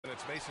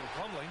It's Mason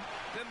Plumlee.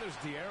 Then there's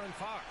De'Aaron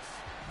Fox.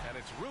 And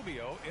it's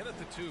Rubio in at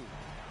the 2.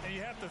 And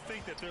you have to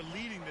think that they're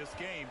leading this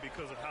game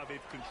because of how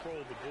they've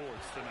controlled the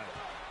boards tonight.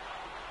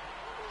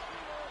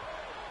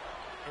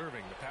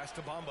 Irving, the pass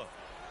to Bamba.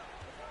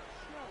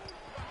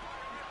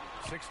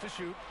 6 to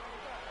shoot.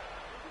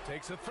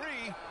 Takes a 3.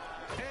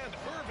 And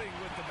Irving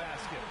with the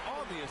basket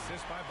on the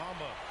assist by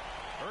Bamba.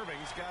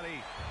 Irving's got 8.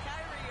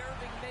 Kyrie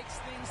Irving makes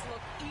things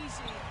look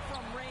easy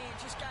from range.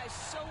 This guy's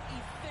so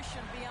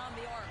efficient beyond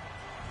the arc.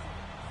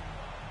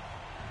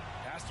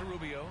 Pass to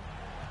Rubio.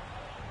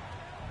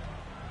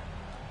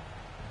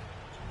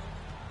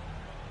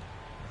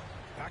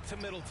 Back to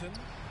Middleton.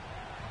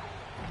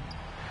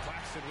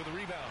 Claxton with a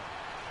rebound.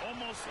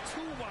 Almost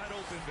too wide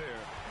open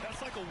there.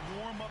 That's like a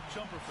warm-up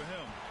jumper for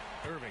him.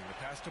 Irving, the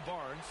pass to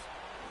Barnes.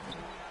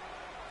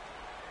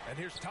 And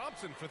here's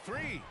Thompson for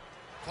 3.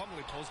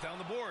 Plumlee pulls down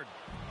the board.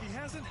 He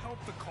hasn't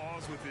helped the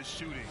cause with his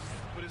shooting,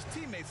 but his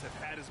teammates have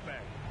had his back.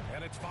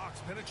 And it's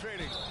Fox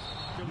penetrating.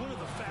 They're one of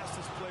the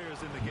fastest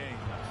players in the game.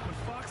 When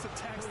Fox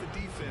attacks the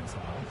defense,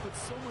 he puts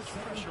so much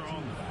pressure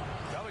on them.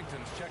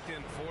 Covington's checked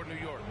in for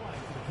New York. For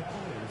the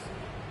Cavaliers,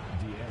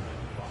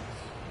 De'Aaron Fox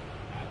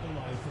at the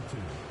line for 2.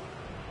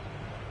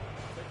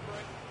 Take a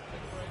break.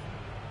 Take a break.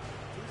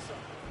 2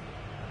 shots.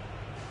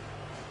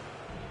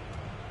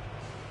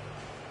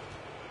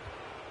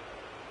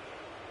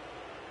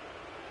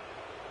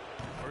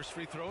 First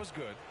free throw is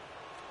good.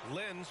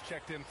 Lynn's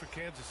checked in for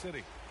Kansas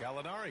City.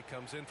 Gallinari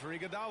comes in for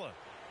Iguodala.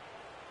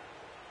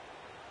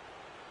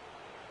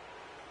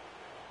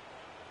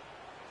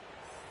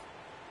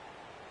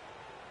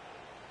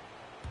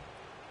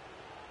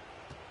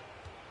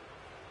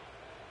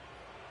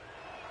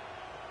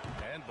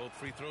 And both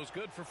free throws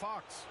good for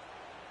Fox.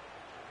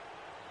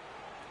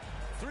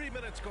 3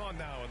 minutes gone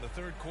now in the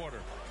third quarter.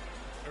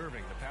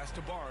 Irving, the pass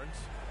to Barnes.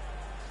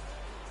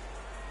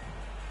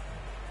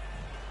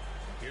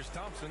 Here's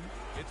Thompson.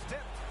 It's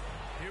tipped.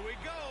 Here we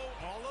go,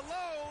 all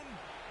alone.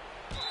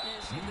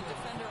 And see the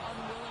defender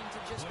unwilling to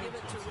just give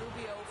it to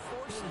Rubio,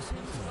 forces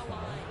him to the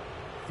line.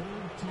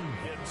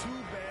 Yeah,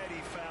 too bad he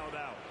fouled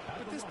out.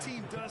 But this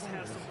team does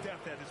have some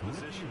depth at his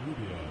position.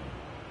 Rubio,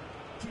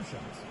 2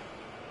 shots.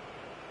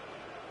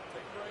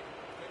 Take a break.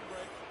 Take a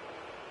break.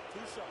 2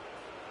 shots.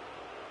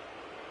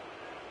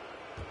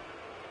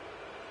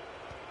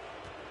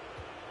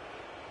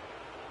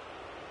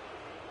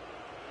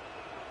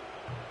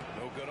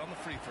 No good on the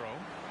free throw.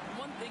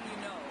 One thing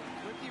you know,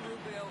 Ricky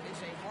Rubio is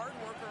a hard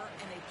worker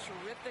and a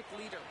terrific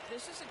leader.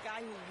 This is a guy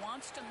who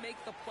wants to make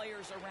the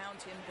players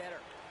around him better.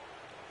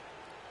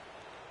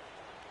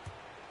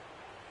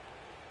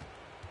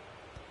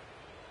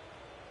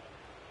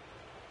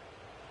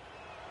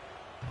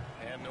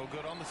 And no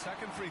good on the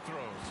second free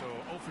throw, so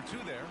 0 for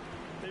 2 there.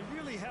 They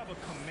really have a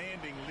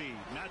commanding lead,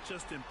 not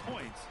just in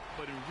points,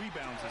 but in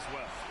rebounds as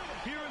well.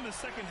 Here in the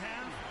second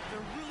half,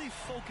 they're really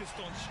focused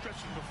on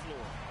stretching the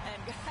floor.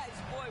 And guys,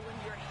 boy, when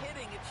you're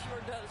hitting, it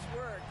sure does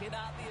work. It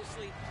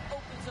obviously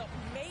opens up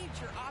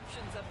major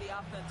options at the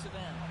offensive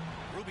end.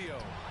 Rubio.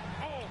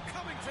 Oh,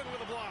 Covington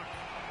with a block.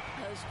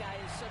 This guy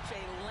is such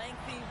a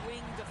lengthy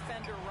wing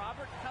defender.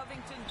 Robert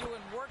Covington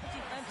doing work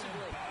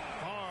defensively.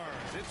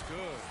 Barnes, it's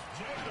good.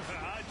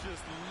 I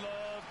just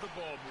love the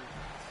ball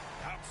movement.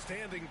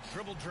 Outstanding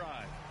dribble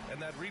drive.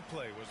 And that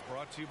replay was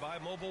brought to you by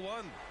Mobile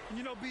One.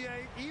 You know,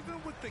 B.A.,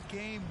 even with the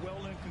game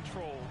well in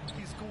control,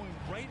 he's going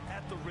right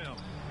at the rim.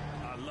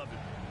 I love it.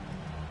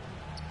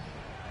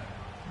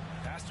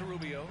 Pass to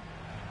Rubio.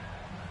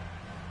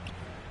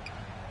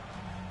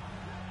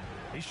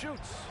 He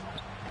shoots.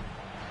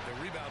 The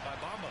rebound by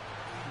Bamba.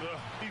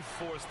 He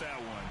forced that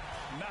one.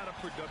 Not a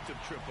productive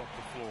trip up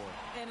the floor.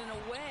 And in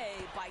a way,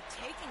 by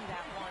taking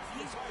that one,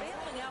 he's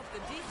bailing out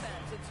the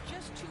defense. It's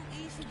just too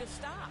easy to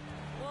stop.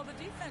 Well, the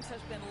defense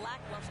has been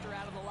lackluster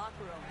out of the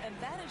locker room, and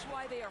that is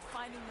why they are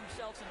finding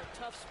themselves in a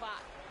tough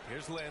spot.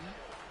 Here's Lynn.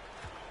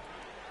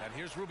 And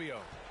here's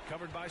Rubio,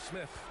 covered by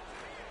Smith.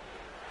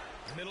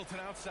 Middleton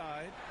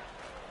outside.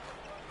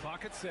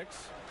 Clock at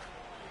 6.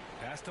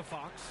 Pass to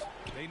Fox.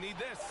 They need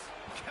this.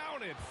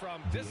 Counted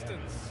from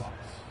distance.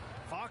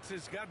 Fox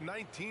has got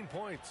 19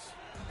 points.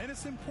 And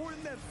it's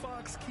important that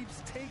Fox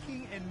keeps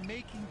taking and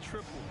making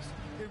triples.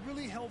 It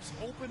really helps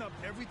open up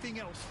everything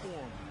else for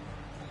him.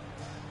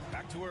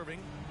 Back to Irving.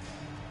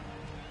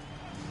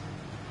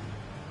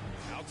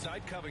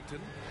 Outside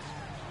Covington.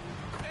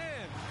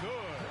 And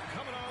good.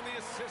 Coming on the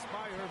assist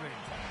by Irving.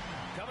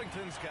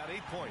 Covington's got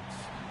 8 points.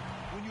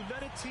 When you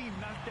let a team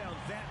knock down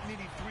that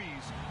many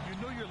threes, you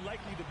know you're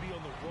likely to be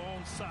on the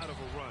wrong side of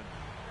a run.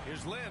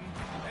 Here's Lynn,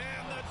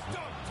 and the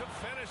dunk to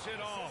finish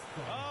it off.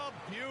 A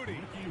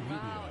beauty.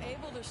 Wow,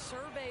 able to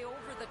survey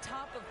over the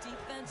top of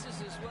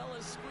defenses as well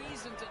as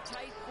squeeze into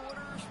tight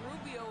quarters.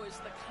 Rubio is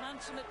the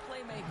consummate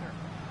playmaker.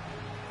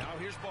 Now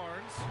here's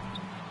Barnes.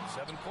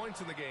 7 points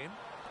in the game.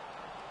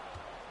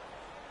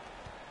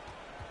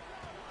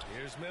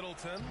 Here's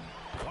Middleton.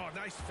 Oh,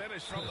 nice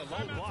finish from the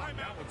low block.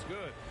 That one's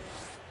good.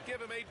 Give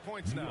him 8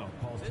 points now.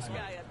 This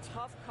guy a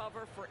tough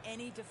cover for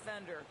any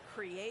defender.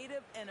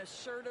 Creative and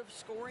assertive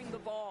scoring the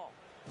ball.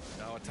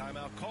 Now a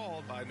timeout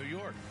called by New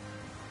York.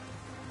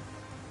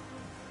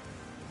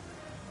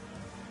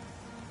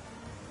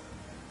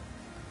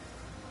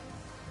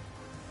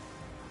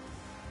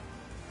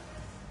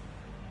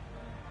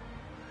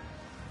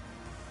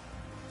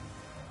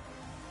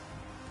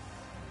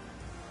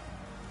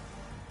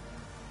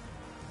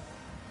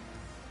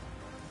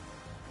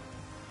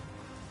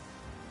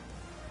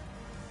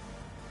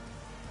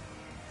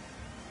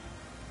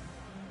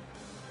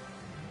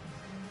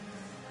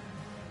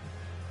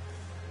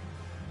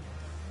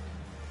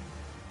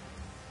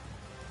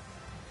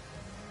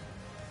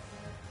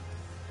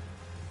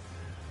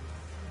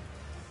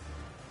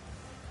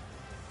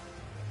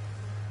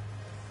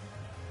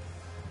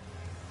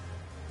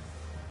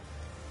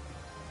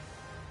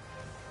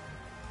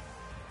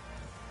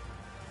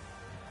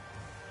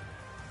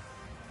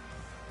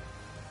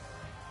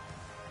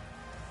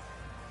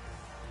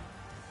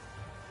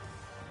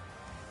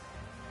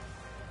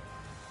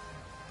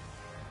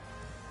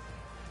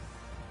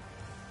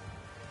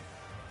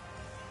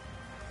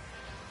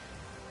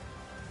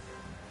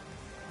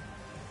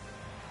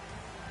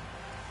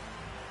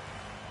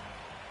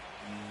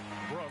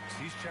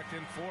 He's checked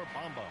in for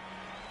Bamba.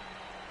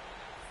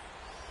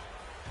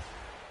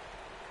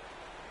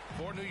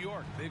 For New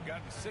York, they've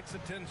gotten 6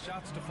 of 10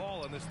 shots to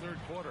fall in this third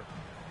quarter.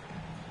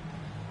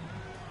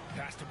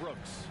 Pass to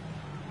Brooks.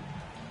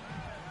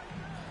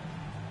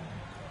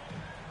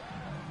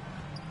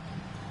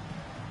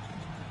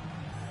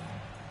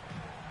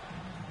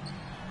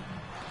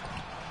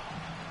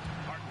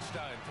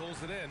 Hartenstein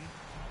pulls it in.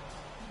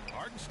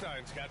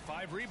 Hartenstein's got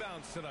 5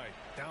 rebounds tonight.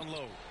 Down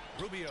low.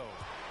 Rubio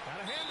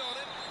got a hand on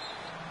it.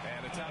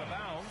 And it's out of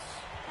bounds.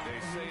 They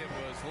say it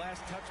was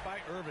last touched by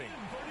Irving.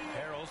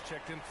 Harrell's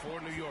checked in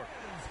for New York.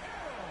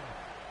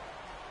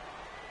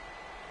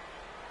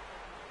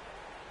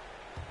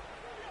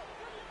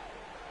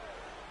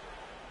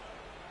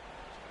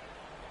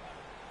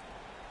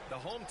 The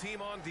home team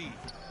on D.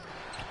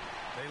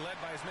 They led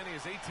by as many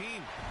as 18.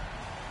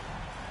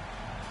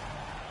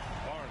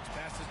 Barnes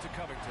passes to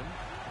Covington.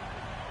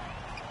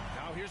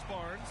 Now here's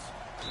Barnes.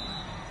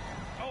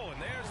 Oh,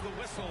 and there's the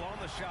whistle on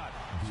the shot.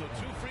 So 2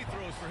 free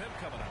throws for him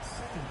coming up.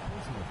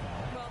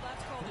 Well,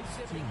 that's called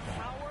exhibiting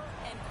power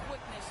and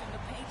quickness in the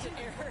painted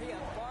area.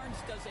 Barnes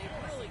does a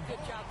really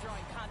good job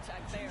drawing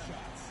contact there.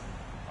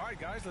 All right,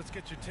 guys, let's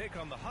get your take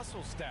on the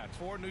hustle stats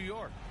for New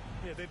York.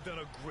 Yeah, they've done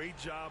a great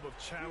job of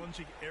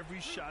challenging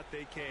every shot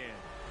they can.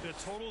 Their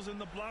totals in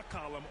the block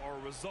column are a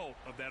result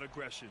of that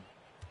aggression.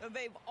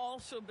 They've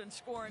also been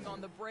scoring on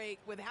the break.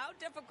 With how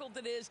difficult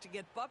it is to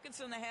get buckets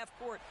in the half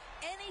court,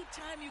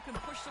 anytime you can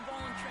push the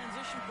ball in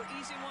transition for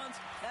easy ones,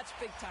 that's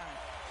big time.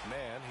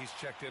 Man, he's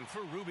checked in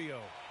for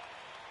Rubio.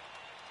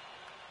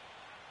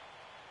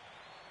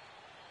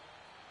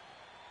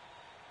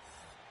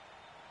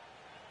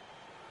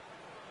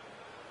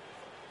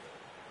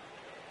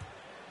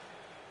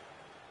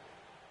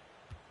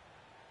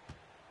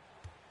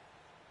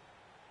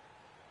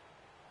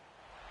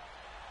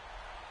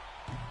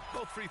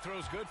 Both free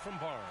throws good from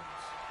Barnes.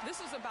 This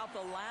is about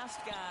the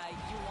last guy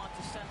you want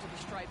to send to the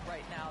stripe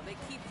right now. They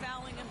keep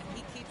fouling him, and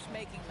he keeps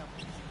making them.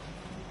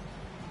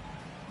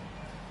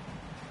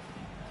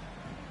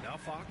 Now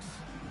Fox.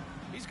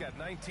 He's got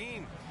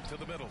 19 to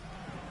the middle.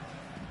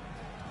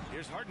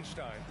 Here's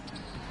Hartenstein.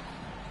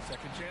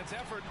 Second chance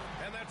effort,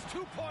 and that's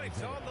 2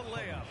 points on the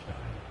layup.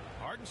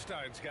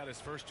 Hartenstein's got his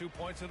first 2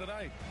 points of the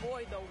night.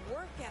 Boy, the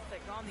work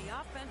ethic on the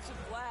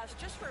offensive glass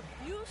just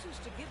refuses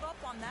to give up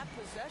on that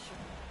possession.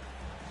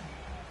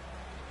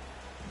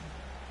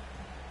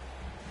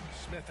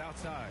 Smith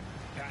outside.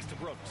 Pass to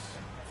Brooks.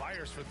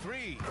 Fires for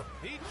 3.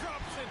 He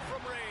drops it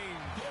from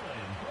range.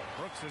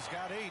 Brooks has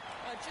got 8.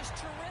 Just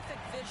terrific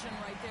vision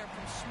right there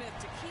from Smith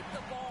to keep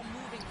the ball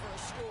moving for a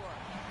score.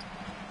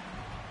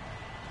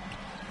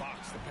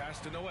 Fox, the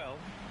pass to Noel.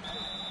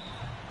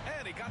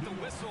 And he got the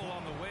whistle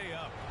on the way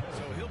up.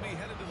 So he'll be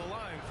headed to the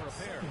line for a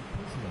pair.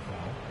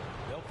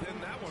 They'll pin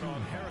that one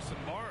on Harrison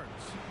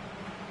Barnes.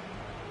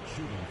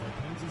 Shooting for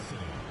Kansas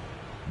City,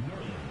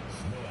 Nerlens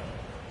Noel.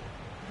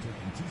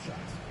 Taking 2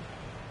 shots.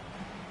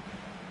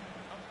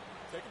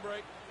 Take a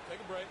break. Take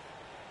a break.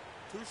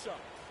 2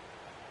 shots.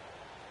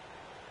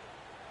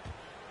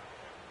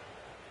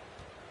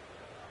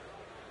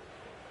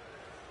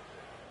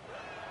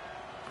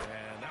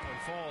 And that one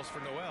falls for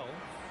Noel.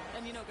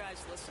 And you know,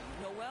 guys, listen,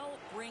 Noel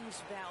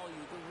brings value.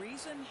 The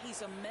reason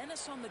he's a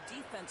menace on the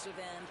defensive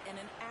end and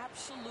an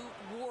absolute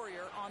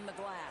warrior on the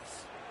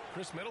glass.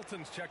 Chris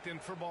Middleton's checked in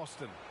for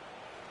Boston.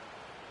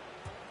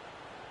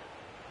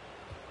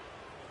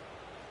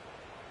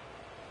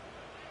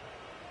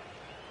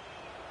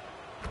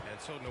 And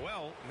so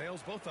Noel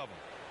nails both of them.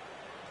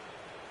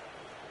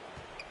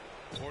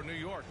 For New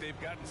York, they've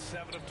gotten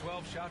 7 of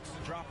 12 shots to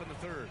drop in the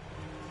third.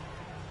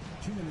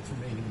 2 minutes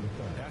remaining in the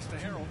third. Pass to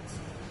Harrell.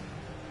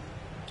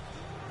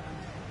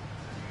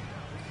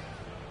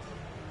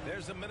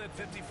 There's a minute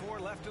 54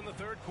 left in the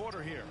third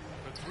quarter here.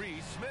 For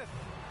 3, Smith.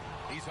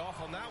 He's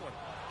off on that one.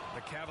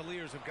 The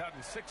Cavaliers have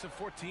gotten 6 of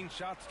 14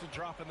 shots to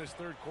drop in this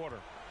third quarter.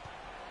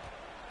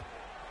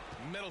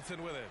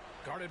 Middleton with it.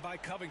 Guarded by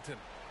Covington.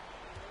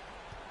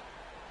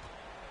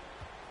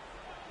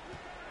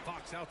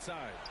 Fox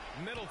outside.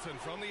 Middleton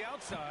from the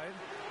outside.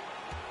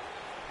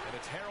 And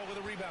it's Harrell with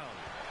a rebound.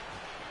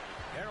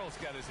 Harrell's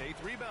got his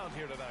 8th rebound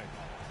here tonight.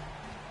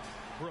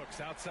 Brooks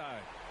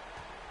outside.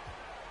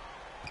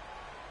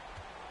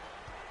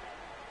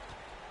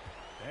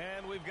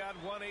 And we've got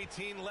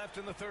 1:18 left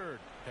in the third.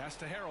 Pass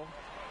to Harrell.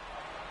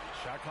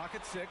 Shot clock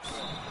at 6.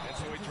 And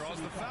so he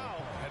draws the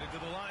foul. Headed to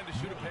the line to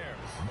shoot a pair.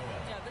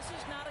 Yeah, this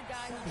is not a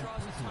guy who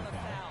draws a ton of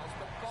fouls,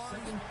 but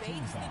Barnes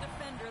baits the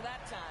defender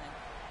that time.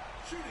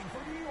 Shooting for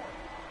New York,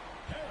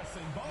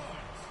 Harrison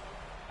Barnes.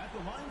 At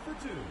the line for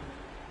 2.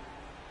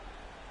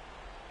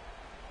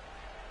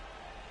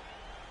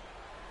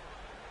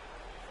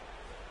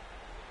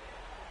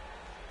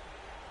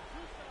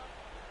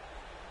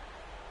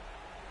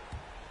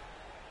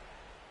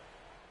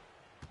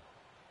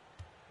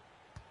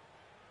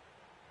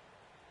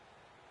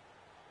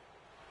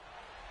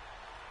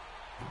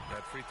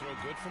 That free throw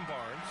good from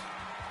Barnes.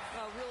 A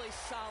really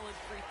solid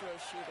free throw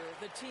shooter.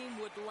 The team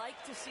would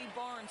like to see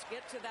Barnes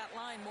get to that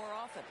line more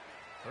often.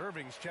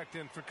 Irving's checked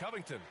in for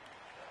Covington.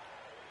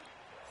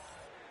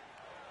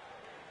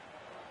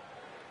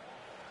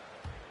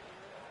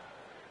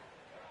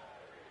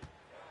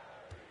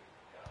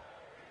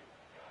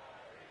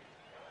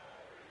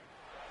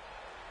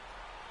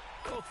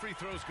 Both free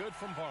throws good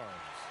from Barnes.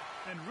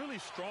 And really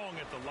strong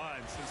at the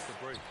line since the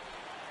break.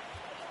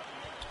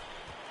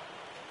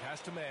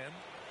 Pass to man.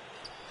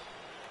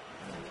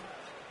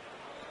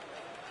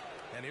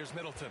 And here's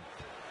Middleton.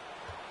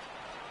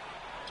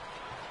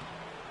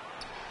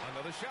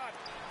 Another shot.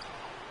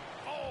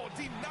 Oh,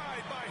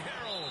 denied by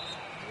Harrell.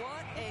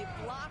 What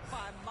a block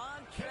by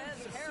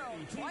Montrezl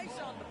Harrell. Twice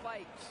on the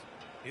fights.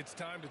 It's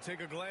time to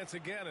take a glance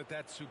again at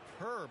that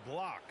superb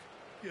block.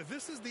 Yeah,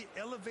 this is the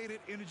elevated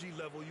energy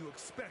level you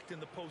expect in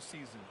the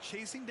postseason.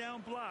 Chasing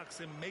down blocks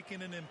and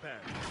making an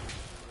impact.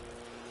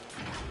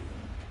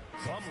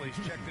 Plumlee's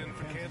checked in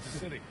for Kansas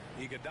City.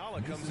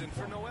 Iguodala comes in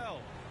for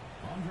Noel.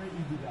 Andre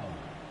Iguodala.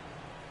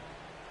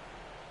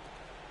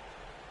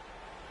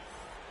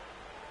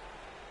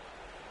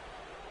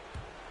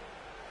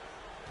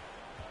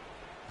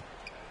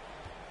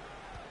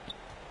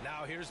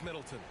 Now here's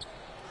Middleton.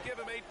 Give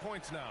him 8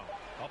 points now.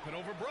 Up and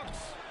over Brooks.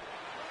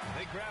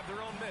 They grab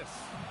their own miss.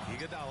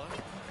 Iguodala,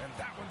 and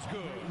that one's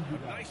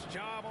good. A nice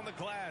job on the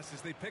glass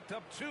as they picked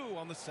up 2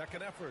 on the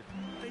second effort.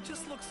 They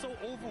just look so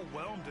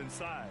overwhelmed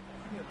inside.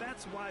 Yeah,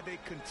 that's why they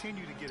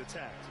continue to get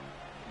attacked.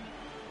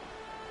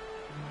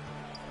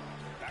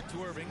 Back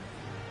to Irving.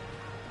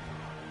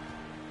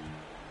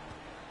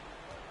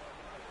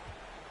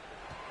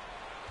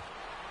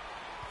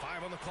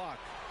 Five on the clock.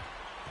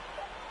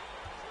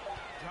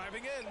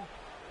 Driving in.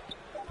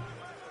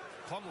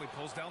 Plumlee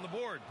pulls down the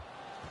board.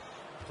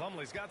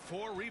 Plumlee's got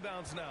 4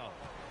 rebounds now.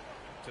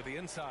 To the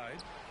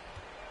inside.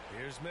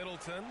 Here's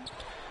Middleton.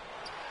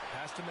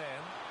 Pass to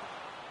man.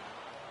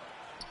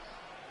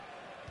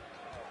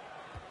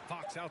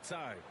 Fox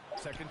outside.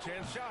 Second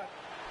chance shot.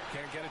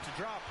 Can't get it to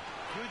drop.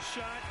 Good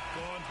shot,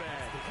 gone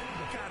bad.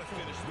 Gotta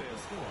finish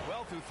this.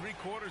 Well, through 3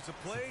 quarters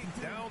of play,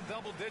 down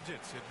double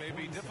digits. It may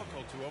be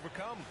difficult to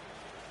overcome.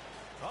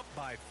 Up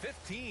by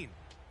 15.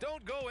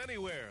 Don't go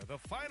anywhere. The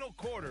final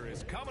quarter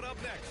is coming up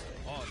next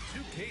on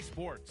 2K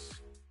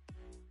Sports.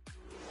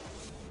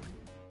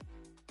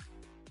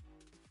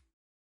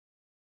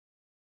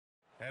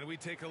 And we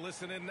take a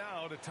listen in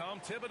now to Tom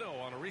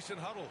Thibodeau on a recent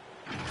huddle.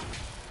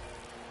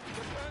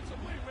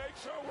 Defensively, make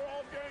sure we're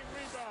all getting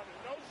rebounded.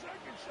 No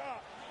second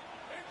shot.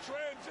 In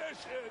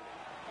transition,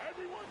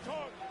 everyone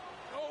talk.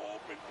 No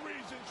open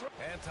threes in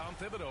transition. And Tom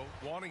Thibodeau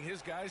wanting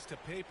his guys to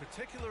pay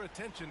particular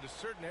attention to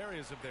certain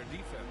areas of their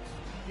defense.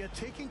 Yeah,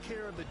 taking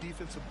care of the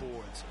defensive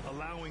boards,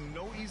 allowing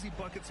no easy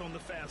buckets on the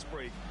fast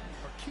break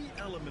are key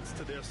elements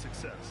to their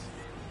success.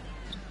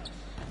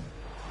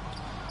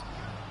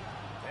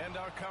 And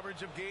our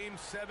coverage of Game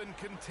 7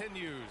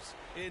 continues.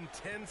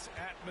 Intense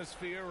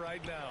atmosphere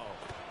right now.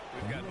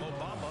 We've got Mo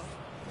Bamba,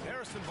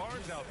 Harrison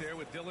Barnes out there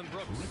with Dylan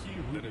Brooks,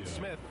 then it's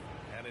Smith,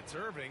 and it's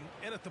Irving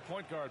in at the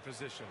point guard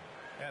position.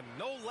 And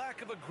no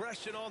lack of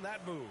aggression on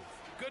that move.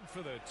 Good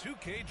for the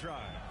 2K drive.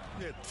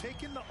 Yeah,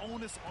 taking the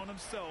onus on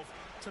himself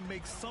to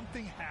make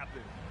something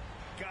happen.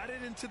 Got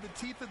it into the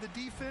teeth of the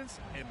defense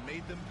and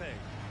made them pay.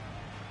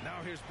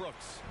 Now here's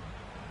Brooks.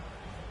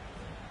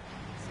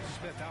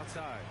 Smith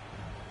outside.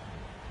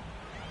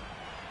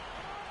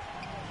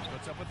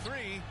 Puts up a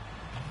 3.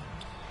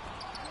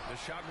 The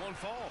shot won't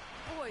fall.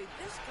 Boy,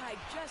 this guy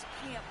just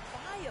can't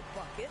buy a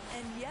bucket,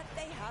 and yet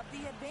they have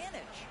the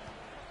advantage.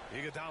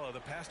 Iguodala, the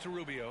pass to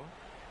Rubio.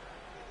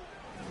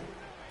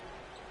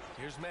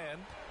 Here's man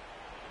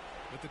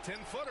with the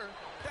 10-footer.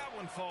 That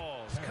one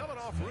falls. Coming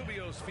off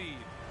Rubio's feed.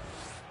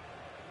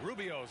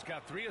 Rubio's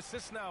got 3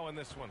 assists now in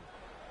this one.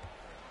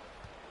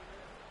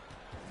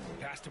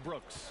 Pass to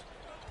Brooks.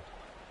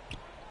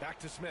 Back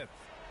to Smith.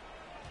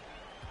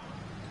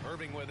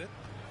 Irving with it.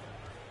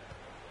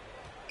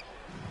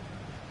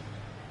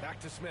 Back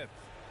to Smith.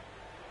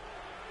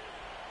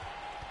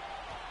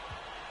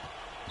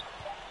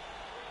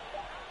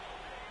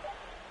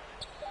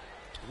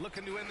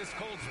 Looking to end this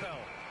cold spell.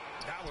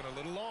 That one a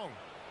little long.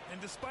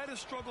 And despite a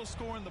struggle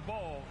scoring the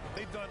ball,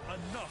 they've done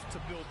enough to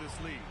build this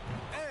lead.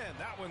 And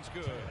that one's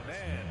good.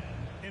 Man.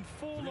 In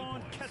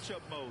full-on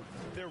catch-up mode.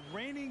 They're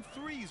raining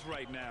threes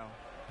right now.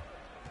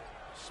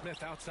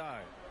 Smith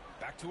outside.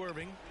 Back to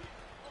Irving.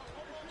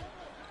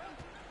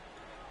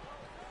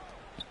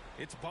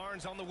 It's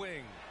Barnes on the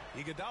wing.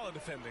 Iguodala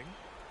defending.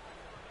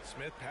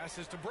 Smith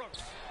passes to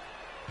Brooks.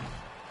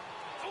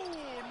 Oh,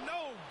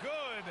 no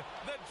good.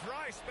 The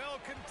dry spell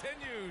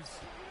continues.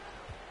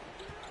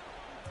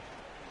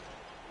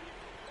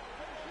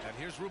 And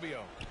here's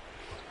Rubio.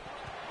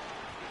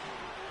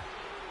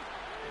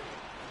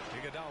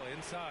 Iguodala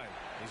inside.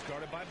 He's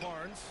guarded by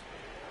Barnes.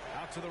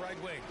 Out to the right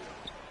wing.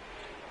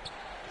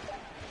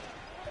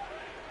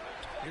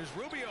 Here's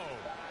Rubio.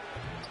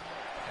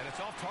 And it's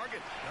off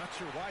target. Not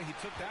sure why he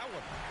took that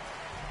one.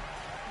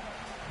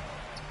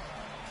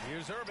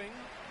 Here's Irving.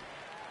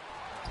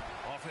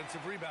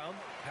 Offensive rebound.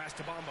 Pass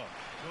to Bamba.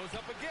 Goes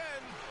up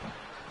again.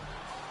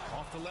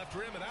 Off the left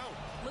rim and out.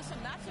 Listen,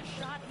 that's a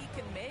shot he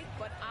can make,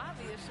 but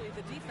obviously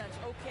the defense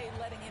okay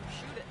letting him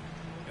shoot it.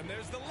 And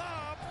there's the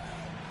lob.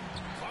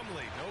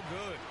 Plumlee, no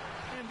good.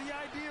 And the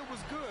idea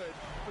was good,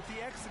 but the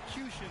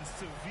execution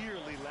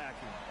severely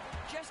lacking.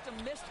 Just a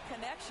missed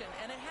connection,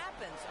 and it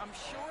happens. I'm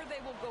sure they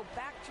will go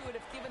back to it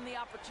if given given the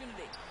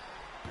opportunity.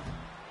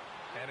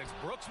 And it's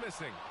Brooks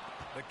missing.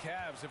 The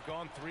Cavs have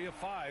gone 3 of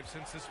 5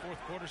 since this fourth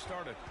quarter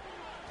started.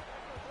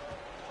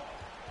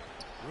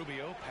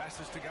 Rubio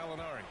passes to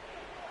Gallinari.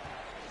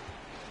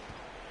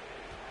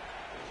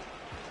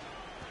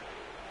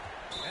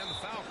 And the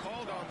foul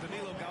called on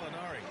Danilo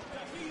Gallinari.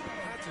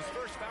 That's his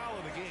first foul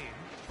of the game.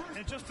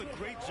 And just a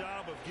great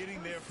job of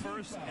getting there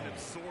first and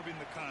absorbing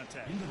the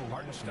contact.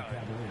 Hartenstein,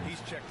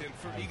 he's checked in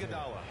for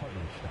Iguodala.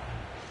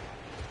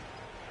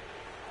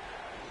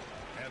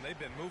 And they've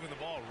been moving the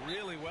ball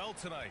really well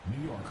tonight.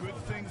 Good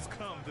things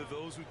come to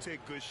those who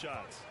take good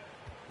shots.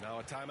 Now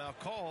a timeout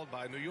called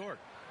by New York.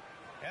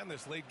 And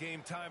this late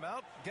game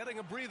timeout, getting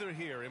a breather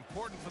here.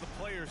 Important for the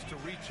players to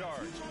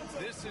recharge.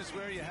 This is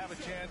where you have a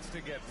chance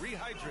to get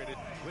rehydrated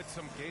with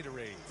some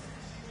Gatorade.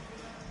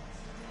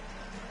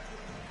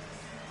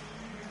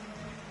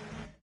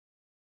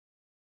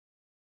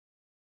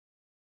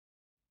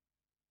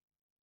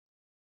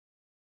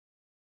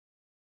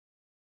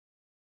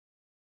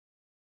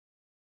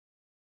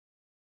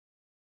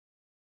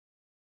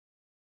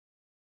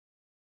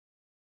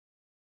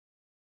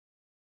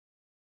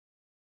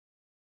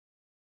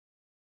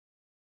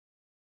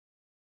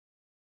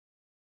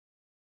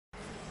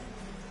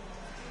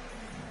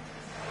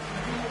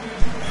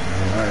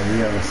 We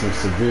having some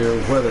severe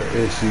weather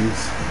issues.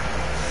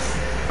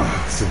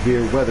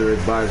 Severe weather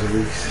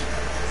advisories.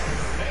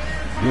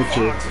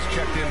 Mitchell,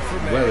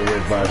 weather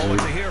advisory.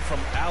 To hear from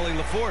Allie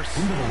LaForce.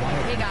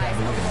 Hey guys,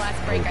 over the last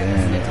break I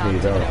listened to Tom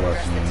Thibodeau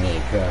address the team.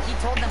 He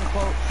told them,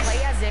 quote,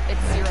 play as if it's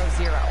 0-0.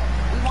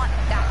 We want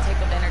that type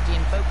of energy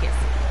and focus.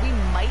 We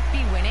might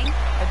be winning,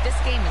 but this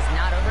game is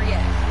not over yet.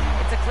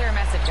 It's a clear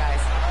message,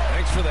 guys.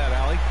 Thanks for that,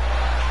 Allie.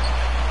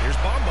 Here's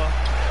Bamba.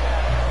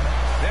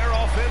 Their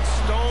offense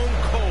stone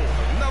cold.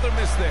 Another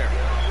miss there.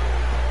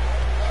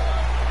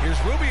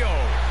 Here's Rubio.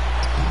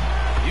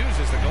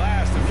 Uses the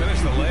glass to finish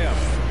the layup.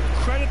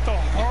 Credit the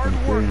hard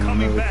work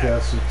coming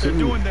back. They're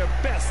doing their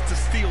best to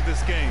steal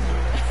this game.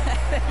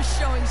 They're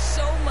showing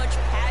so much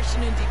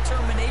passion and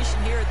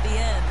determination here at the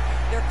end.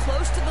 They're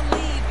close to the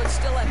lead, but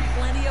still have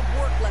plenty of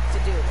work left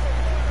to do.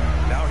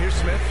 Now here's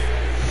Smith.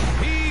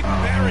 He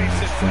buries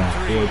it from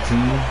 3. 14.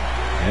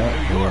 And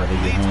New York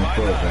leads by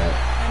 9.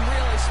 And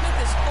really,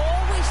 Smith is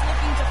always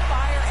looking to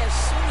fire as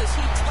soon as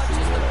he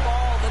touches the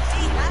ball. The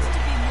D has to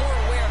be more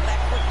aware of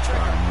that quick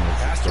trigger.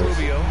 Pass to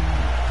Rubio.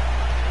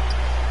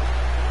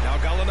 Now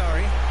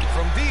Gallinari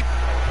from deep.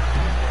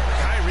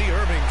 Kyrie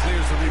Irving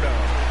clears the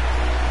rebound.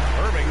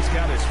 Irving's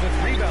got his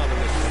 5th rebound in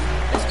this one.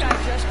 This guy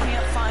just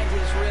can't find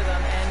his rhythm,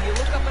 and you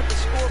look up at the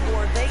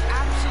scoreboard, they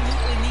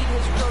absolutely need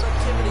his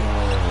productivity.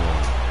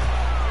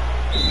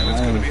 And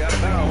it's going to be out of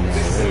bounds.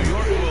 New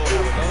York will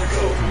have another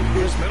go.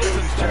 Here's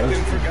Middleton's checked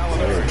in for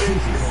Gallinari.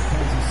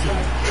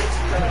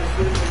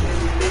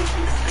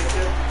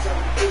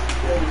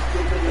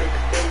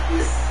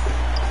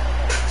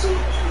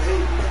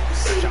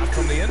 Shot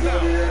from the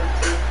inbound.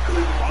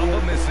 Bamba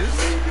misses.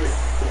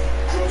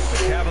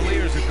 The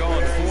Cavaliers have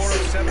gone 4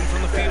 of 7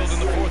 from the field in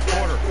the fourth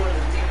quarter.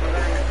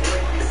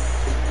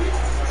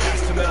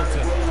 Pass to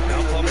Middleton.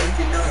 Now Plumlee,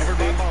 covered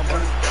by Bamba.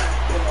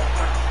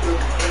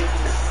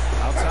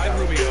 Outside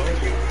Rubio.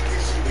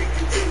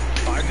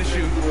 Find the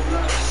shoot.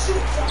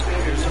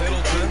 Here's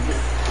Middleton.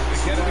 They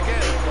get it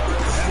again.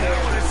 And that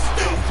one is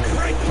stuffed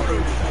right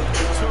through.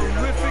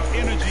 Terrific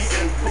energy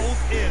at both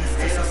ends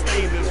to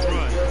sustain this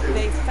run.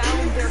 They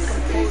found their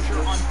composure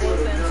on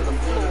both ends of the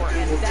floor,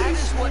 and that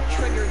is what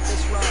triggered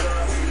this run.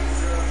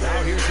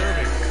 Now here's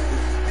Irving.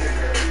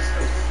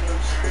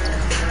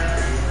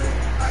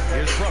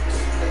 Here's Brooks.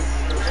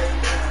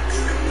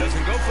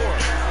 Doesn't go for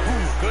him.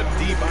 Ooh, good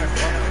D by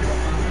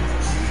Plumlee.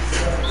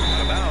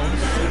 Out of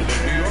bounds.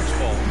 New York's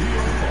ball.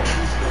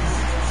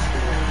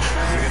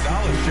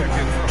 Iguodala's checked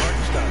in for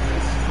Hartenstein.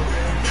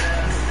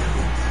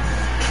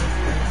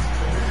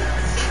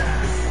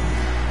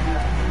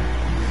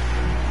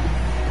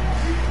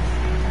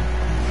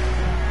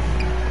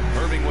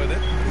 Irving with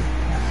it.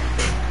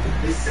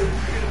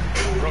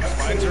 Brooks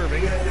finds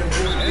Irving.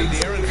 And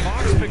De'Aaron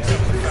Fox picks up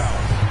the foul.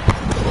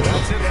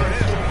 That's it for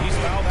him. He's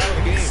fouled out of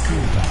the game.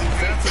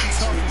 That's a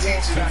tough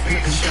walk back to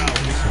the shot.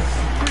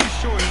 Pretty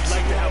sure he'd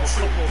like to have a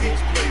couple of those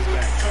plays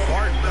back.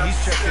 Barton, he's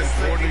checked in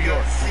for New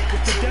York.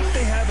 With the depth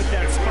they have at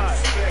that spot,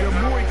 they're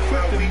more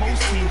equipped than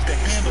most teams to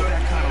handle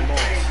that kind of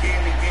loss.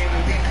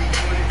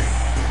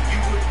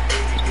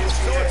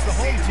 So it's the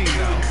home team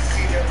now.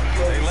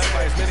 They led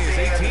by as many as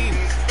 18.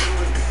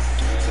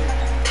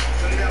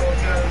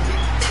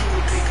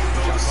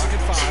 Shot clock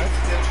at 5.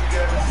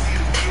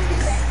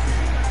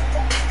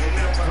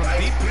 From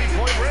deep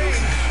three-point range.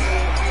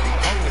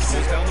 Plumlee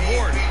pulls down the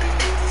board.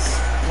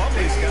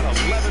 Plumlee's got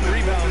 11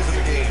 rebounds in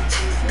the game.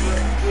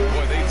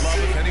 Boy, they'd love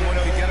if anyone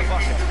could get a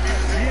bucket.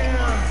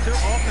 Yeah, their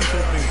offense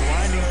has been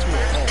grinding to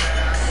a halt.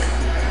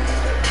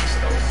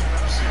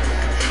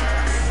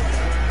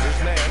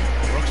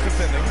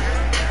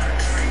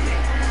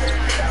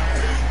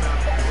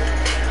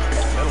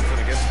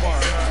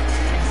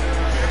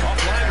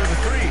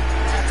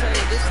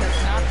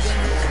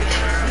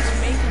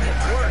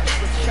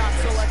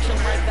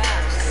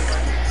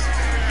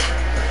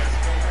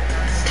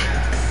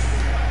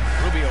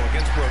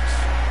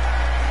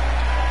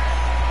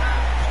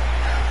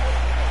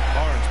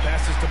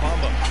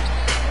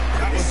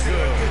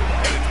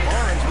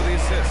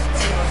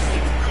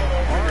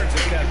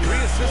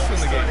 in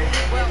the game.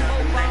 Well,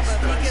 Mo Bamba,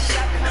 if he gets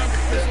that kind of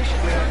position,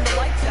 turn the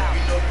lights out.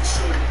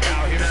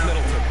 Now here's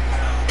Middleton.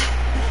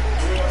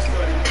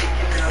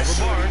 Over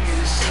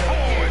Barnes.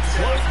 Oh, it's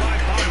blocked by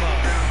Bamba.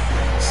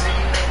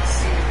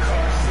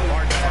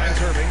 Barnes finds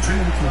Irving.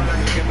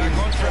 Get back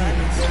on track.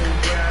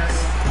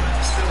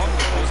 Bamba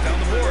goes down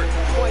the board.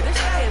 Boy, this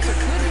guy is a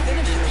good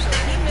finisher, so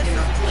he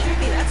misses a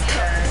cutie. That's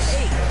tough to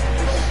take.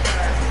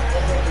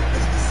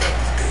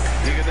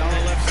 Iguodala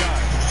left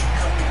side.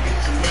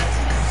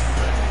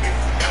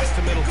 Pass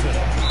to Middleton.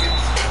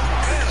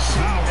 And a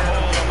foul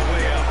call on the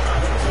way out.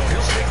 So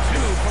he'll take 2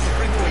 from the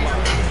free throw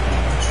line.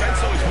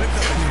 That's always picked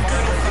up his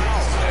final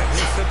foul. And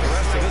he'll sit the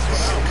rest of this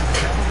one out.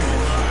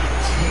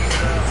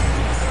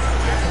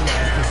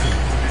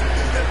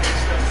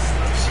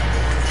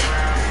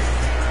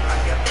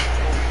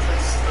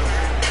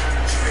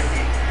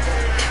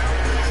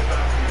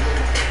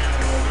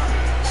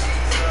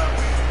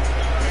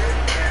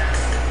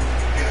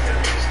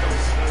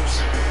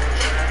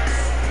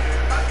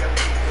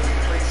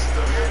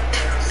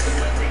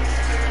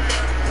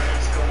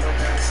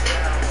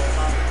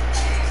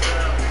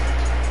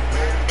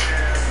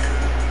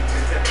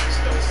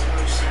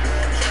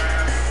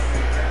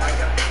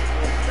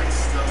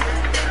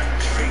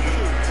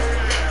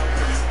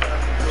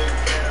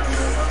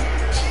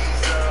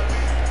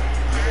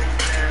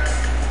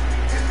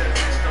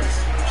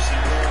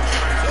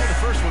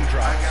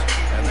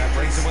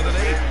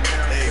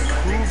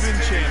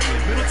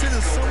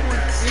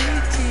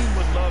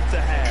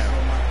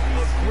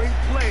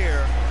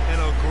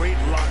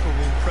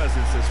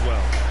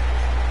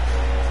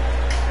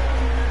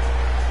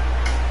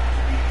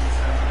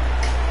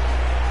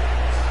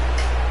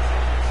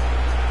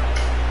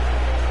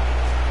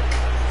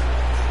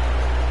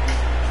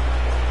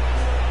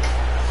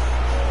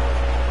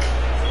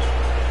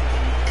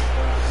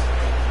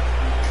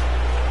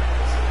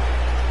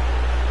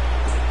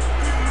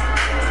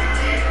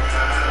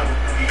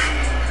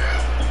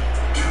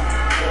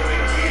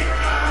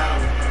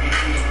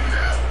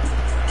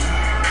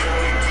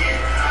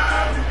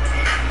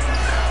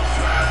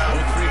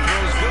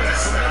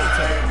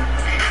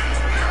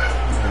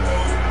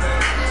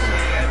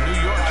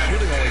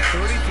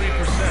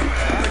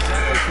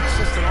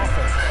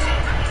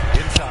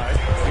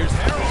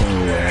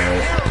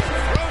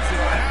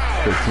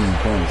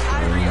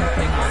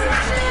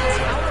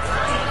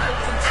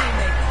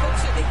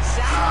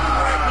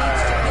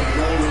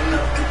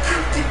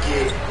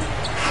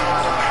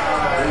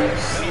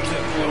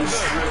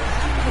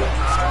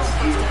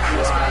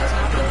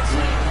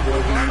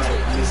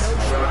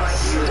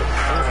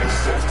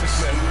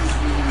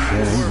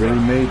 Yeah, he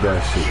really made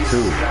that shit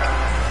too.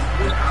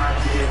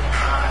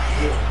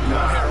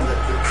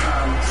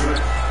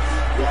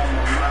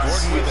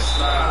 Gordon with it.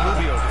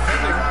 Rubio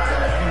defending.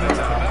 That's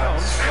out of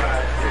bounds.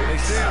 They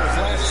say it was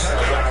last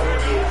touch by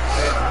Gordon.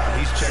 And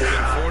he's checked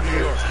in for New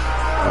York.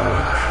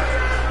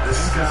 The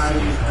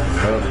sky is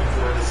the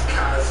for this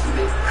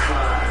cosmic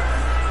crime.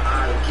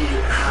 I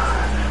get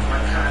high. My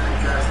kind of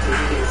got to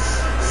hit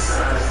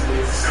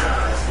seismic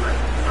size like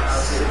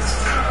 5-6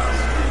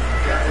 times.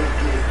 Gotta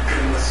get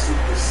in my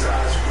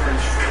supersized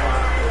French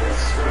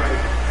fries,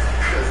 right?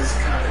 Cause it's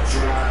kinda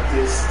dry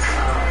this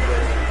time,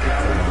 but I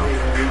gotta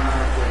wait on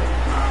mine when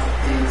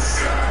I'm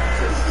inside.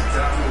 Cause the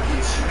diamond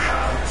gets you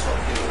high, I'm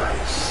talking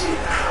like shit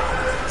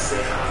high. Say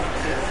I'm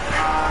pimp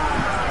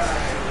high.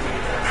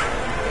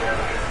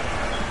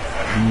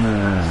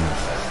 Man.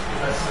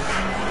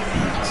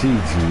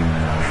 GG,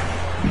 man.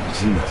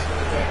 GG.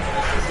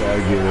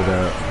 Gotta give it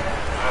up.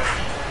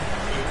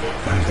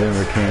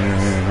 Denver came in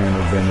here and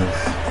handled business.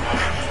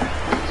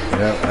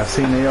 Yep, I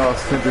seen they all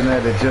spent the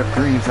night at Jeff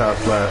Green's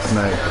house last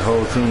night, the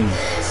whole team.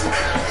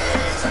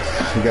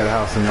 He got a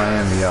house in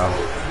Miami, y'all.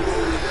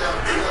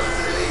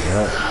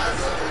 Yep.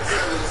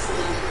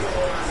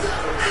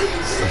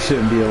 It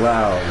shouldn't be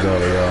allowed, though,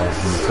 y'all. I'm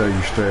gonna tell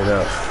you straight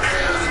up.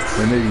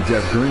 And maybe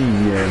Jeff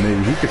Green, yeah,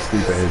 maybe he could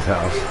sleep at his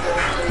house.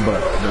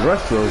 But the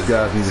rest of those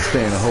guys need to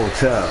stay in a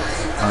hotel,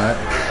 alright?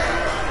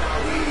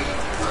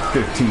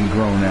 15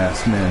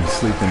 grown-ass men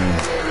sleeping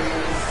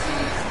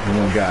in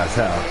one guy's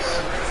house.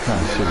 What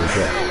kind of shit is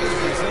that?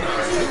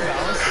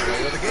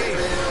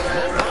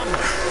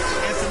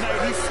 And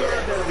tonight he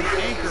served as the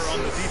anchor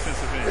on the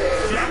defensive end.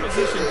 The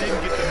opposition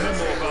didn't get the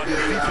memo about his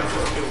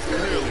defensive skills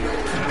clearly,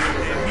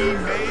 and he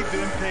made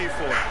them pay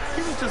for it.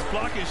 He was just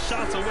blocking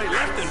shots away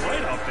left and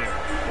right out there.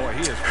 Boy,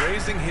 he is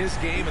raising his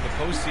game in the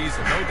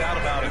postseason, no doubt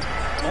about it.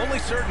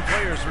 Only certain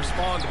players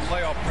respond to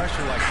playoff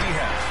pressure like he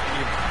has.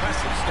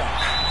 Impressive stuff.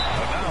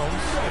 Out of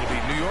bounds, it'll be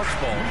New York's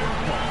ball.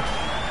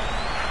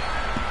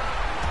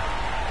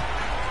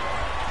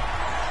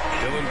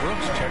 Dylan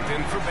Brooks checked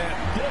in for Ben.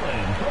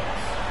 Dylan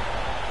Brooks.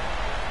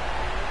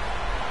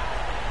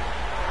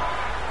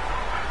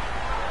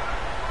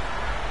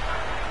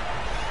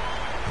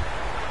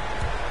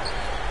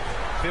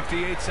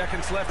 58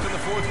 seconds left in the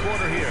fourth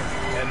quarter here.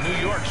 And New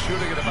York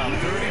shooting at about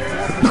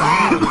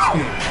 34% of this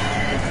game.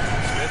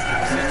 Smith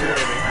passes to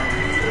Irving.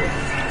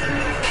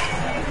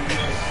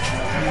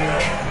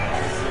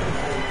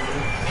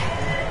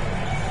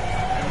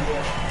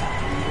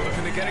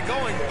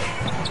 going.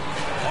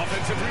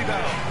 Offensive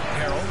rebound.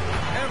 Harrell.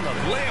 And the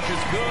layup is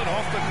good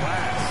off the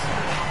glass.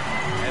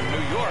 And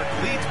New York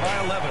leads by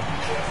 11.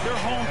 Their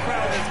home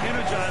crowd has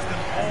energized them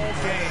all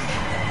game.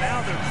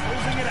 Now they're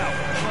closing it out.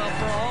 Well,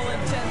 for all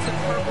intents and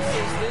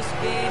purposes, this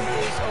game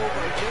is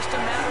over. Just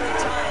a matter of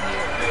time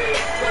here.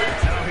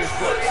 Now here's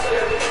Brooks.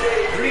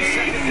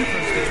 3-second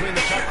difference between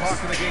the shot clock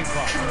and the game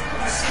clock. 11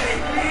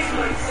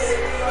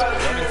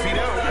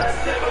 feet out.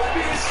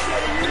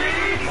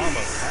 Mamba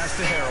pass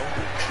to Harrell.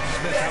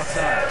 Smith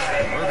outside.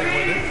 Irving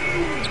with it.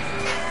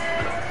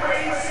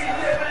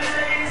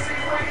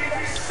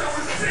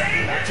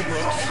 Back to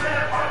Brooks.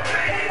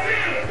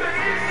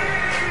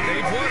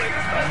 They've won it.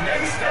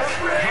 Next up,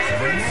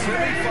 conference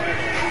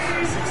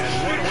semifinals. And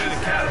what a way to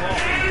cap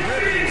off a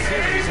riveting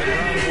series in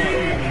round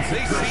one.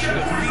 They seem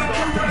to feed off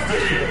the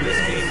pressure of this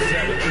game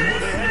 7. Well,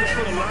 they had to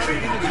put a lot of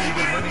energy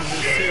into winning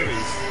this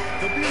series.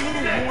 They'll be a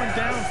little worn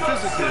down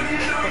physically,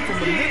 but from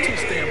a mental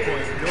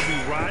standpoint, they'll be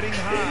riding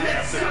high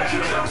after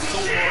trying so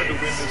hard to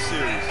win this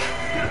series.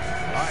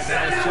 All right,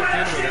 now let's check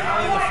in with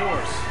Allie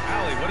LaForce.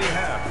 Allie, what do you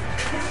have?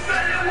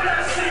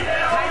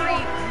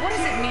 Kyrie, what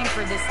does it mean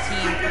for this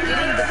team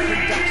getting the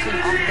production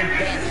off the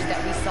bench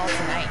that we saw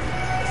tonight?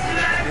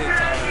 Big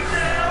time.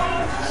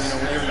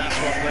 When you're a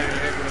basketball player,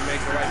 you're able to make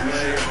the right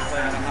play and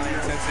play at a high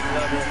intensity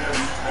level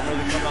and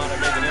really come out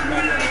and make an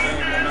impact on the game,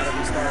 no matter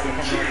who started or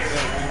coming on the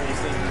bench. We really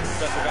seen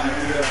special guys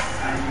do that.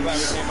 I'm glad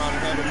we came out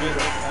and handled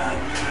business.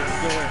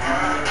 Good win.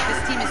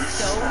 This team is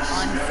so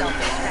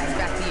unselfish. Guys,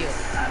 back to you.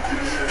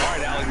 All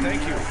right, Allie,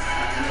 thank you.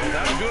 Well,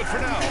 that'll do it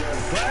for now.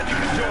 Glad you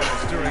could join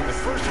us during the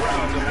first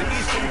round of the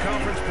Eastern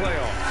Conference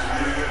playoffs.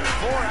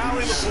 For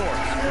Allie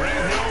LaForce,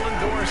 Grant Hill, and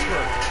Doris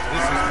Burke,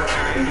 this is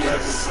Brian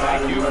Anderson.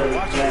 Thank you for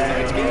watching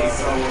tonight's game.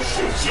 So long,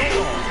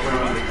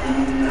 everybody.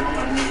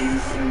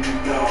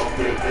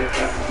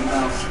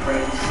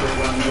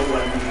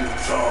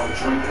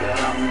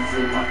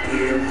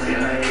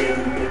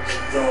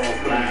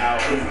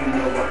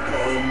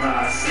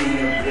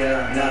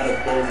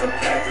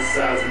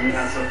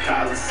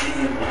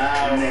 Coliseum,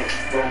 wow, next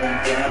going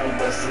down,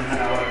 but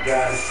somehow I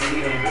gotta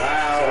see him,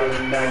 wow,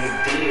 now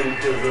you're dead,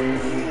 cause I'm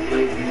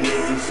lately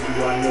living, so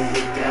I know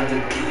we're down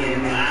again,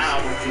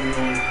 wow, working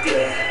on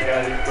that,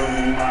 got it from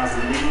the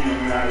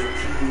mausoleum, not a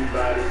team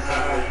by the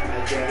time, I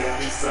got it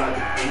inside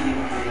the beam,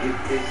 nigga,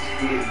 bitch,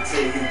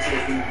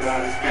 taken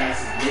by this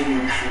massive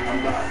millions, and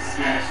I'm about to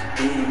smash a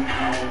beam, I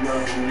don't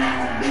love him, I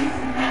don't leave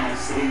him, I don't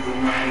save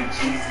him, I ain't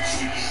Jesus,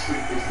 she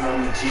creepers,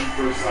 I'm a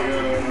G-first, I'm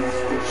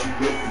what you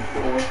looking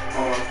for,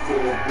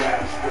 hardcore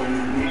raps from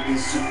the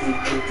niggas super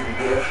cooking,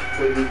 girl.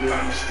 Put it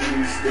on the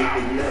streets, they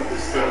can never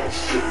sell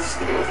shit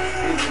still.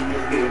 Even the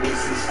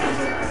lyrics is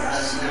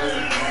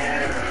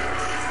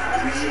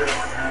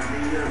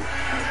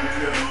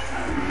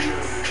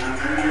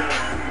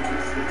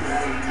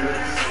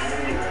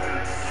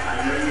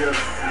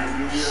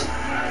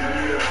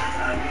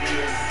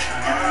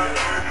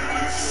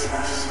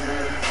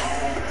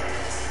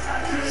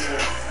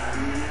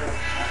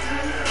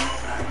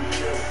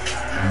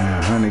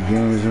Man, 100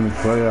 games in the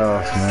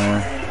playoffs,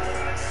 man.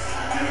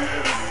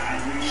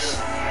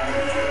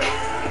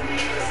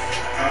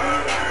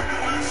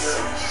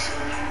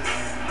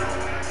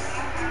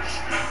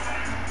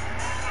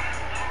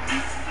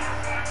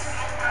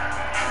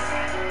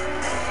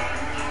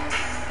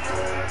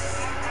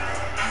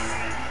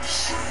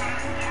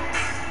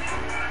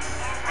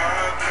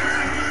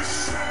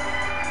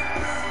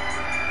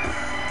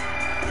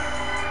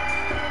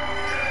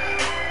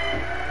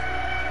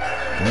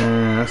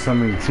 Man, that's how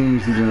many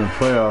teams he's in the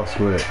playoffs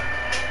with.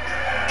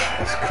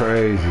 That's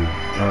crazy.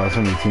 That's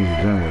how many teams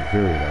he's been with,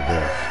 period, I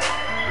guess.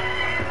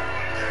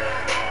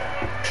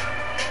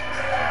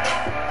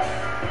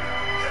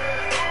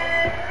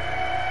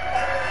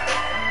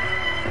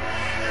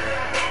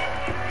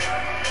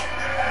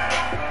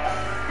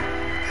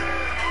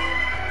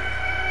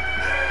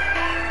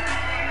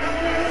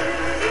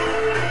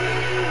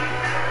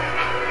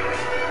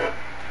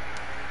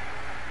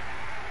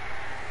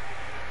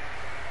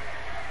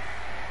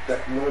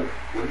 That moment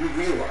when you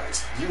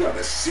realize you have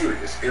a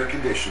serious air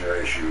conditioner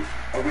issue,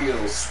 a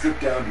real strip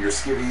down to your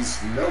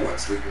skivvies, no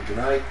one's sleeping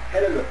tonight,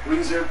 head in the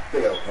freezer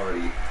fail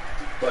party.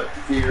 But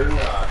fear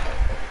not,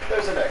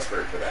 there's an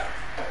expert for that.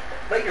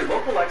 Let your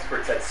local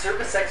experts at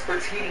Service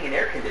Experts Heating and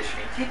Air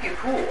Conditioning keep you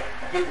cool.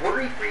 Get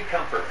worry-free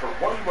comfort for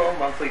one low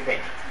monthly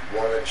payment.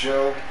 Wanna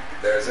chill?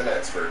 There's an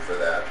expert for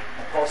that.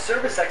 Call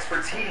Service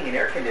Experts Heating and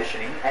Air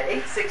Conditioning at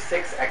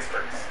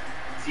 866-EXPERTS.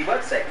 See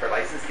website for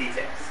license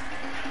details.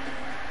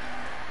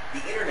 The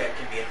internet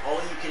can be an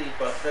all-you-can-eat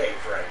buffet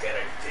for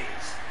identity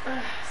thieves.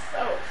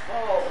 So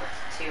full.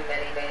 Too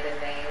many maiden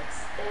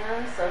names.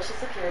 And social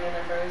security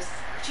numbers.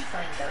 Where'd you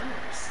find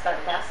those? By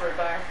the password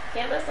bar.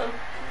 Can't miss them.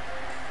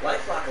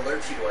 LifeLock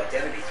alerts you to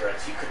identity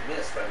threats you could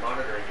miss by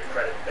monitoring your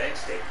credit and bank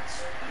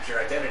statements. If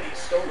your identity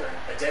is stolen,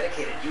 a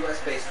dedicated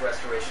U.S.-based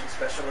restoration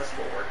specialist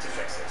will work to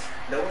fix it.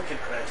 No one can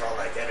prevent all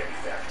identity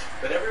theft,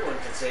 but everyone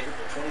can save up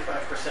to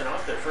 25%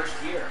 off their first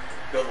year.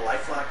 Go to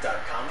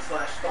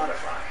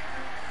LifeLock.com/Spotify.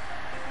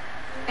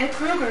 At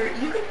Kroger,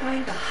 you can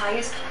find the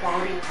highest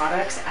quality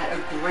products at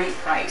a great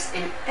price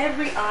in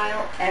every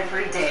aisle,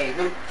 every day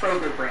with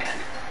Kroger brand.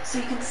 So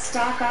you can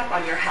stock up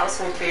on your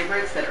household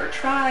favorites that are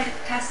tried,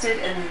 tested,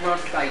 and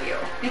loved by you.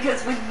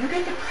 Because when you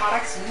get the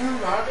products you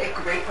love at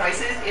great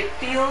prices, it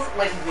feels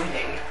like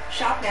winning.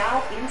 Shop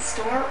now,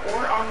 in-store,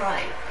 or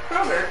online.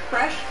 Kroger,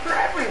 fresh for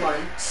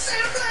everyone.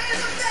 Simply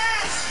the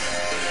best!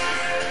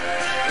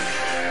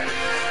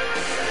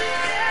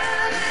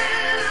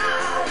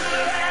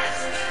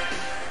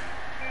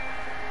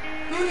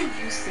 Who do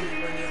you see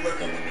when you look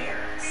in the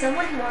mirror?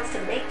 Someone who wants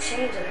to make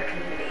change in their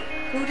community.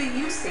 Who do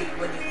you see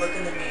when you look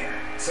in the mirror?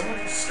 Someone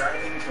who's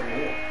striving for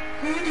more.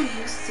 Who do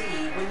you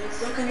see when you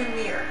look in the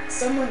mirror?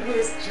 Someone who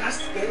is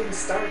just getting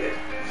started.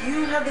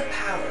 You have the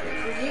power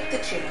to create the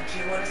change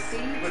you want to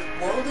see with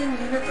Walden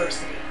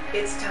University.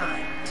 It's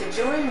time to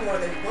join more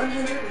than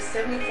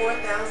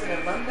 174,000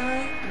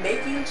 alumni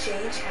making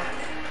change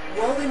happen.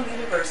 Walden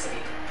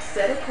University.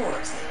 Set a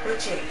course for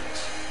change.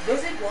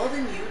 Visit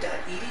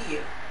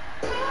waldenu.edu.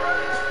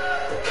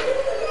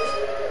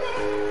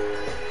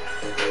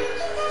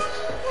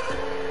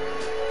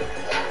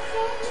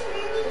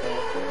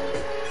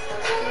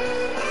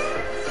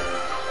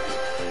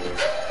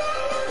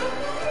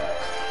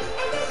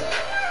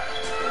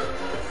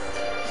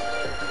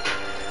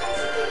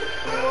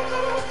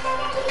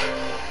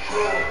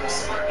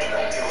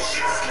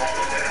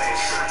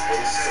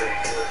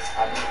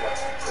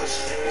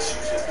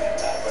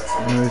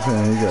 What are you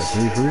saying? He got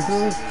 3 free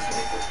throws?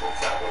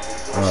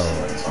 Oh,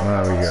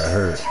 wow, he got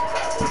hurt.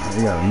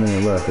 He got a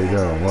minute left. They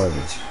got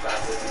 11.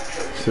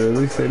 So at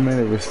least they made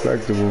it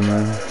respectable,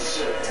 man.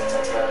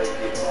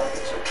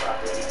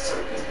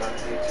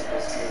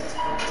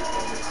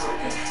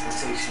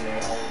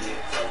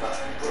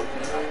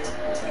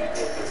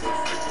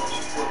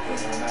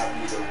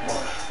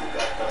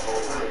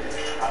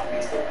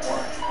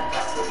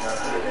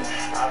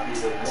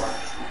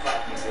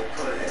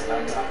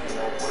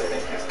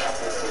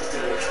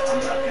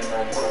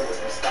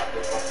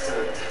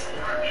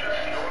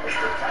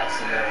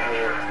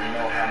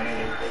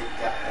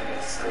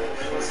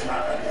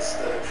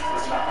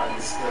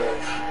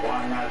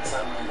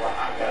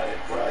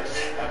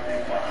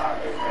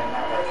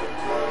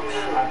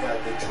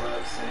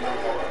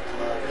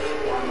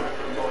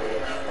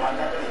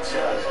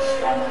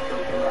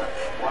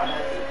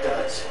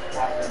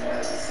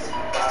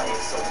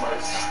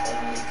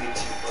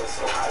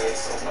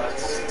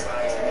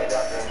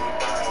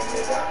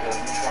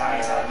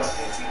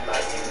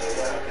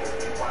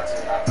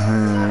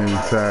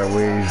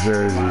 Sideways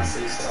jersey.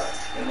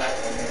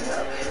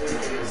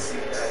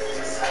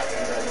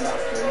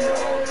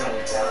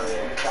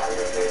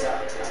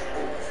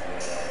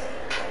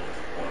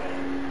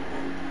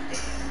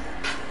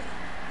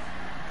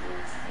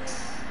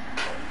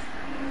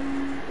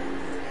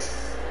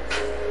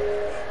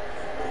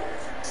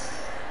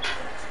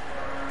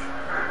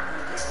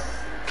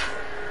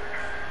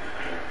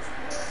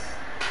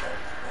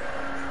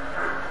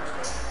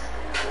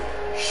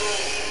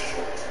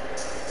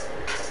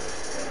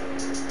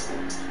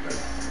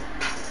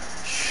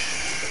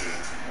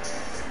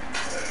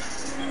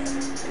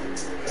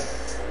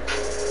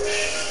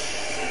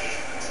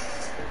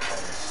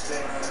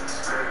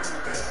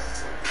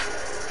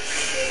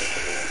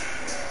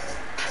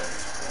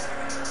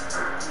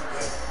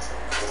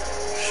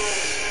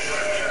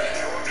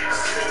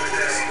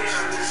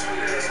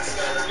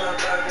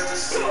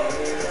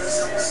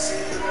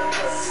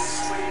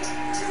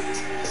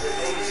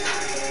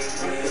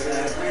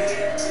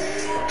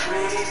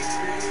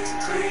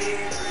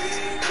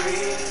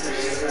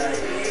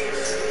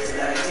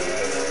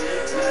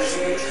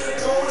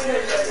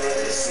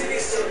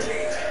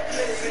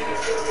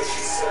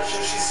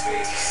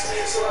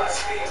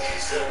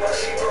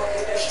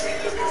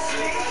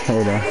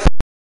 Hold on.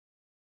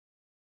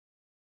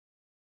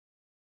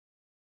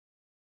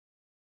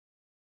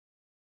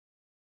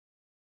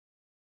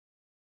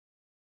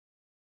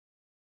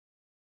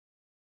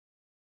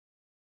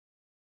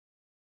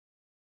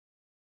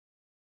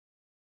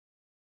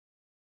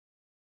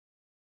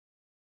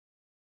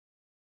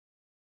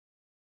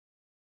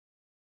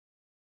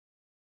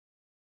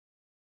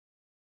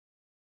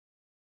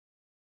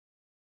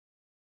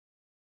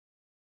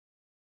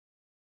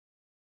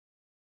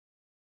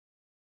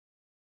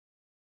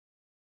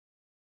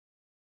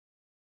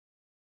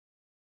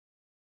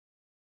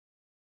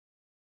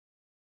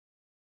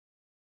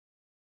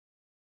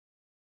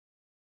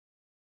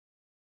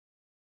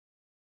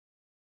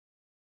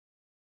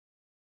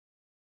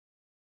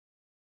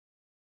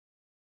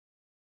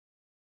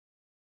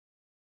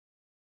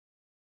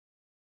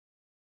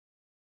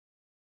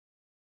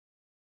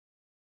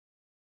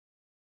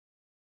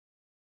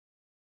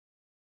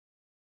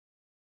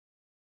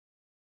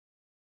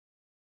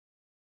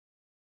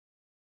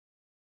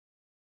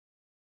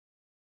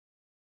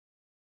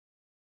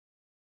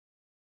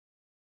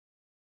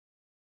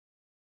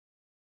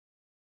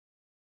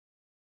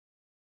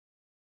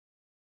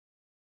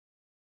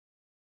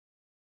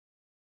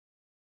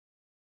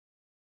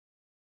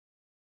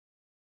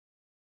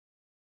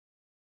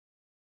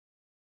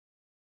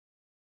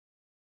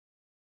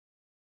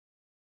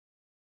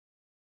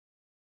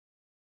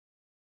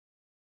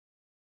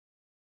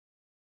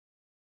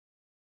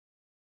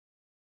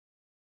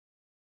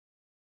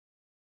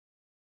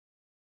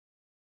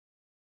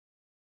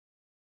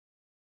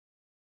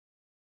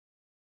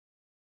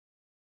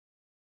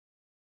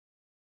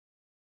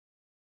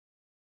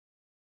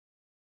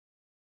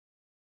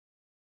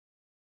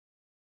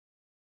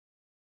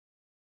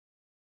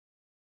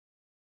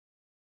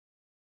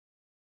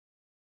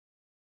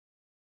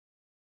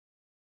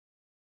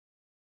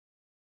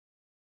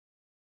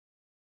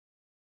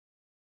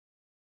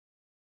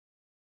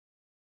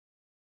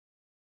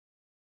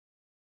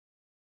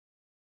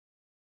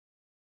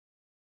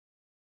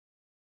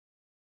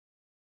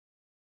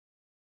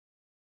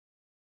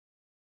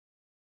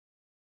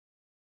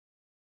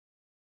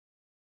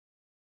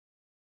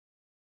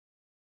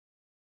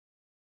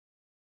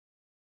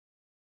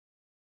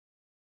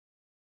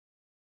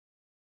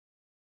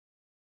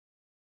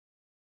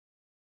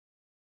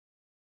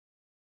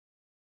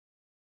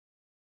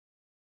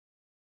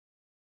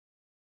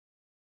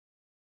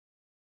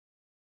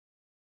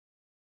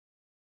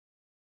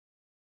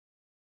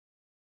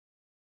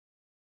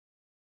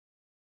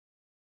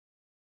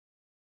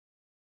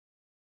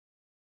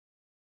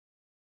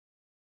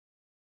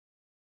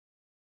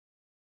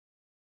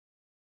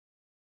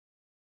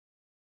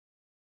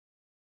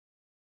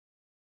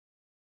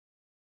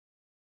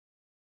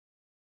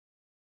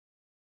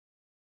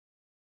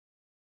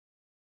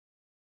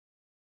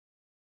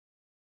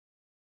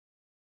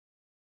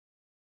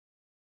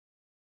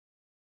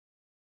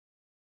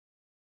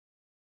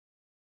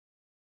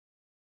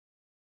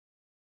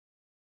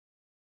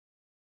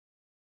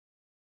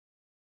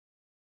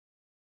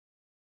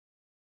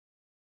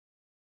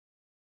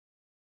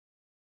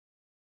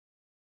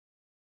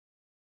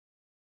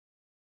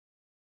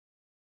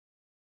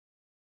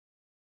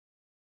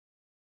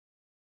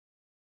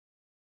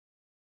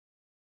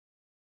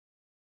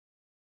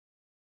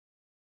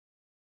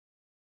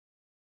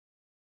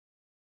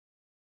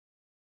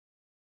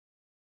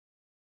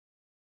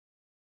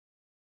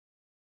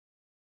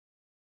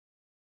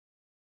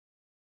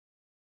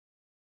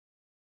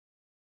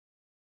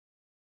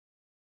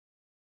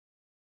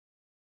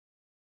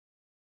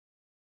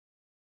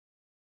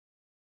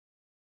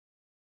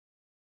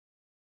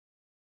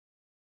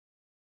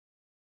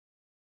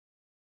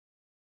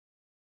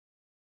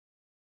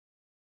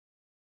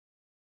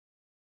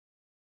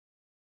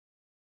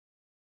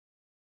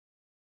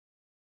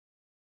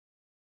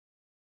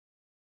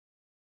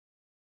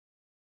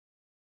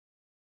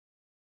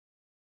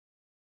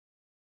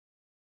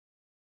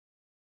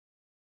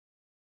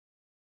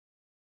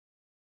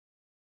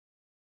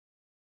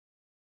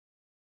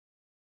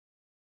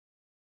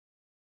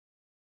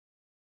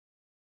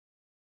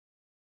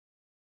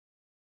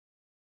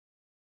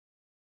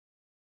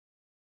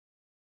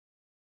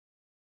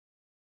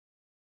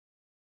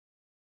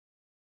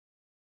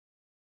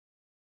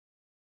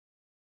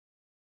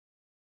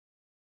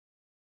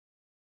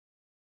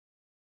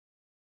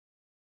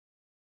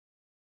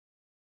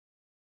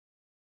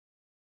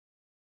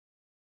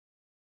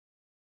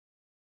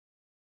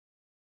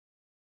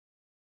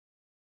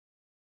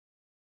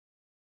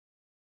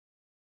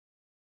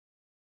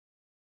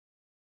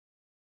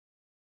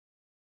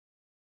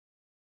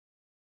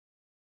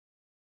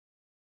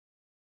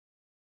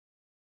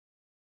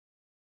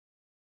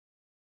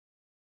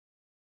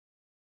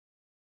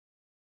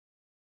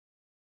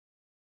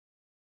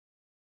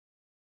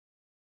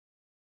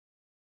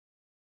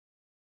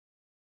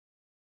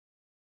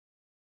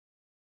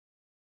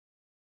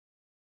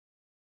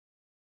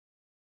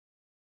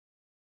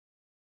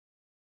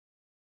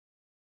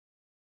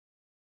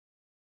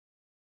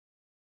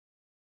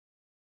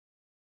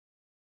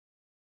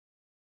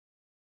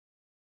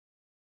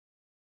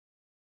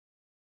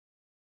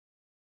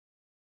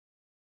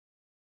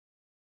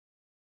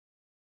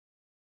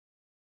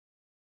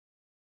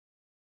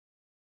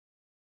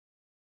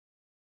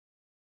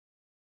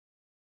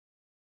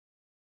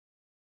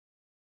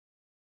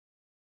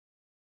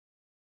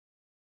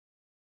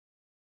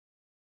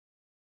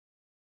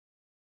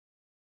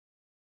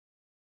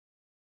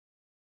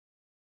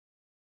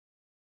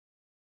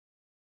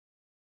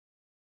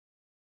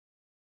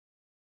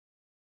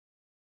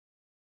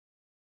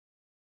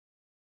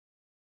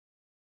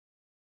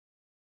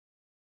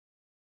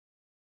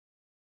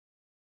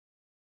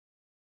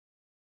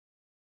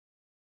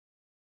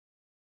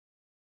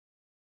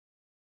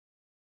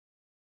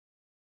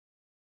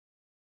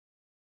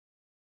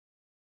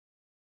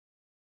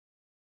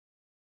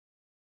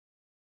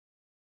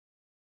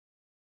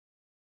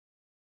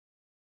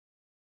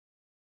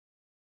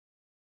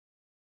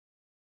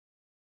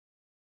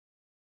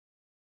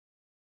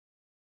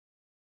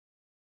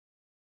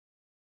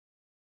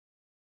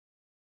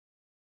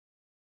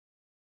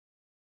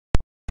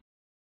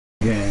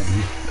 Again.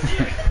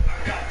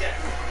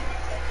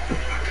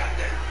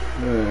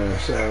 Man,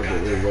 shout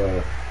out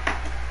to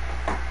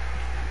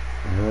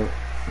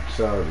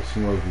shout out to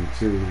Smokey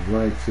too.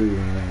 Rank 2,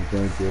 man.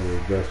 Thank you.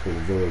 The best for the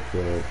Bullet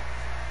Club.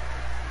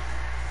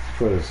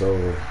 Put us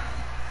over.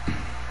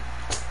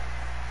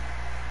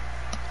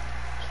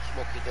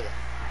 Smokey did it.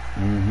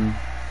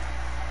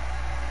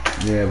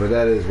 Yeah, but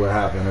that is what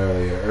happened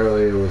earlier.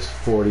 Earlier it was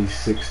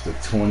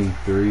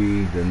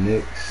 46-23, the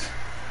Knicks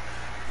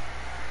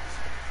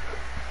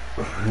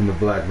in the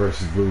black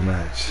versus blue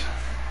match.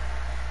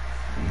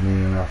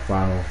 Meaning our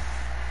final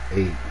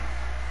 8.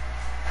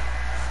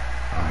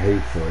 Our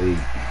hateful 8.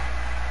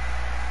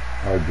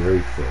 Our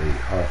grateful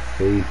 8. Our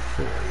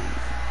faithful 8.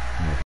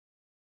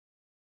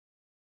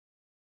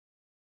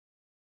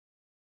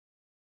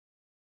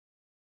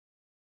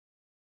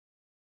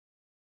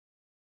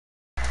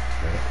 I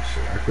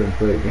couldn't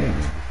play a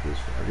game this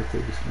way. I could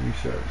take a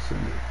screenshot and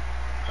send it.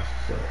 That's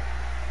what's up.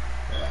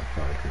 Yeah, I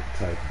probably couldn't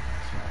type it.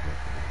 That's not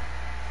helpful.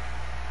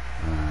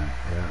 Alright,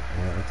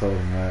 yeah, I told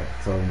them that. I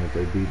told them that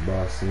they beat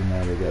Boston,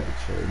 now they got the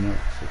trade nuts.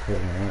 So tell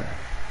them that.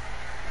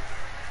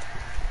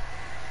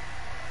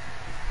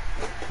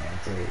 I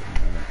told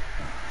them that.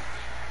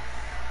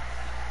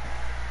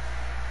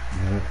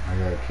 Yeah, I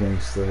got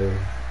Kingsley,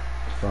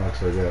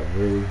 Fox, I got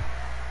Bree,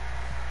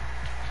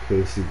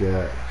 Casey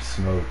got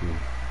Smokey.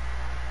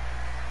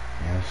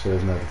 Yeah, I'm sure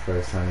it's not the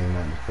first time you're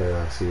not in the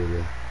playoffs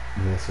either.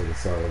 That's what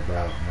it's all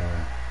about,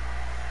 man.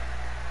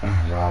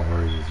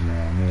 Rivalries,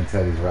 man. Me and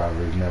Teddy's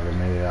rivalries never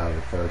made it out of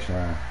the first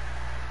round.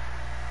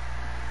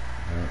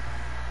 Yep.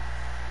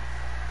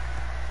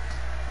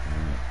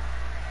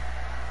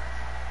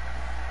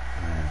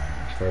 Man,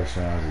 first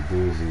round's a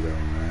doozy though,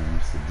 man.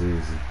 It's a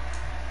doozy.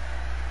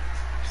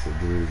 It's a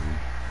doozy.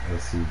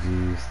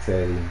 SCGs,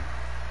 Teddy,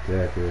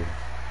 Decker,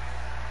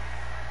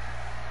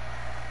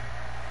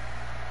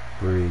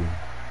 Bree.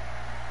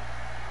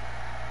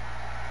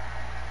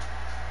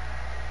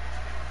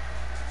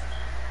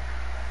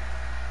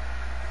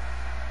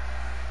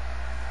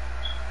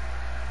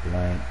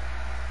 Blank,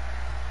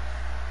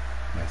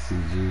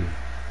 SCG.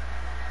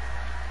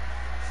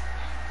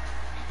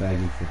 Thank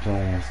you for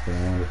playing. It's been a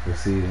wonderful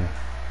season.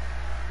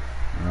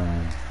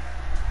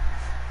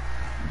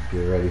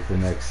 Get ready for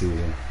next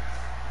season.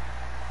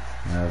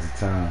 Now's the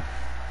time.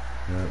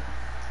 Yep.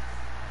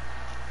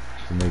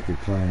 To make your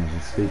plans.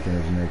 And speaking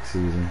of next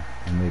season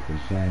and making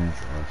plans,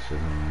 oh shit,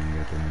 I ain't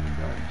got that many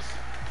buttons.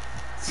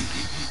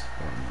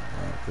 Oh my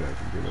god, I have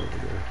to get over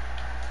there.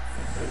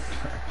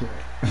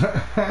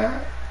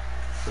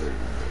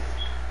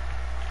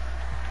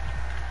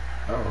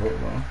 Oh,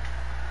 hold on.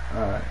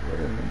 Alright, wait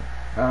a minute.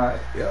 Alright,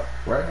 yep,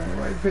 right on the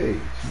right page.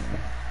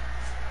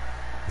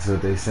 That's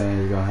what they saying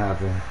is gonna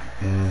happen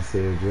in the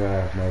state of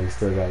draft. Now we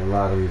still got a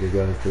lottery to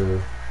go through.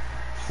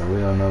 So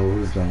we don't know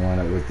who's gonna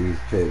wind up with these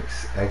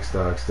picks.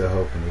 X-Dog's still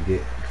hoping to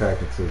get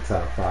crack into the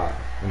top 5.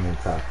 I mean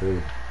top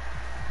 3.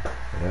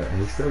 Yeah,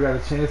 and he still got a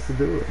chance to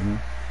do it, man.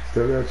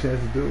 Still got a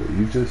chance to do it.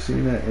 You just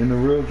seen that in the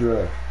real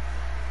draft.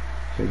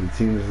 I think the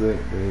teams that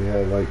they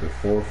had like the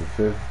 4th or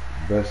 5th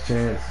best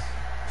chance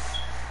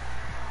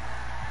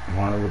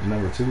wound up with the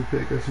number 2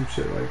 pick or some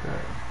shit like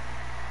that.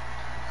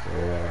 So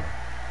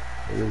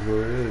it is what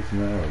it is,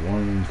 man.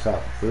 One in the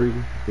top 3.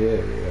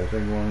 Yeah, I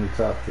think one in the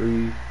top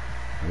 3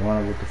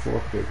 wound up with the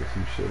 4th pick or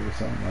some shit or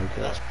something like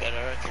that. That's better.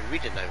 I can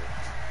read it now.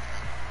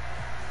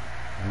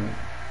 Right.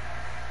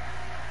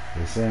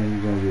 They're saying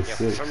you're gonna get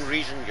 6. For some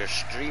reason your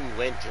stream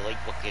went to like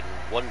fucking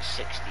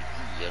 160p.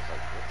 I was like,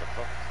 what the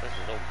fuck? This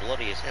is all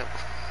bloody as hell.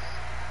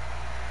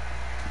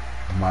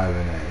 Might have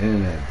been that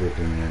internet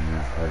dipping in and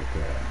out like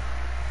that.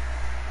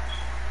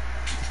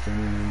 Dipping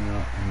in and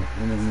out on the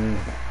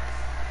internet.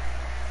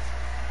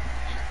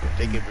 I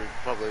think it was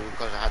probably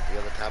because I had the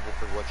other tab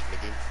open watching the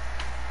game.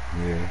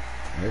 Yeah,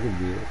 that could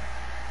be it.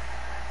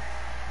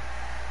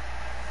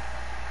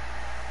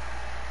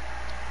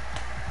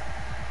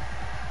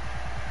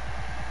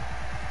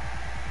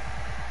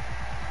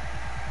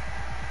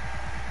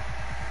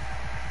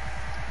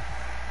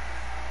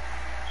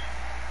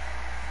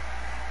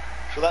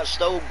 So that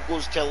still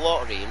goes to a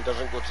lottery and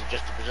doesn't go to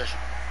just a position.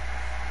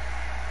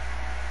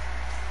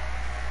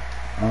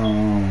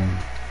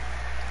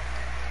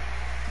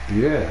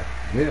 Yeah,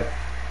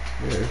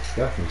 it's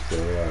definitely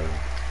still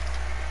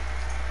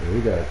we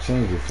gotta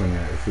change it from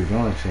that if we're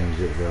gonna change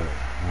it, but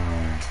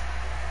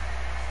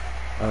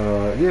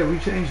yeah, we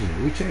changing it.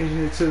 We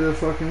changing it to the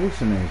fucking what's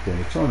the name thing,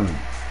 the tournament.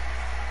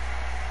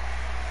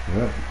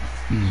 Yep.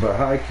 But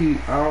high key,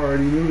 I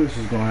already knew this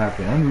was gonna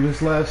happen. I knew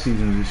this last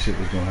season this shit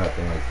was gonna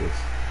happen like this.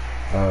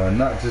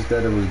 Not just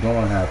that it was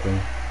gonna happen,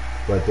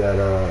 but that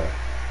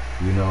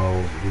you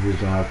know, we was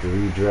gonna have to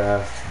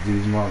redraft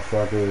these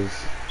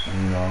motherfuckers,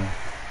 you know.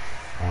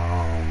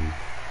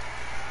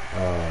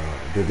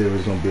 That there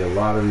was gonna be a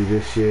lottery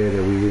this year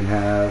that we didn't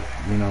have,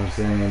 you know what I'm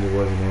saying? It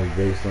wasn't gonna be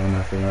based on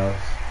nothing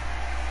else.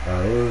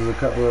 There was a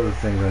couple other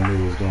things I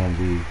knew was gonna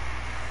be.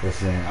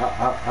 Listen,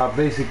 I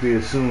basically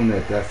assumed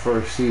that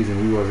first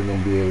season we wasn't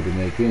gonna be able to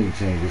make any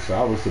changes, so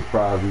I was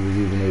surprised we was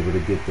even able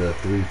to get the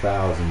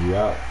 3,000 you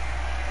out.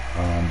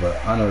 But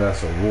I know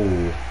that's a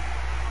rule,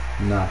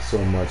 not so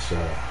much,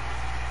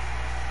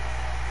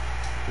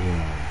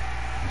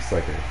 it's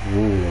like a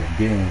rule of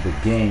the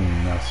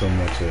game, not so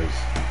much as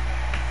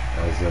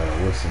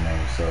what's the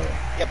name? So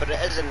yeah, but it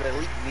is an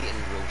elite meeting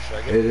rule, so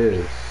I get it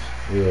is,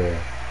 yeah.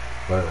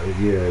 But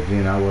yeah,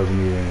 again, I wasn't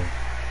even.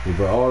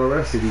 But all the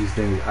rest of these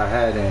things I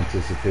had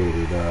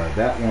anticipated.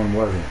 That one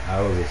wasn't.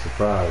 I was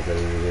surprised that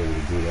we were able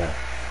to do that.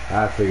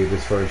 I figured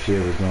this first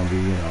year was gonna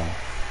be,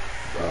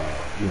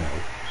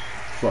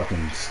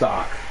 fucking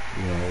stock,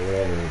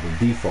 whatever the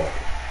default.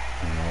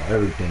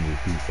 Everything is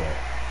default.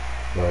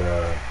 But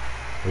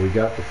we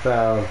got the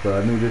fouls.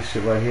 But I knew this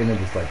shit right here, and it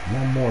was like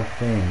one more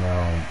thing.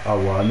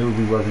 I knew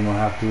we wasn't gonna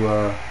have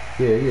to.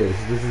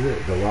 This is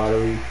it. The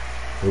lottery.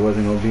 There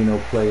wasn't gonna be no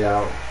play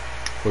out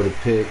for the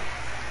pick.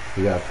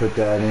 We gotta put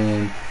that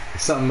in.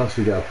 There's something else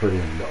we gotta put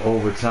in. The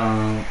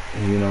overtime.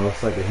 And,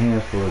 it's like a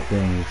handful of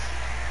things.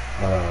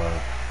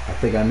 I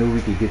think I knew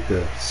we could get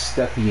the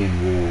Stepien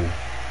rule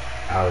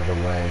out of the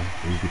way.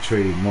 We could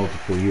trade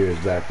multiple years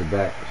back to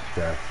back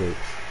draft picks.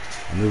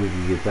 I knew we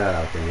could get that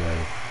out the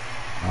way.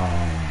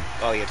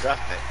 Your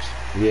draft picks.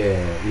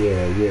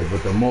 Yeah,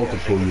 but the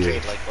multiple years.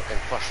 Trade like fucking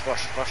first.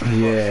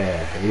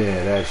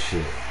 That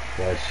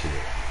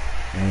shit.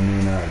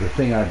 And then the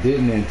thing I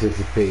didn't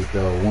anticipate,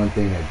 though, one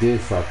thing that did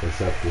fuck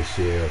us up this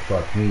year,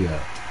 fucked me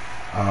up.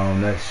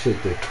 That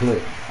shit that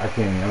clicked. I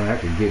can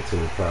get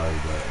to it probably,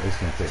 but it's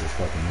gonna take a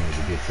fucking minute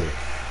to get to it.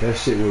 That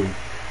shit with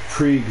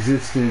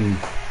pre-existing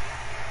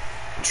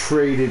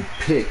traded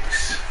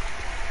picks.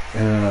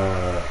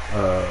 The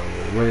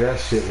way that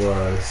shit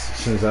was,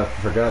 since I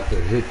forgot to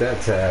hit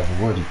that tab,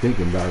 I wasn't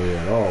thinking about it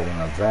at all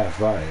when I passed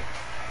by it.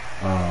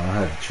 I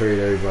had to trade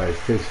everybody's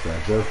picks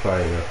back. That's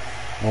probably the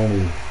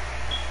only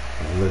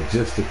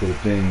logistical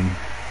thing.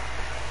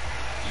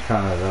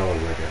 That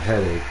was like a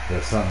headache.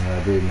 That's something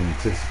I didn't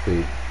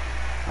anticipate.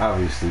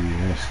 Obviously, you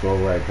didn't scroll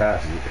right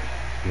past it,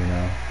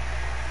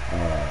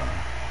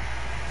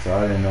 so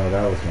I didn't know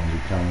that was going to be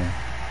coming.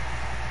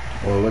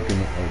 Or looking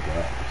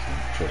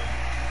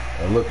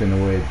the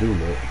way it do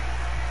look.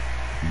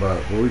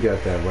 But we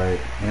got that right,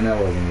 and that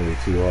wasn't really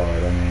too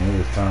hard. I mean, it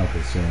was time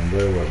consuming,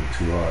 but it wasn't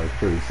too hard. It's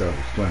pretty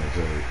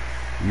self-explanatory.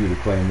 You the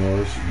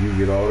Claymores, you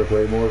get all the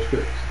Claymores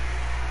picks.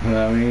 You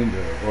know what I mean?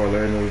 The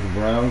Orlando, the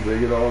Browns, they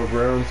get all the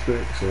Browns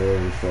picks or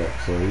whatever the fuck.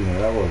 So,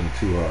 that wasn't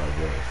too hard.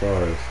 But as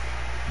far as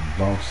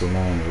bumps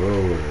along the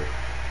road or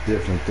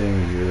different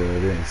things I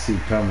didn't see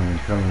coming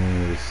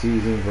into the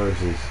season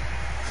versus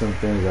some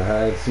things I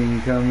had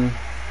seen coming,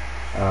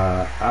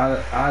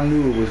 I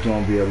knew it was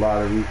going to be a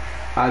lottery.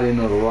 I didn't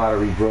know the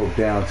lottery broke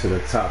down to the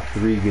top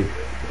 3 get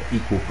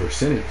equal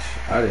percentage.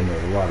 I didn't know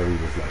the lottery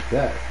was like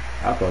that.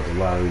 I thought the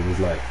lottery was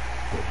like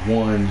the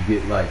 1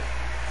 get like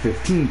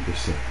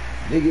 15%.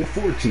 They get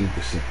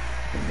 14%,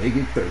 and they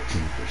get 13%.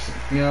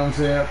 You know what I'm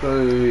saying? I thought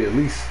it would be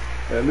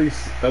at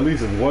least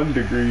 1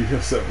 degree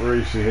of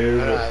separation here.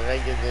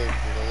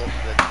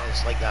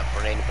 It's like that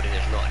for anybody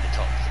that's not in the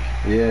top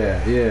 3. Yeah.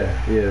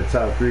 The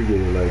top 3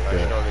 get it like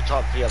that. The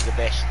top 3 are the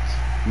best.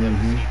 The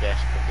 3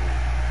 best.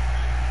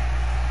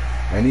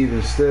 And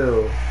even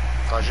still,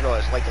 because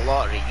it's like the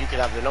lottery. You could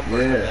have the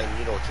numbers, and then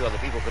 2 other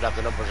people could have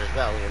the numbers as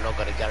well. And you're not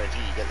going to guarantee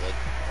you get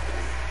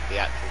the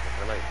actual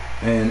amount.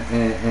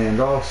 And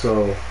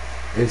also,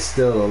 it's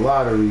still a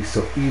lottery,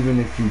 so even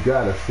if you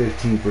got a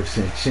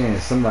 15%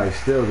 chance, somebody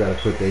still got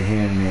to put their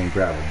hand in and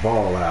grab a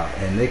ball out,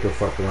 and they could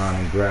fuck around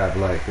and grab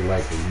like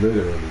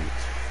literally.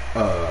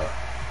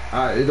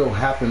 It don't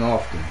happen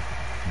often,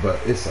 but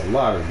it's a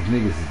lottery.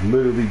 Niggas is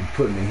literally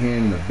putting their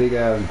hand in a big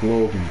ass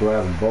globe and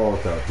grabbing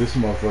balls out. This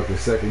motherfucking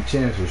second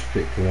chance was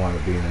picked to want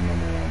to be in the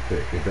number 1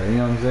 pick. If that, you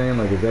know what I'm saying?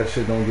 Like if that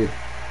shit don't get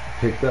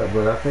picked up,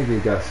 but I think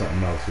it got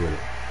something else with it.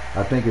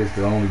 I think it's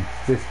the only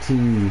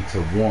 15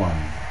 to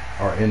 1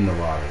 are in the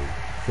lottery.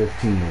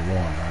 15 to 1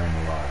 are in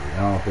the lottery. I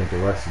don't think the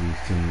rest of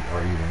these teams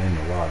are even in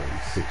the lottery.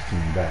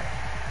 16 back.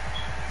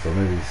 So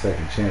maybe the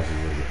second chances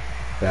was a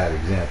bad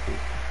example.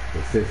 The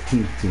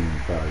 15th team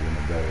is probably been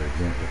a better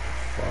example.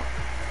 Fuck.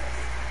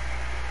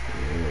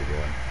 Yeah, there we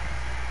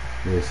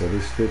go. Yeah, so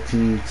this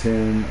 15,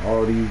 10,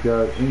 all these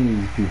guys, any of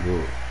these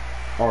people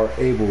are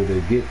able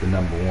to get the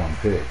number 1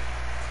 pick.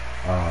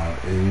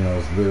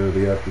 It's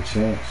literally up to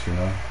chance,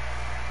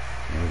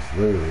 It's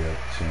literally up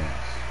to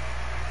chance.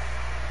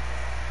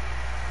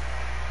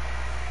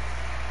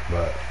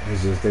 But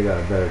it's just they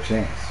got a better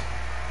chance.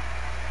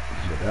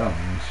 But that don't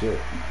mean shit.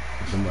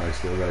 Somebody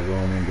still gotta go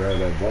in there and grab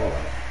that ball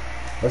out.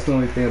 That's the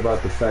only thing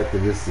about the fact that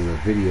this is a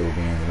video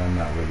game that I'm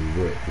not really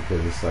with,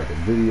 because it's like a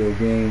video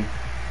game.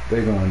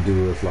 They're gonna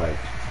do it like,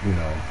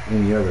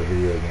 any other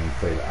video game,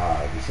 play the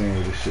odds. You're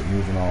saying this shit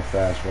moving on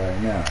fast right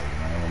now,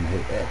 I'm gonna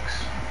hit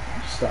X.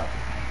 Stop it.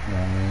 You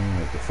know what I mean?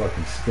 Like the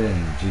fucking spin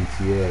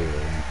GTA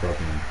or in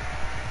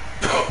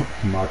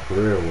fucking my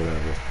career or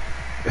whatever.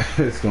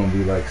 It's gonna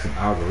be like some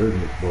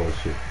algorithmic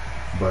bullshit.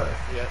 But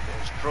yeah,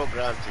 it's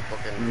programmed to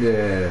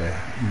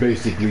fucking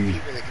basically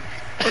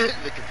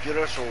the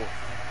computer, so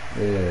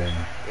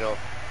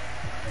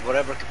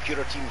whatever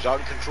computer teams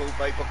aren't controlled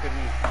by fucking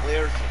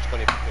players, it's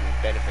gonna fucking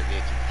benefit their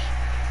teams.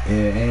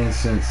 and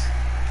since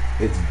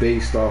it's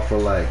based off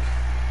of like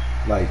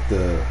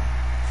the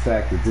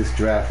fact that this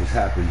draft has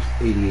happened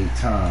 88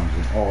 times,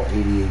 and all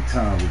 88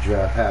 times the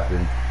draft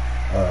happened,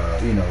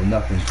 you know,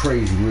 nothing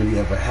crazy really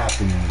ever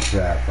happened in the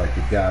draft. Like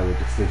the guy with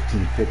the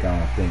 15th pick, I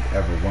don't think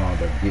ever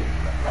wound up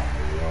getting them,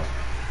 you know.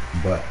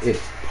 But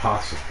it's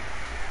possible,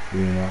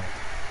 you know.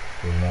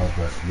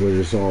 But where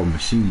it's all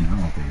machine, I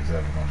don't think it's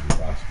ever going to be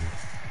possible.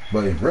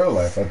 But in real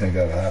life, I think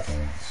that'll happen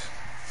once.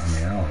 I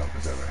mean, I don't know if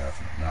it's ever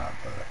happened or not,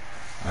 but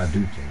I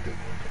do think that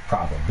the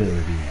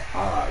probability and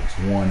odds,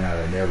 1 out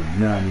of every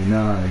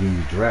 99 of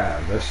these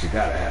drafts, that shit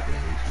gotta happen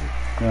at least.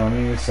 You know what I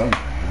mean? It's something.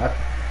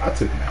 I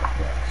took math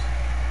class.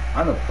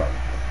 I know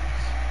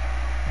probabilities.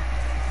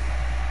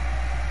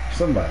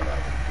 Somebody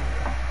like to do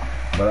that.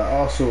 But I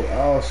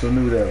also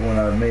knew that when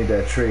I made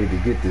that trade to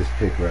get this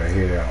pick right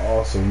here, I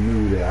also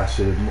knew that I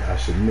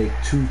should make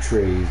 2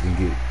 trades and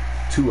get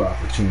 2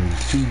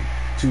 opportunities.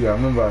 Two. I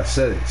remember I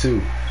said it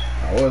too.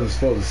 I wasn't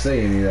supposed to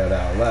say any of that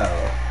out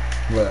loud.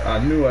 But I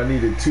knew I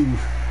needed 2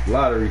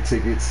 lottery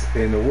tickets,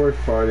 and the worst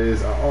part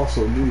is I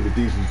also knew that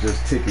these were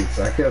just tickets.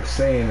 I kept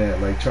saying that,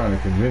 like trying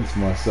to convince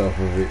myself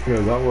of it,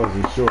 because I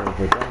wasn't sure,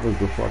 but that was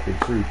the fucking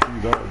truth.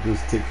 These are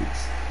just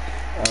tickets.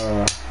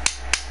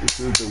 This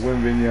is the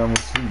Wembanyama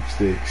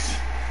sweepstakes,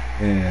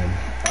 and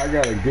I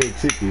got a good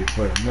ticket,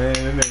 but man,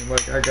 it ain't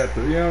like I got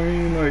the, you know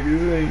what I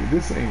mean? Like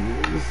this is,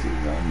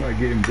 I'm not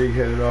getting big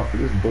headed off of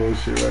this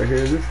bullshit right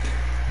here.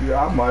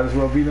 I might as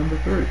well be number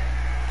 3.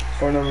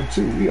 Or number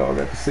 2, we all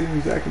got the same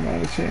exact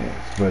amount of chance.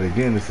 But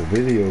again, it's a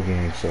video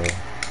game, so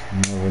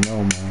you never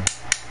know, man.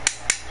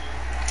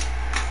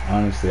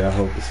 Honestly, I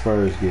hope the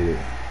Spurs get it.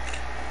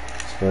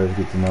 Spurs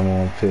get the number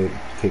 1 pick,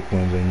 kick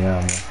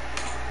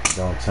Wembanyama,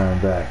 don't turn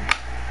back.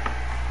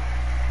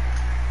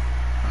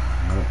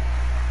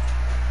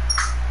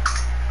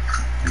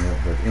 Yeah,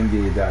 but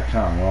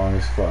NBA.com, wrong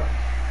as fuck.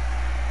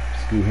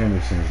 Scoot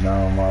Henderson's not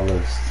on my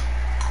list.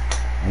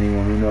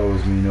 Anyone who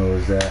knows me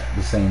knows that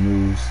this ain't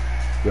news.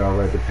 Y'all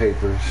read the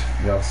papers,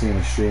 y'all seen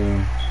the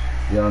stream,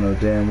 y'all know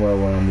damn well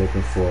what I'm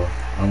looking for.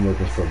 I'm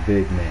looking for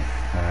big men,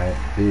 alright?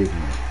 Big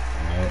men,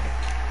 alright?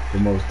 The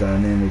most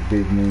dynamic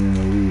big men in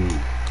the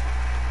league.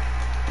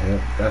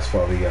 Yep, that's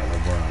why we got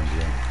LeBron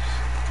James.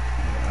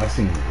 Yeah, I've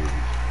seen the league.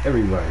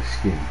 Everybody's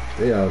skinny.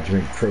 They all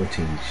drink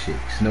protein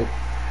shakes. Nope.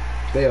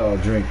 They all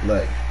drink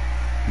like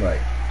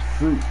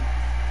fruit,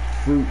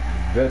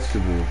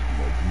 vegetables,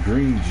 like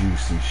green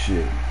juice and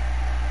shit.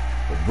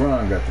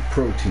 LeBron got the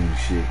protein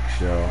shakes,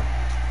 y'all.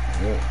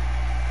 Yep.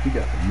 He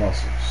got the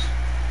muscles.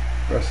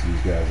 The rest of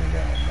these guys ain't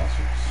got no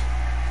muscles.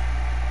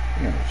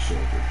 They got no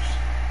shoulders.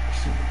 I've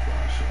seen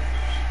LeBron shoulders.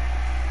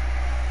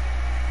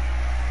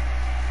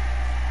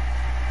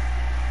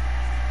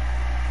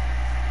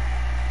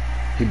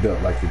 He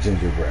built like the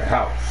gingerbread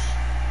house.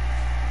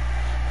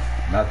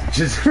 Not the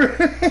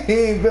gingerbread. He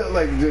ain't built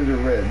like the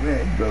gingerbread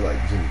man. He built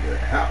like the gingerbread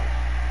house.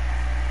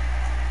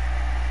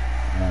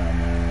 Alright,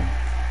 man.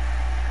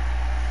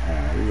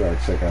 Alright, we gotta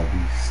check out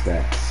these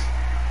stats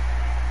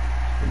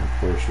in the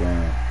first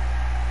round.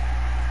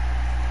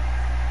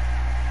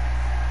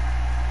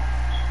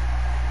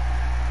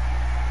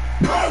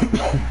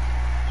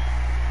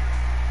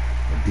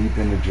 Deep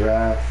in the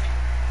draft.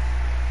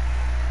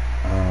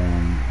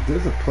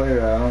 There's a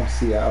player I don't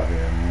see out here,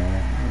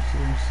 man.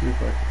 Let me see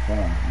if I can find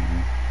him,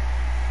 man.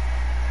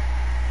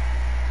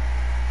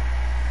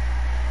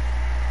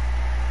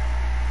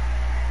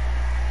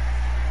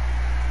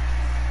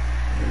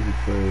 There's a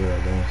player I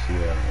don't see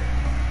out here,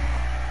 man.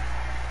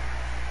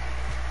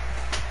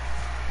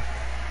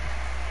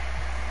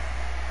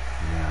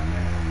 Yeah,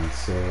 man,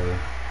 Minnesota.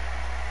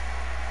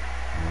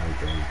 I like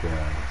those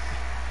guys.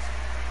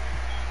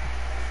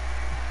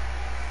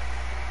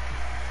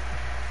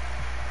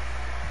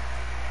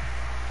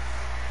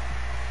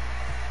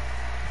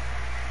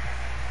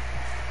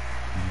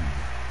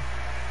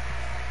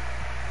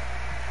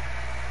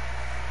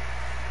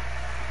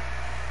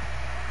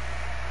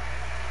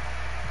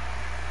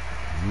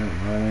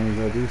 My names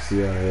I do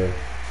see out here.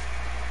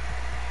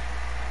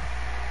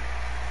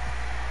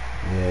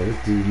 Yeah, this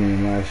dude's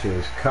name last year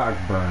was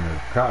Cockburner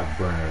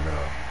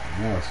though.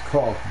 Now it's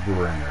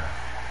Kalkbrenner.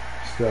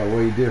 Spelled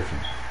way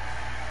different.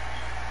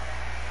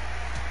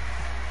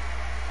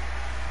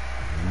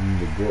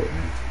 The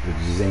Gorton, the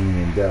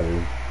Zanian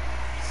Devil,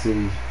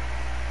 City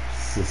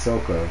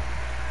Sissoko.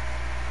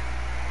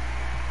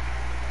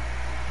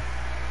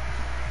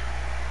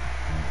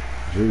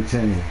 Drew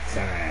Tenney.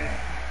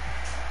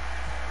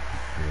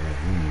 Yeah,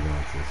 we ain't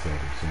going to the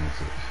second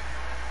chances.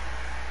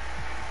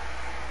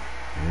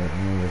 Yeah, I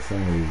remember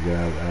some of these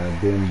guys.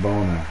 Ben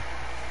Bona.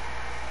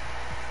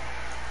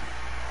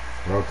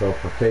 Rocco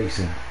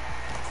Percation.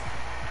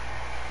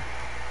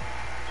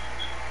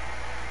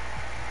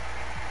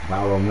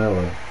 Paolo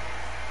Miller.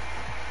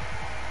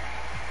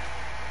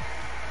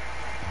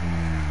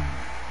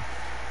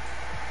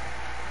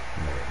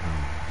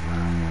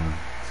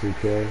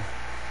 2K.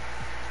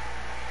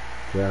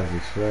 Draft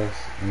Express.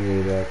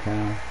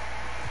 NBA.com.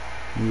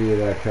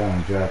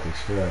 NBA.com Draft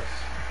Express.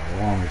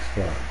 Long as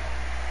fuck.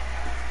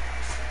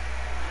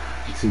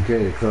 2K,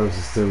 the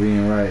closest to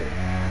being right,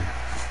 man.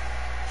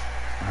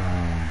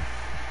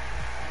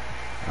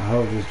 I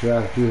hope this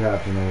draft do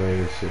happen the way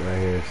this shit right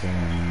here is saying. I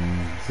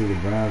mean, see, the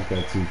Browns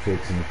got 2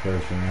 picks in the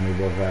first round. They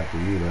both after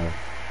you, though.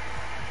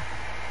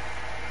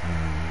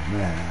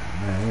 Man,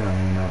 we don't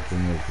even have to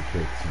make the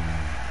picks,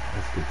 man.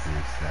 Let's get to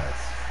these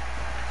stats.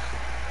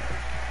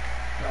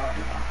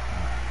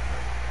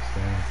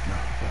 No,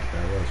 fuck,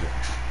 that was it.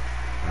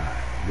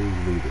 Alright,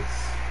 league leaders.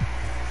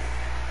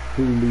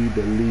 Who lead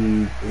the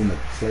league in the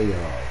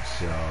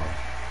playoffs, y'all?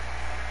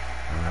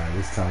 Alright,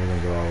 this time we're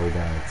gonna go all the way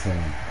down to 10.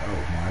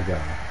 Oh my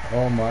god.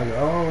 Oh my god.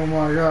 Oh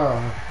my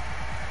god.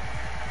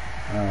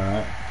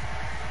 Alright.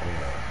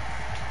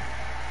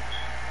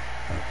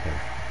 Okay.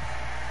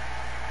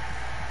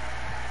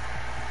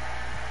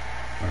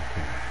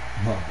 Okay.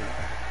 My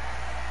bad.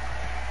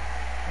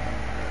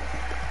 Alright.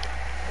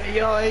 Hey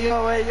yo. Oh,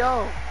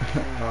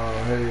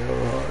 hey yo,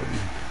 Hardy.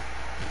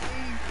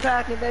 He's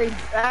packing they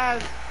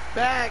ass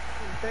back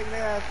and taking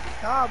their ass to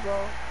Cabo.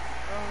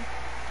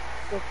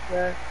 Look at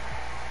that.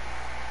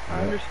 I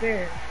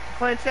understand. I'm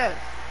playing chess.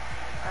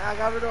 I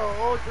got rid of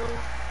an old dude.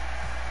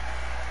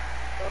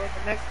 So the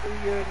next 3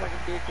 years I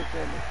can be a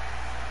contender.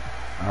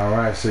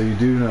 Alright, so you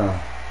do know.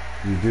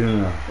 You do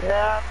know.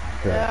 Yeah.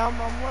 Okay. Yeah, I'm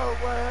well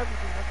aware of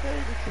everything. I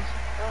paid attention.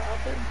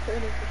 I've been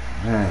paying attention.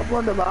 Man. I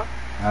wonder about.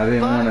 I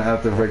didn't want to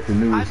have to break the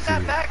news I to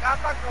sat you. back.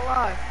 I'm not gonna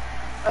lie.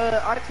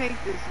 I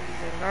tanked this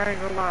season. I ain't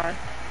gonna lie.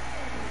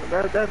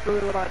 That's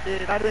really what I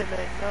did. I didn't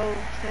make no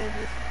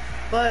changes.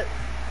 But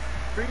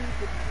bringing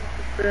the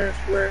fair and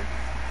square.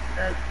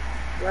 And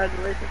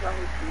congratulations, I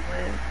hope you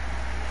win.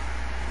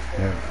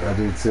 Yeah, I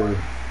do too.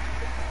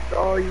 To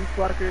all you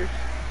fuckers.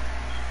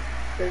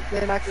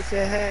 Then I could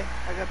say, hey,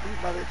 I got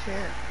beat by the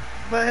champ.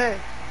 But hey,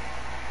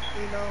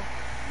 you know,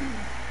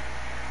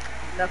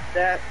 enough of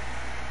that.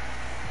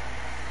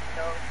 You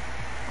know,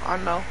 I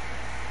know.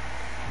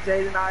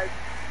 Jade and I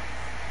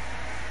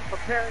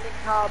preparing in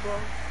Cabo.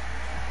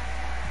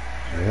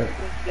 Yep.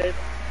 Jade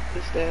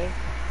this day.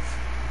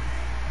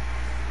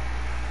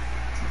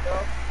 You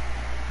know,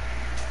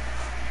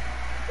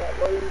 got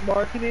low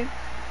marketing.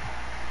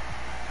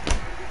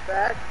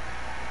 Back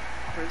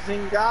for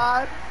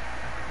Zingard.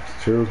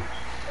 It's true.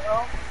 You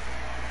know?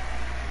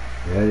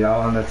 Yeah,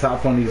 y'all on the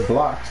top on these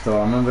blocks, though.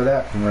 I remember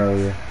that from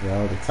earlier.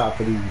 Y'all at the top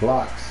of these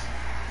blocks.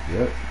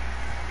 Yep.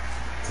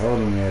 Told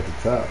them you're at the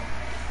top.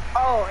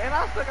 Oh, and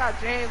I still got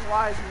James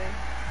Wiseman.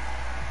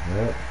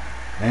 Yep.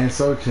 And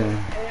Sochin.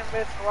 And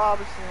Mitch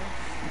Robinson.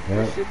 Yep.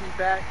 They should be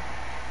back.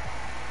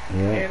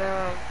 Yep. And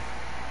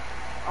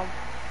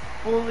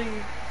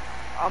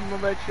I'm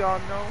gonna let y'all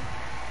know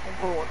I'm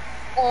going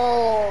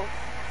all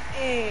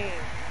in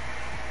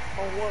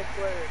on one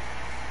player.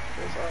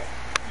 That's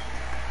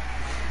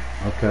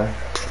Okay.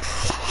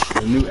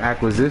 A new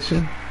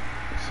acquisition?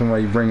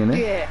 Somebody bringing in?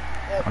 Yeah.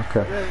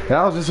 Okay. And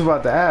I was just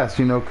about to ask,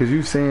 you know, because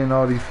you're saying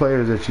all these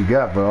players that you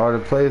got, but are the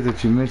players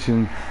that you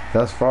mentioned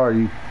thus far,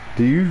 do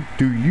you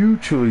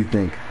truly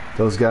think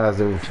those guys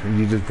that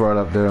you just brought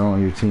up there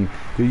on your team,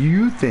 do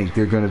you think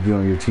they're going to be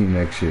on your team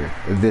next year,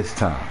 this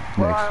time,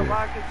 next year? Well,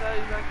 I can tell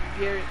you, like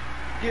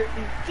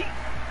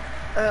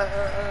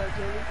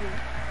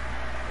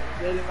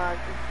Jaden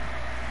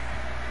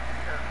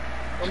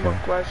one more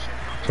question.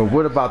 But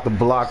what about the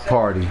block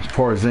party,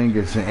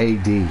 Porzingis and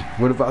AD?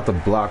 What about the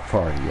block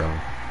party, yo?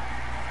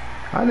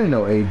 I didn't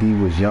know AD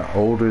was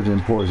older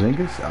than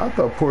Porzingis. I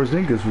thought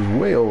Porzingis was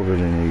way older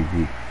than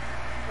AD.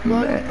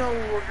 Well, Man. you know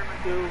what we're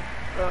gonna do.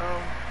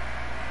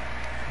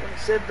 We're gonna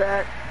sit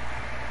back,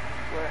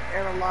 we're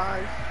gonna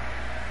analyze.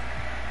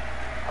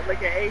 I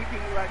look at AD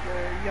like a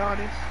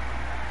Giannis.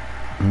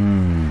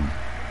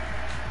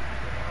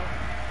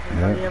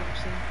 Yep.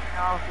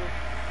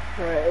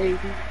 For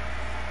AD.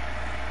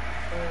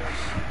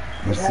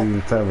 Let's see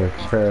what type of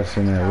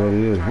comparison that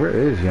really is. Where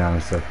is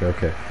Giannis up there?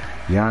 Okay.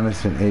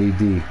 Giannis and AD.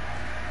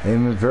 They've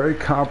been very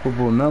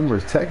comparable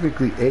numbers.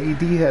 Technically,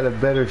 AD had a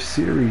better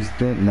series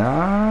than...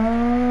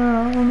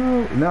 Nah, I don't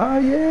know. Nah,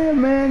 yeah,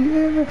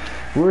 man.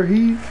 Where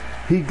he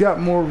got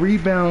more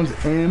rebounds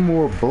and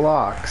more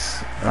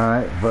blocks. All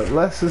right. But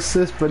less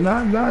assists, but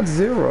not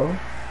zero.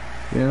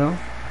 You know.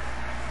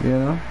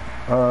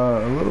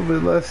 A little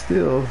bit less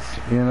steals.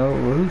 You know.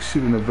 Well, who's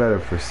shooting a better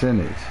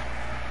percentage?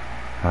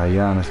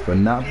 Giannis, but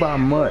not by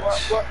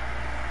much.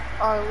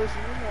 Alright, listen,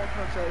 you know what I'm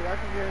trying to tell you. I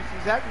can guarantee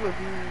Zach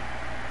LaVine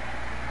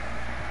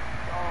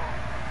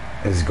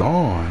It's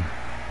gone.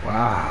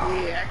 Wow.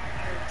 Yeah, I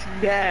can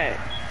guarantee that.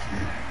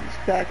 He's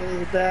packing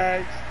his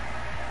bags.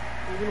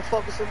 We're gonna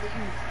focus on the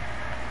youth.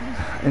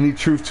 Any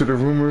truth to the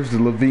rumors, the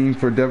Levine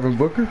for Devin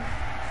Booker?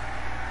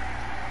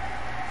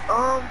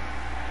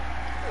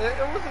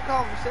 It was a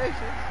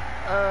conversation.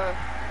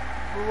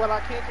 But what I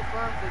can't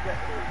confirm is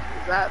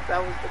that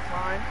was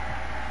declined.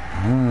 I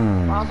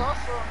was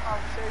also in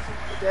conversations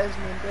with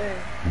Desmond Bain.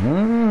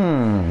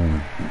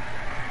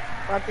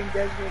 I think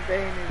Desmond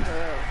Bain is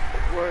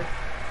worth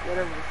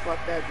whatever the fuck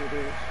that dude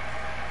is.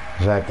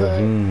 Zach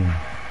LaVine.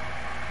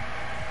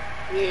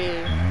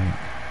 Yeah.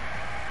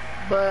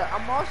 But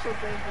I'm also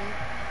thinking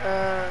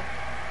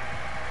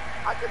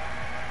I could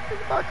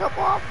think about a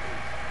couple options.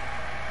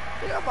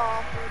 think I'm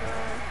offered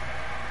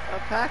a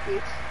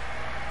package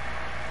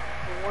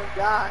for one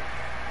guy.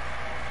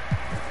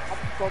 I'm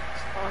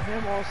focused on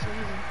him all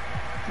season.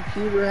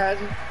 Computer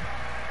hasn't.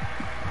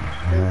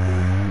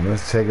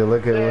 Let's take a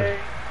look at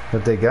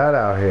what they got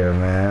out here,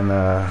 man.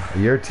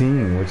 Your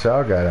team, what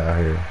y'all got out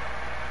here?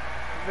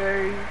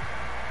 Very,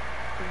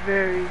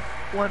 very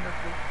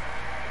wonderful.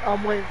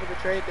 I'm waiting for the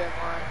trade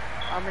deadline.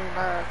 I mean,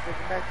 for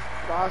the next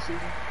off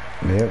season.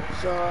 Yep.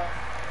 So,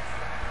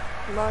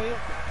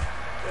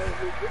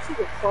 this is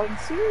a fun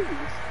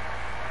series.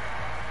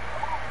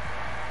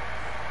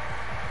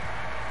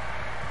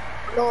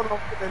 I know what I'm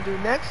going to do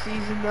next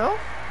season, though.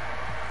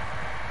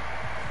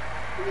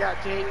 We got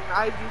Jaden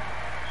Ivey,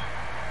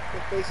 the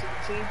face of the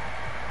team.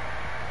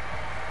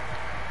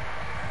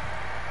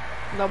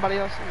 Nobody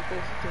else is the face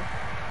of the team.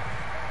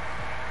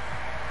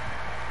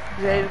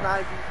 Jaden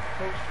Ivey,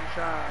 poster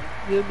child.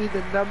 He'll be the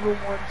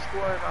 #1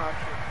 scoring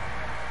option,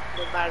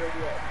 no matter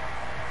what.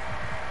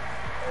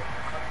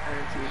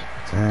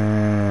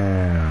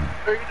 Damn.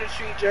 We're going to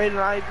treat Jaden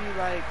Ivey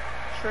like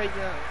Trey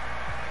Young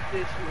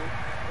this year,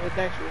 or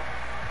next year.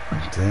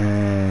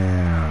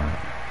 Damn.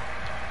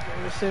 We're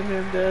going to send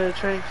him to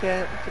training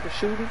camp for the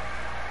shooting.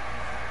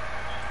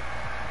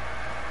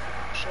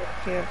 Training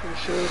camp for the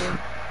shooting.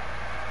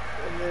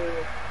 And then,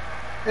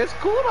 it's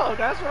cool though,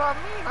 that's what I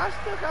mean. I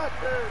still got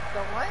the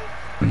length.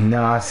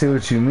 No, I see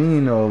what you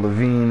mean though,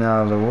 Levine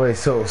out of the way.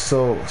 So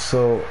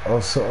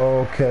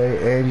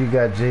okay, and you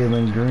got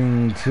Jalen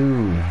Green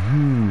too.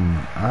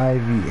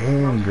 Ivy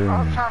and Green.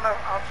 I'm trying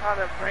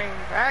to bring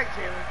back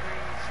Jalen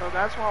Green, so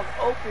that's why I'm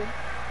open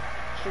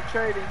to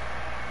trading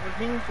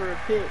Levine for a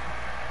pick,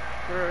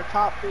 for a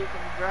top pick in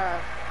the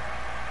draft,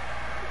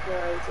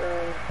 because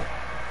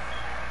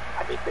I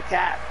need the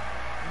cap.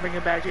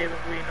 Bringing back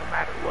Jalen Green no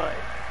matter what.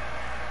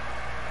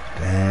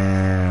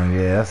 Damn,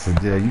 yeah, that's a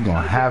deal. You're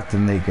going to have to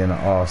make in the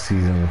off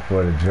season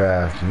before the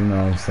draft. You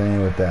know what I'm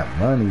saying? With that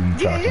money you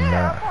talking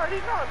about. I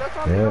already know. That's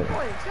why I'm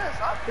playing chess.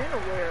 I've been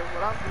aware of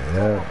what I'm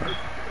doing.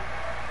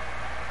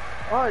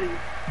 I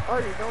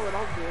already know what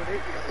I'm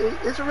doing.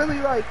 It's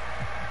really like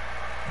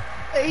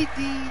AD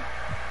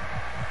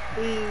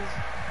is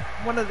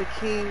one of the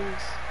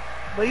kings,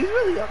 but he's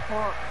really a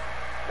punk.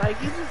 Like,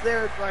 he's just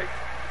there, like,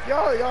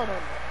 y'all don't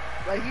know.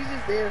 Like, he's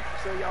just there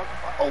so y'all can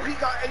find, oh, he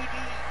got AD.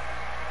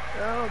 I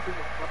don't give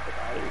a fuck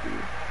about AD.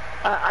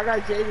 I got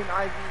Jaden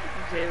Ivey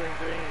and Jalen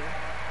Green.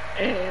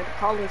 And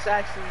Colin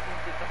Saxon can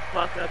get the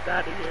fuck up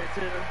out of here,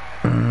 too.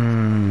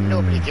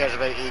 Nobody cares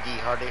about AD,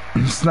 Hardy.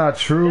 It's not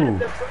true.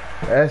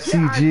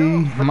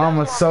 SCG,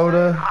 Mama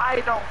Soda.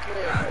 I don't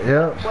care.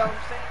 Yep. What I'm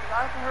saying is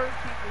I've heard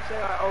people say,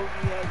 like, oh,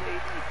 he has AD.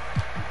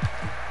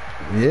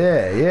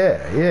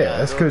 Yeah.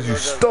 That's because you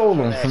stole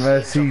him from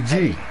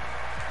SCG.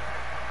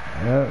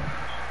 Yep.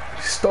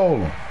 You stole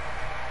him.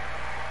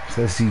 It's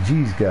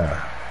SCG's guy.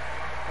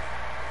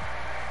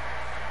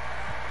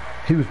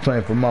 He was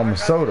playing for Mama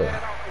Soda. I was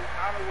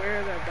not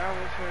aware that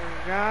was her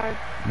guy.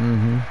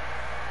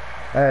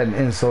 Add an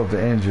insult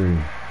to injury.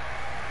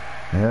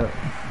 Yep.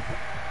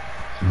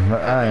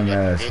 I ain't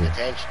mad at you.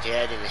 Attention to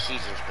adding the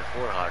seasons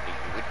before Hardy,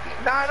 you would be.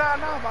 No.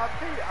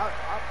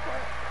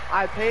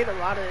 I paid a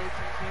lot of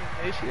attention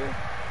this year,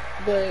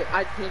 but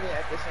I didn't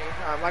at the same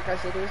time. Like I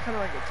said, it was kind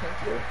of like a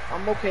 10th year.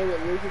 I'm okay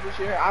with losing this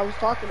year. I was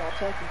talking about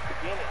Chuck in the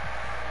beginning,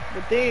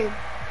 but then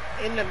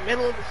in the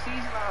middle of the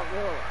season, I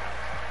realized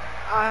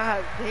I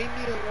have Damian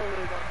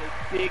Lillard on this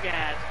big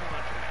ass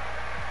contract,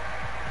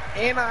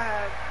 and I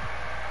have.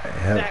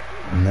 Yep.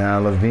 Now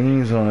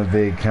Levine's on a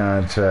big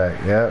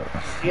contract. Yep.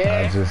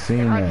 Yeah. I just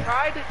seen that. I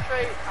tried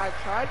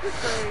to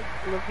trade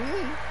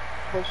Levine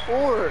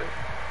before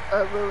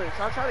Lillard,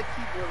 so I tried to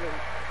keep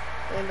Lillard.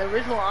 And the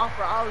original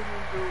offer I was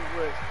going to do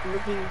was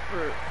Levine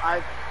for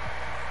Ivy.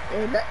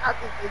 And I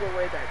think either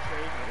way that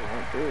trade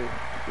went through,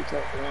 to be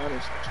totally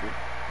honest with you.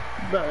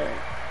 But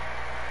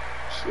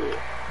shit,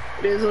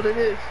 it is what it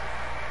is.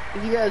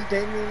 He has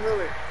Damian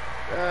Lillard.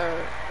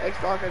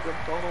 X-Doc as a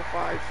bona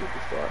fide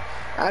superstar.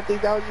 I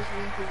think that was just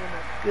me being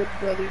a good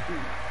brother dude.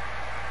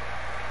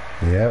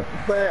 Yep.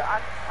 But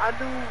I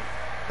knew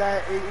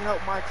that it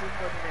helped my team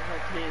more than it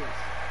helped his.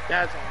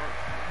 That's all.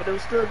 But it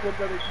was still a good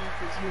brother dude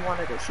because he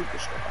wanted a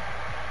superstar.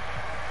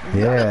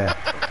 Yeah.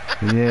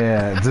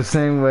 The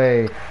same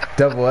way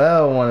Double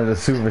L wanted a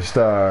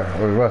superstar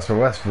with Russell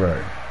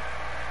Westbrook.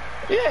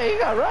 Yeah, he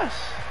got Russ.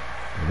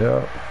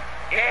 Yep.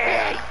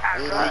 Yeah,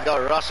 he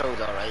got Russell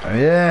though, right?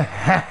 Yeah.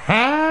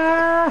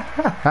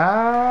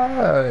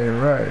 Ain't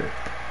right.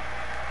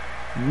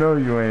 No,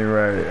 you ain't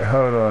right.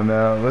 Hold on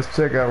now. Let's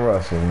check out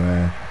Russell,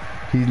 man.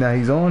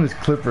 He's on his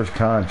Clippers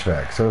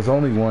contract, so it's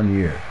only 1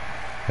 year.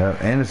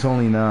 And it's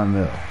only $9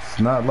 million. It's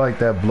not like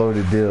that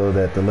bloated deal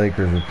that the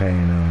Lakers were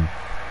paying him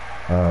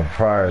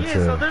prior to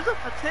so there's a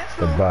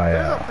potential, the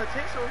buyout. There's a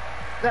potential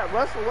that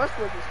Russell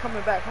Westbrook is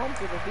coming back home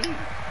to the Heat.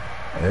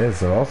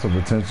 There's also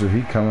potential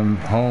he coming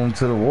home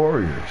to the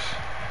Warriors.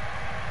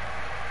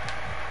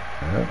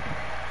 Yep.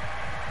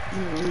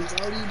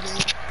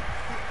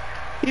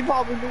 He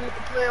probably knew what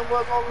the plan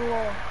was all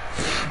along.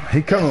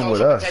 He coming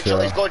with us, yo.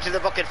 He's going to the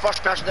fucking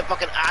first person that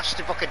fucking asked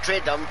to fucking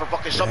trade them for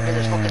fucking something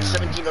that's fucking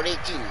 17 or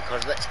 18,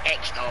 because that's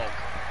X-Dog.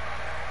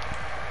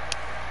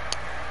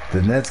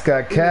 The Nets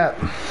got Cap.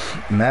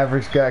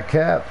 Mavericks got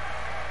Cap.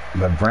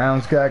 The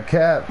Browns got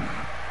Cap.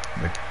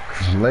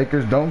 The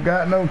Lakers don't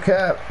got no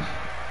Cap.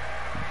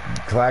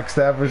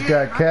 Clackstaffers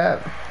got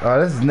Cap. Oh,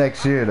 this is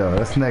next year, though.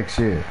 That's next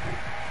year.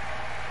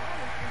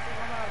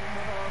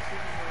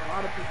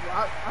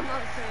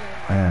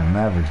 Man,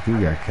 Mavericks do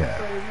got Cap.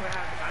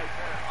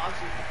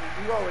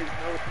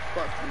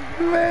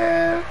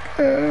 Man,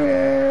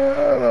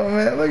 hold on,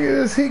 man. Look at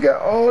this. He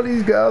got all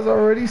these guys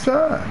already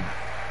signed.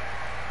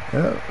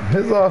 Yep.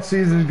 His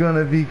offseason is going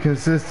to be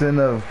consistent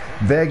of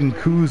begging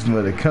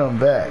Kuzma to come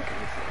back.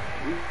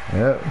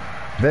 Yep.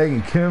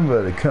 Begging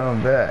Kimba to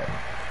come back.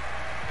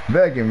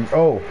 Begging,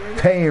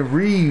 paying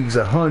Reeves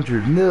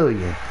 $100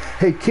 million.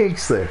 Hey,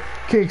 Kingsler,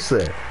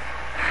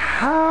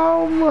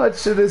 how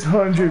much of this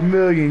 $100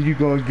 million you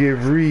gonna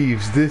give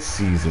Reeves this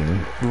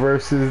season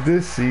versus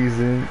this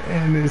season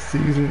and this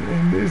season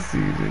and this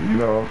season? You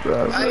know what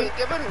I'm saying? I ain't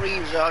giving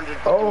Reeves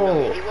 $100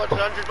 million. He wants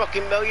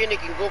 $100 million. He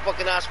can go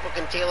fucking ask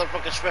fucking Taylor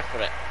fucking Swift for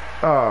it.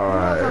 All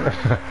right.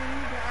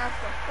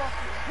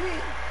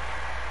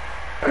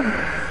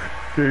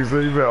 Okay, so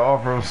you better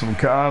offer him some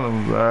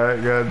condoms, all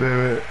right? God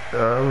damn it!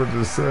 I would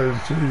just say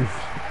the truth.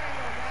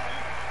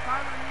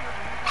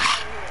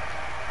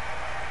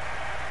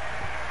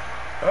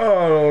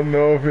 I don't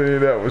know if any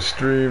of that was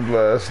streamed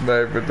last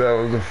night, but that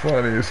was the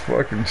funniest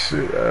fucking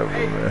shit ever,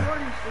 man.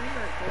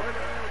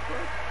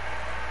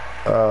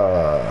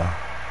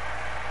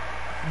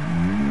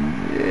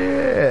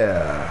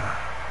 Yeah.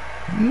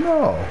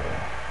 No.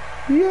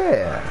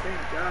 Yeah.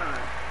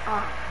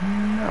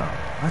 No.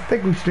 I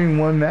think we streamed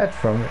one match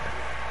from it.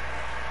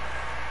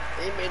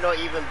 He may not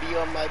even be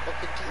on my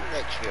fucking team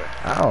next year.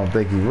 I don't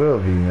think he will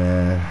be,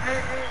 man.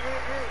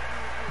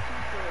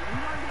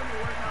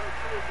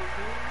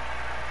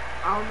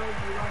 I don't know if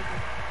you like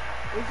it.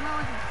 It's not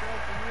like it's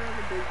stuff, and you're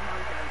a big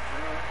contract,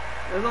 bro.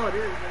 That's all it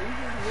is, man. You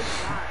just wish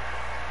that.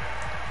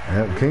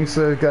 Yep,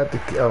 Kingsler got the...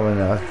 Oh,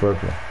 no, that's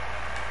Brooklyn.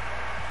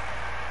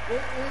 It'd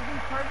be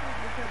perfect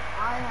because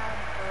I have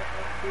a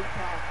big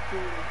cap,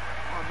 too,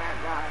 on that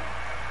guy.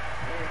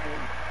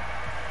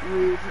 And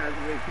Reeves has a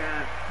big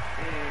cap,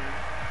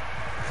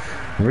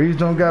 and... Reeves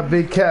don't got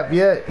big cap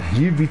yet.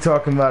 You'd be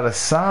talking about a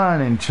sign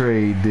and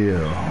trade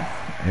deal.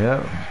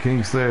 Yep,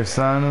 Kingsler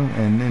sign him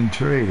and then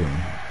trade him.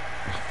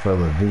 For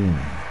Levine.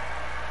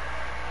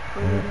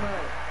 Yep.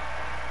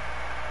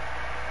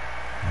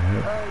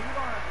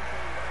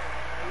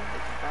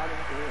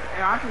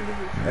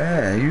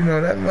 Man, you know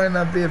that might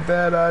not be a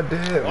bad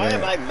idea. Why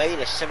am I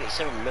minus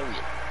 77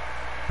 million?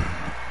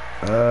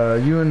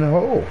 You in the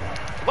hole.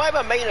 Why am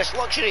I minus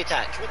luxury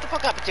tax? What the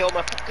fuck happened to all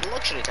my fucking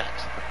luxury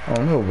tax? I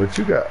don't know, but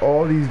you got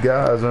all these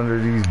guys under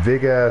these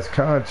big ass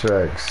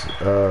contracts.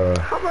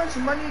 How much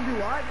money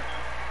do I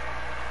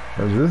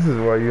get? This is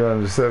why you're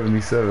under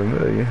 77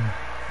 million.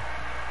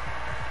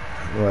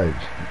 Like,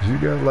 you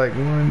got like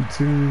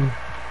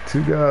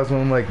two guys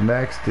on like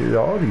max deal.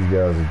 All these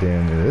guys are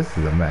damn near. This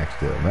is a max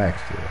deal.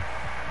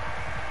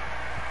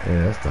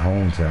 Yeah, that's the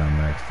hometown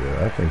max deal.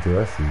 I think the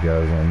rest of these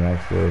guys on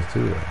max deals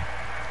too, though.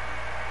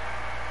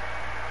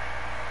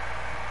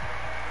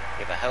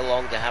 Yeah, but how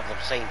long do I have them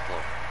signed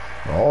for?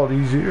 All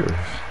these years.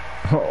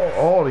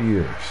 All the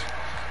years.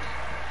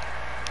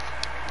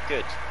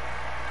 Good.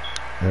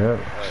 Yeah.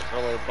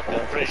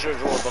 I'm pretty sure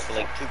there's only fucking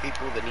like 2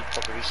 people that need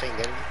fucking re-signed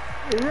anyway.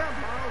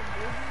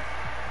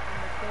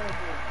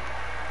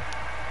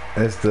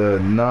 It's the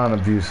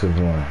non-abusive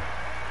one.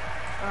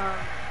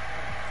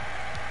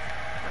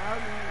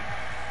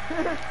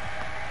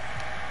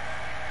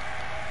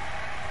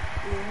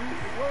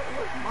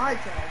 What's my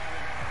tax?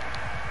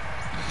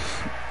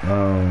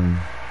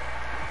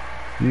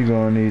 You're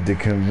gonna need to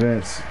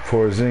convince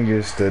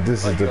Porzingis that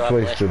this is the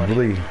place to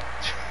be.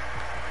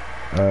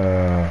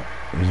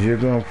 You're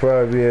gonna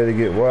probably be able to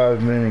get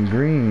Wiseman and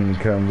Green to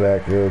come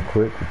back real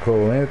quick with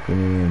Cole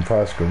Anthony and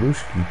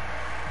Poskaluski.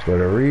 But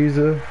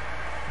Ariza,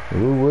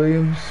 Lou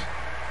Williams,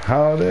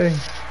 Holiday,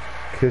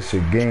 kiss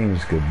your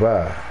games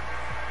goodbye.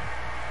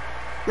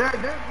 They're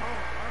home.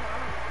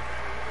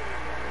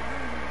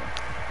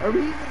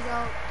 Ariza's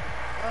out.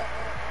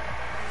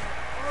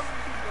 All the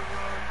people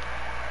gone.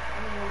 I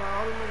mean,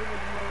 all the niggas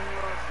with the money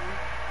lost.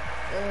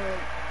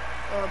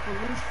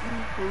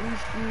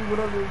 Paluski,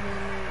 whatever his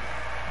name is.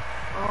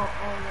 On one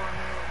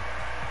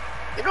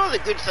hand. You know the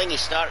good thing is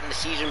starting the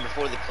season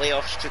before the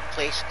playoffs took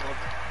place, Club?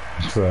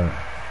 That's right.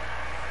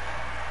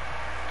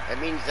 It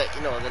means that,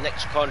 you know, the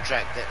next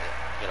contract that,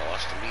 you know,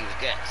 Austin Reeves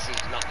gets,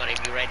 he's not going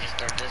to be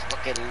registered as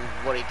fucking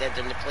what he did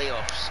in the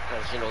playoffs,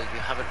 because, you know,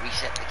 you haven't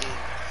reset the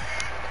game.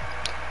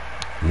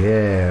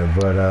 Yeah,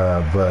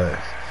 but...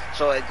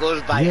 So it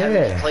goes by how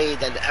he's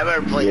played and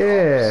ever played.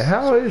 Yeah,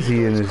 how is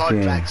he in this game?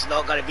 His contract's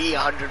not going to be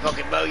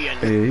 $100 million.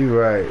 Yeah, you're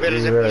right.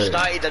 Whereas if we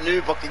started a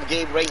new fucking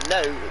game right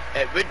now,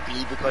 it would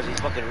be because his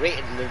fucking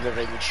rating in the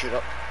ring would shoot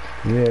up.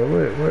 Yeah,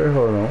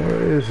 hold on,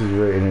 where is his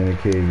rating in the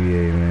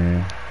KBA,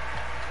 man?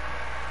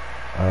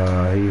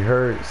 He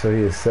hurt, so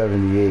he is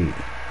 78.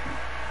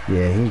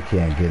 Yeah, he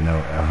can't get no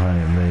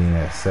 100 million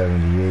at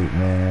 78,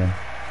 man.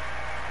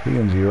 He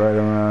gonna be right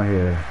around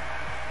here.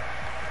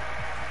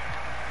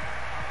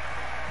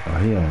 Oh,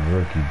 he on a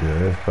rookie deal.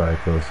 That's probably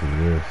closer to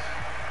this.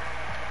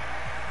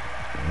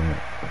 Yeah,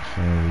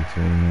 somewhere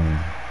between them.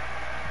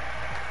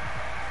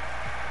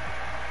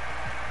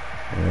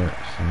 Yeah,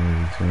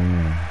 somewhere between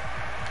them.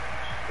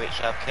 Wait,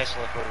 so have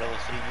Kessler for another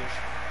 3 years?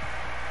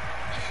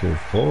 Shit,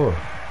 4.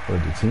 But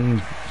the team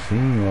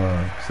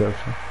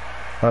exception.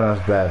 Oh,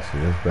 that's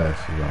Bassett. That's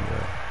Bassett on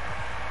that.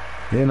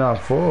 They're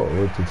not 4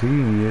 with the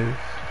team he is.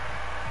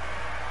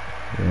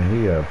 Yeah,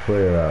 he got a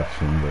player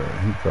option, but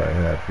he probably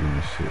happy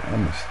and shit.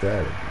 I'm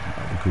ecstatic.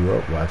 I grew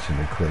up watching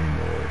the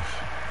Claymores.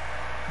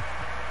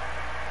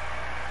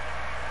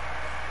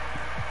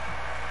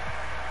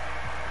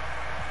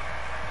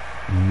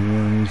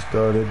 When he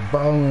started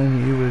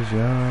balling, he was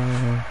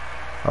young.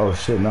 Oh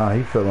shit, nah,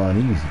 he fell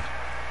uneasy.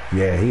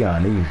 Yeah, he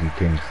uneasy,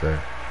 Kingster.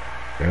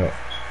 Yep.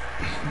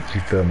 He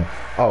fell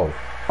oh.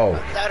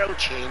 That'll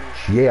change.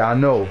 Yeah, I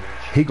know.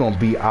 He gonna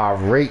be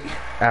irate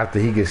after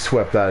he gets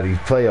swept out of these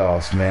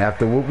playoffs, man.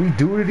 After what we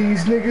do to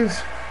these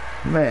niggas,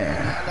 man.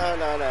 No.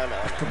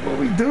 After what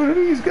we do to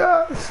these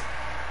guys,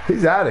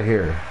 he's out of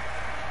here.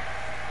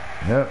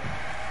 Yep.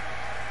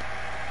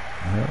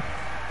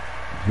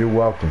 You're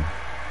welcome.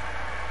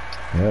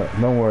 Yep.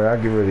 Don't worry,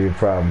 I'll get rid of your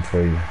problem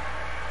for you.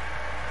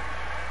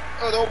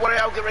 Oh, don't worry,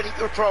 I'll get rid of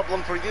your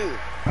problem for you.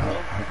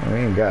 We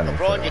ain't got no LeBron,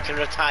 problem. you can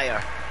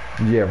retire.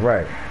 Yeah,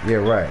 right.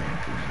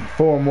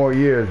 4 more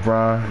years,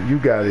 Bron. You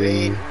got it.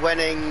 Ain't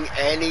winning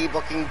any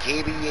fucking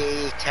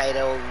KBA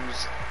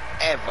titles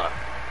ever.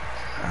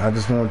 I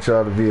just want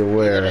y'all to be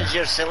aware. Even as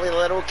your silly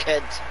little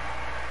kid.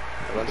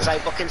 Once I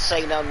fucking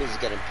sign him, he's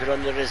getting put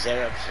on the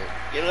reserves.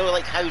 You know,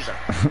 like Hauser.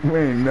 We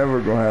ain't never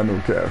gonna have no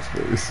cap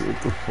space.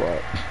 What the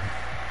fuck?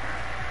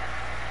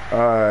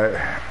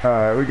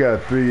 Alright, we got a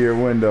 3-year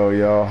window,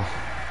 y'all.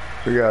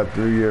 We got a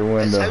 3-year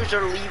window. Is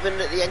Hauser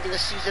leaving at the end of the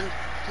season?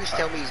 Please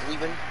tell me he's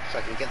leaving so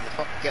I can get him the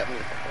fuck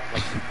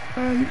off.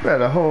 Man, you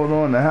better hold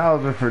on to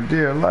Hauser for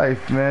dear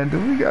life, man. Do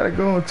we gotta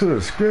go into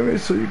a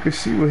scrimmage so you can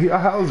see what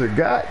Hauser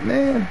got,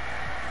 man?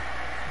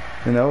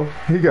 You know,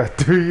 he got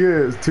 3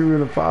 years, 2 in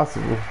the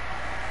possible.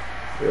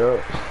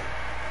 Yep. Yeah,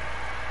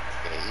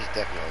 he's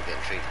definitely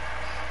getting treated.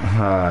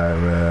 Alright,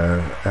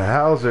 man.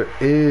 Hauser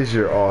is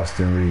your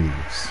Austin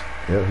Reeves.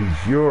 Yep,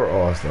 he's your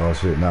Austin. Oh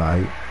shit,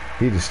 nah,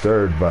 he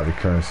disturbed by the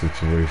current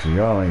situation.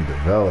 Y'all ain't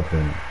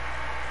developing.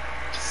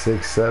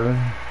 6'7".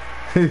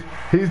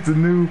 He's the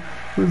new.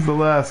 Who's the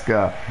last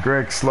guy?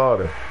 Greg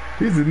Slaughter.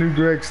 He's the new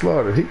Greg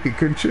Slaughter. He can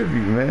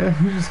contribute, man.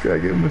 You just gotta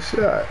give him a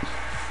shot.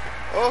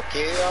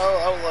 Okay,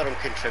 I'll let him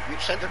contribute.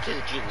 Send him to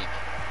the G League.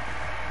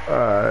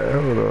 Alright,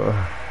 hold on.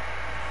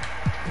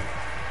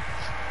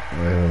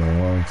 Wait, hold on.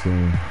 One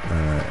team.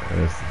 Alright,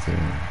 that's the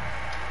team.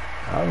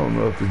 I don't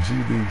know if the G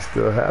League's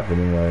still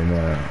happening right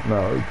now.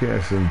 No, we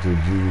can't send them to the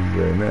G League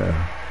right now.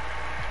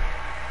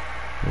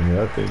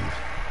 Yeah, I think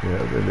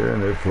they're in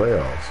their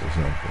playoffs or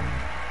something.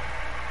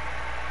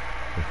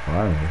 The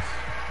finals.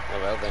 Oh,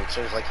 well, then it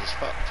sounds like he's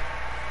fucked.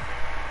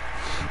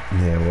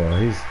 Yeah, well,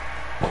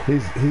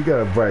 he's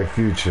got a bright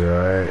future,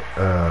 all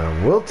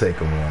right? We'll take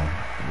him on.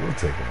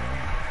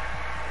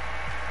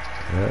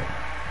 Yeah.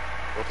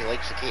 Hope he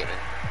likes the catering.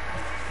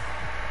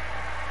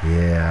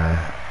 Yeah,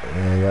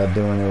 y'all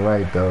doing it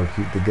right, though.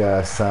 Keep the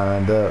guys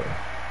signed up.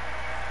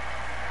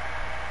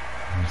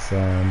 I'm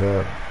signed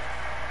up.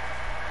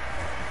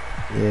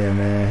 Yeah,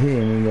 man, he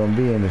ain't even gonna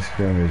be in the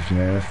scrimmage,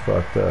 man. It's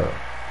fucked up.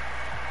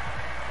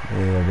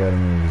 Yeah, I got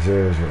him in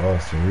reserves with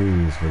Austin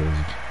Reeves for his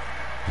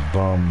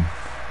bum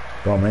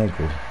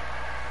ankle.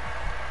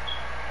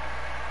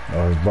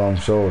 Or his bum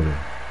shoulder.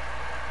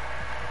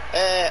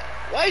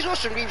 Why is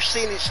Austin Reeves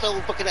saying he's still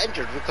fucking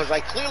injured? Because I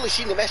clearly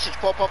seen the message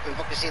pop up and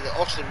fucking say that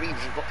Austin Reeves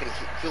is fucking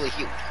fully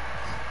healed.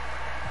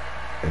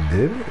 And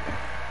did it?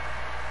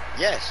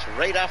 Yes,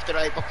 right after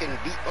I fucking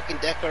beat fucking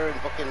Decker and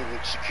fucking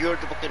secured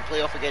the fucking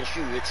playoff against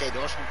you, it said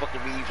Austin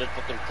fucking Reeves is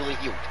fucking fully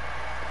healed.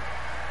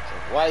 So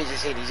why is he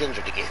saying he's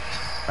injured again?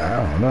 I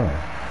don't know.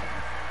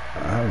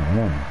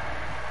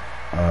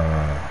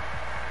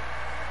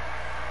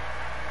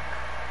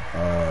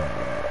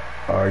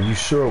 Are you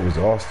sure it was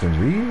Austin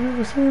Reeves that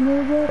was saying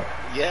that about?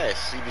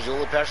 Yes, he was the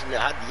only person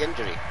that had the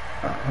injury.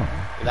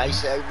 Oh. And I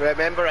said,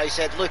 remember, I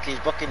said, look, he's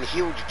fucking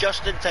healed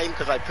just in time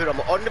because I put him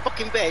on the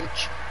fucking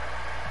bench,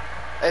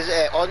 as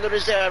on the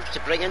reserve to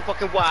bring in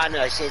fucking Juan, and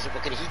I says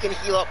fucking he can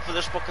heal up for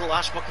this fucking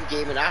last fucking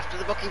game. And after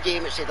the fucking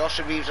game, it said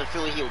Austin Reeves is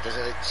fully healed. I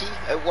said, see,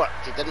 it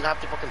worked. He didn't have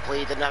to fucking play.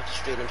 He didn't have to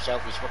strain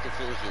himself. He's fucking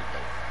fully healed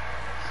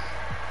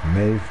now.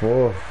 May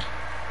 4th.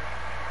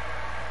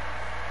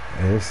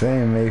 They're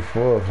saying May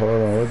 4th. Hold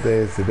on, what day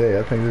is today?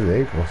 I think this is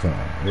April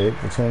something.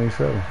 April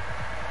 27th.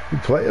 He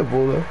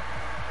playable though.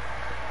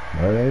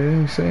 But they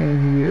ain't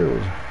saying he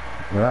healed.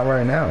 Well, not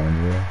right now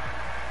anyway.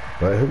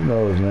 But who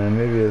knows, man?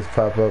 Maybe it's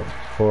pop up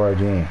before our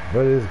game.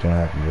 What is gonna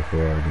happen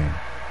before our game?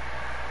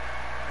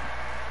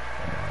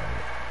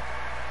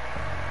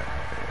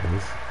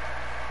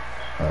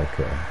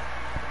 Okay.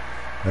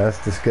 That's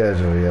the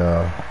schedule,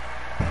 y'all.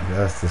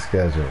 That's the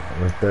schedule.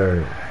 We're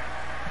third.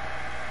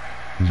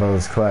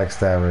 Those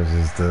Clackstabbers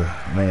is the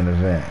main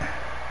event.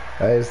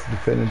 Hey, it's the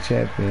defending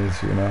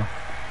champions, you know.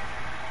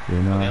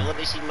 Okay, let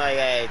me see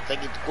my thing.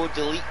 Go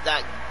delete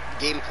that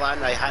game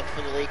plan I had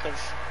for the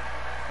Lakers.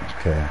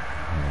 Okay.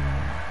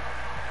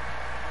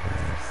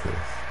 What's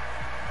this?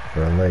 For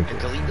the Lakers. And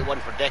delete the one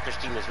for Decker's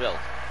team as well.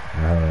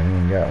 No, you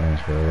ain't got one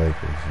for the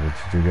Lakers, but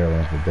you do got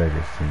one for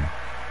Decker's team.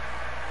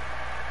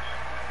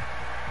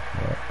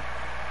 What?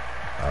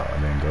 Oh, I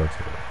didn't go to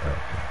it.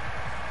 Okay.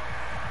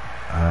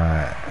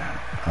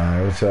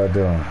 Alright, what y'all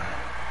doing?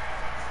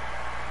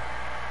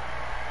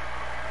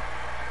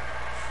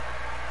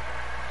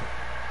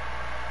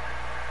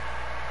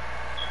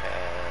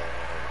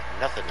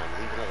 Nothing, I'm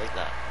leaving it like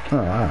that. Oh,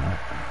 alright.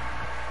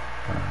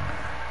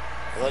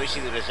 Well, let me see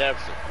the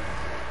reserves though.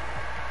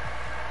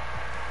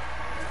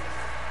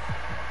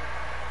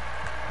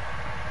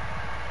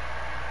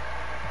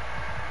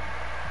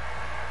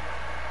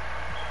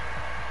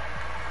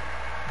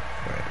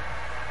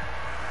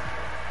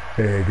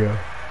 There you go.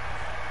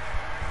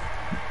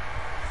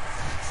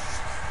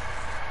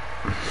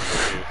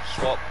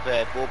 Swap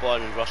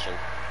Boban and Russell.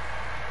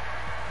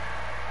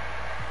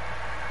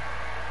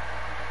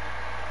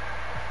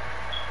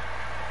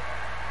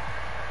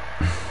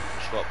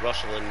 Swap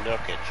Russell and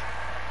Nurkic.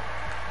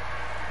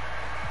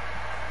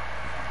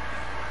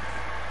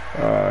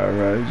 Alright,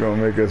 man, you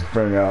gonna make us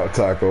bring out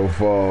Taco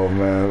Fall,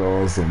 man,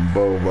 or some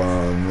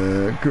Boban,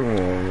 man. Come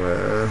on,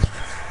 man.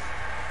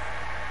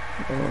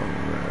 Oh,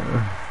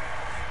 man.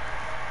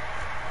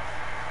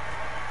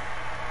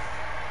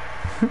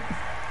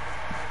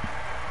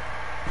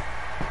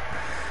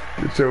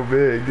 Get your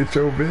big, get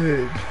your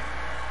big.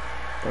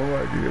 Oh,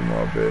 I can get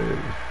my big.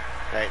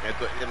 Right, now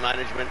go to the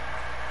management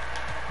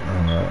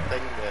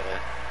thing.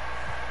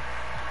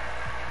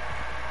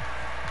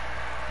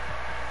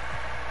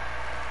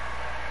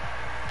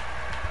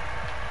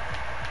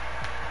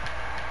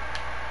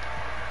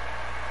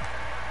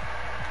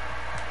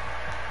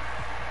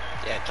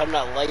 Yeah, turn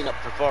that lineup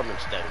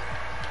performance down.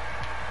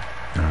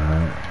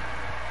 Alright.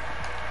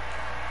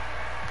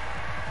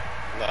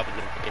 I'm having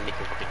them make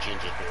fucking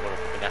changes before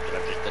after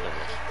I've just done all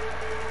this.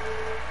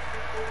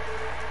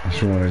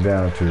 What you want it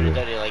down to? Put it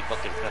down to like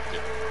fucking 50.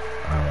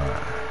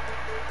 Alright.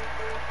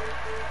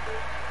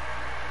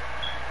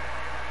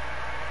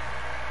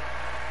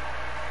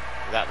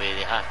 That way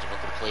they have to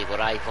fucking play what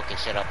I fucking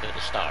set up at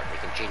the start. They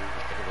can change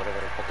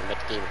whatever fucking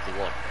mid-game if they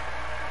want.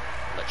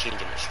 I'm not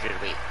changing it straight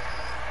away.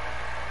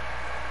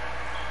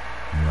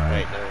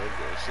 Right, now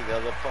we'll see the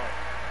other part.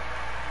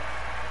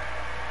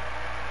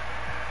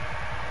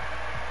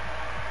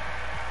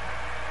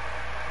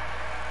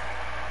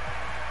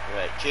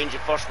 Right, change the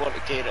first one to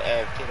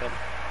Tatum.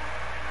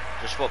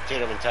 Just swap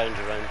Tatum and Towns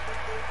around.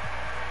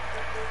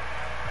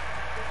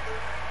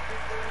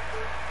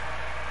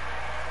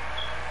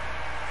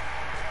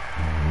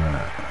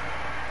 Alright.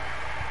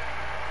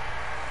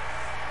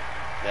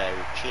 Now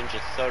change the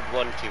third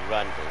one to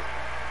Randall.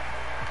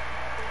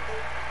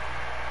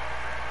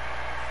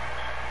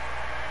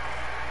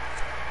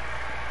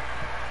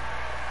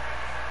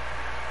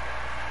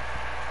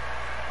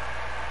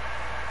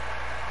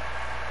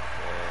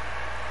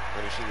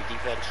 Let me see the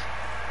defense.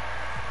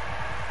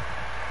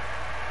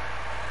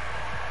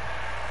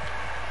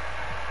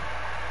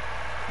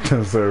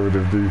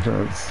 Conservative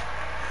defense.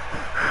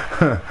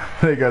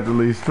 They got the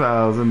least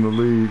fouls in the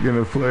league in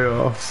the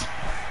playoffs.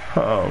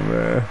 Oh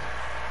man,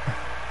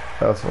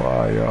 that's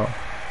why, y'all.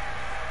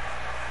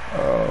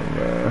 Oh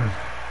man.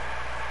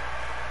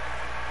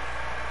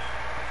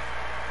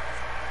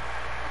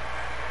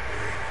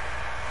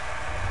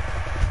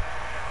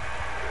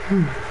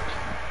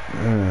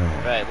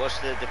 Right, what's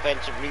the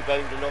defensive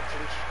rebounding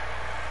options?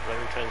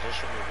 Running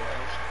transition or what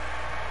else?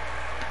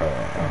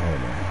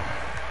 Hold on.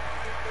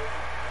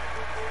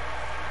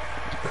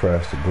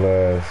 Crash the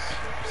glass,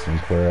 some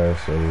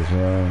crash, others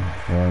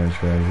run in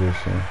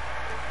transition.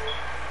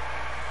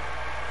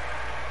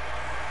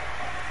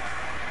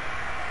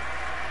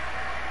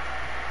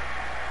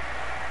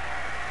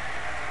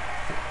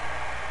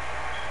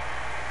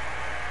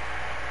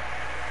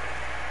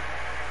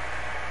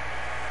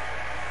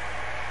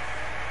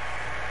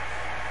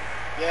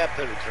 Yeah,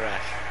 put it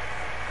trash.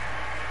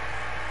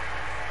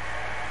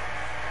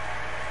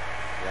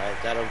 Yeah,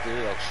 that'll do.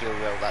 I'll see how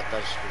well that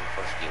does for the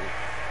first game.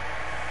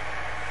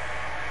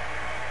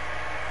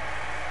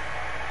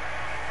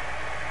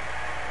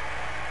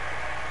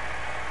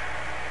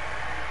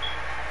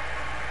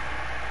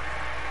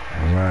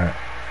 Alright.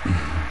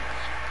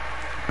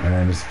 And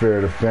in the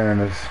spirit of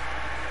fairness,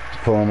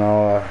 pulling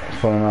all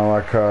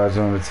our cards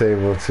on the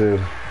table too.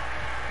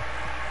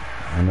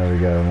 I know we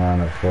got a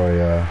lineup for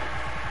y'all.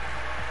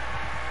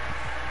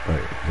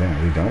 Wait, damn,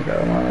 we don't got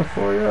a lineup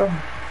for y'all?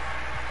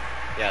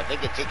 Yeah, I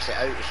think it takes it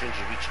out as soon as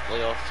you reach the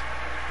playoffs.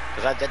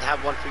 Because I did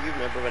have one for you,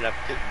 remember when I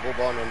put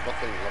Boban on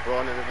fucking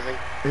LeBron and everything?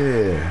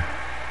 Yeah.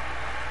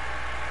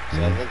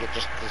 So I think it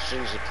just, as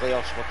soon as the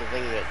playoffs fucking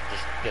thing, it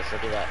just gets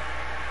rid of that.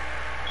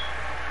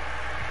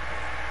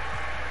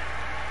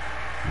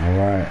 All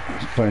right,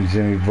 putting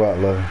Jimmy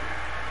Butler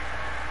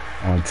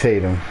on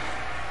Tatum.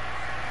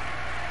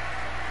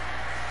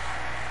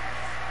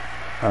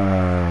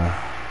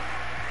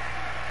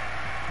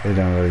 It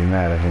don't really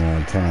matter who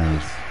on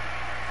Towns.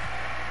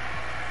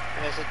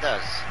 Yes, it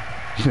does.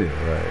 Yeah,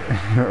 right.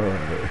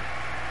 Alright.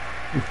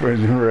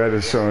 Putting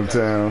Reddish on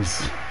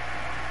Towns.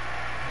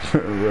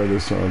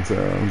 Reddish on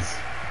Towns.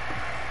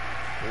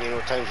 And you know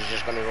Towns is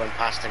just going to run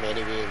past him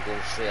anyway and go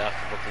straight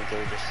after booking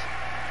Gilgis.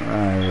 I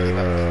ain't really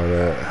worried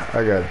about that. I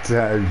got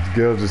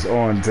Gilgis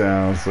on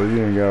Towns, so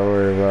you ain't got to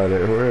worry about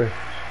it.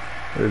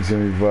 Where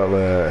Jimmy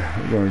Butler at?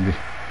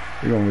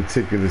 We're gonna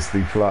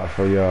meticulously plot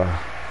for y'all.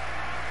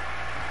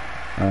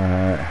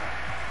 Alright.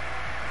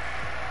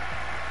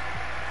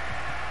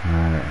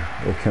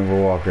 Where Kemba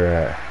Walker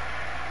at?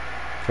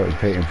 Putting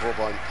Peyton.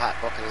 Boban, Pat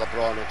Buck and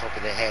LeBron on top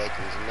of the head.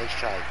 It was a nice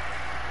try.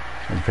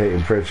 And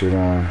Peyton Pritchard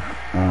on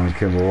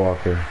Kemba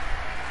Walker.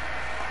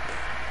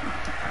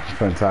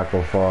 Putting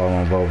Taco Fall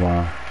on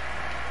Boban.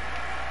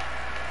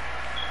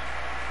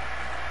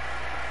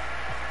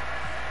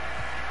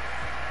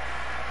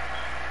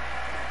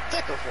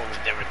 Taco Fall was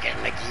never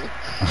getting a game.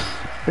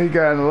 He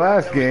got in the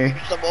last game.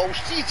 The whole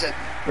season.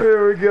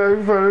 There we go.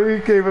 He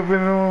came up in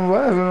them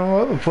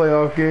other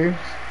playoff games.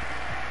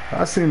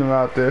 I seen him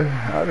out there.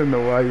 I didn't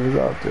know why he was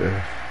out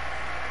there.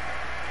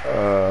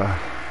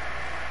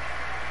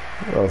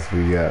 What else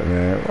we got,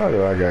 man? Why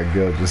do I got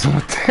Gilgis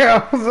on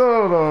Towns?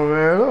 Hold on,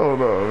 man.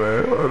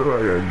 Why do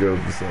I got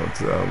Gilgis on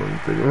Towns? Let me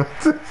think about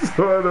this.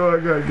 Why do I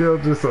got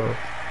Gilgis on?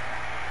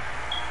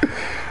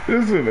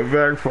 This is gonna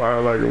backfire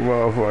like a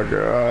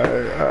motherfucker.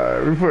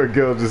 Alright. We put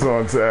Gilgis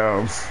on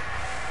Towns.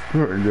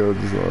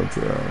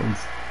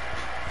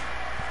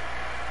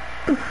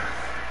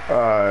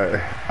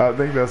 Alright. I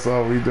think that's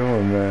all we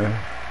doing, man.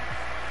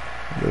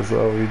 That's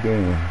all we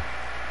doing.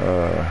 I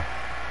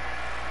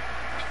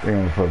think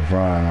I'm gonna put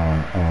Brian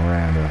on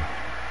Randall.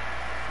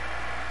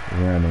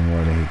 Randall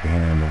more than he can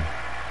handle.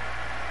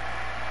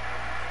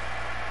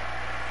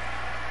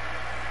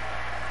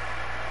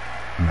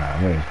 Nah,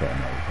 we ain't putting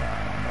no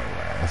Brian on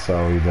nowhere. That's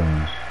all we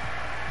doing.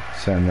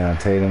 Shutting down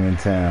Tatum and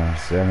Towns.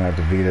 They're gonna have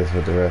to beat us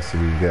with the rest of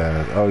these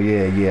guys. Oh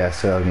yeah, I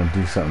said I was gonna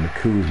do something to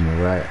Kuzma,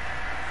 right?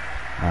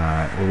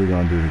 Alright, what we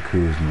gonna do to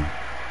Kuzma?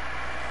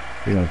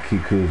 We gonna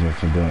keep Kuzma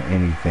from doing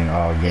anything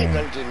all game.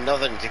 Ain't gonna do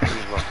nothing to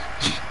Kuzma.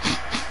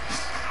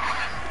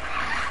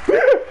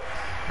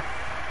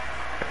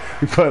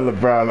 We put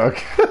LeBron on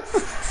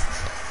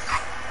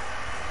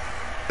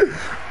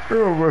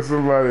We're gonna put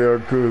somebody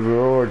on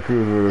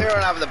Kuzma. They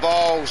don't have the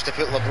balls to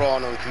put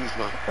LeBron on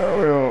Kuzma.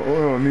 We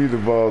don't need the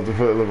balls to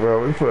put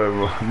LeBron. We put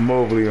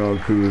Mobley on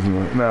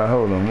Kuzma. Nah,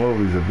 hold on.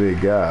 Mobley's a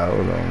big guy.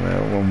 Hold on, man.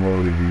 I want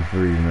Mobley to be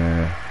free,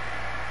 man.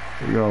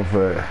 We gonna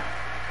put...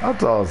 How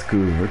tall is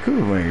Kuzma?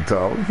 Kuzma ain't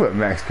tall. We put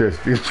Max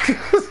Christie. Let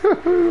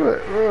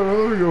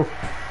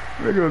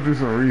me go do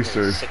some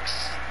research.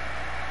 6.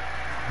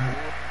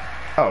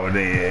 Oh,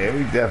 yeah,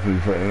 we definitely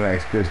putting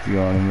Max Christie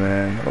on him,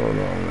 man. Hold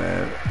on,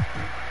 man.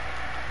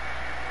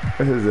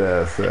 His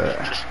ass at?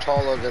 Just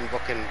taller than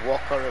fucking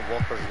Walker, and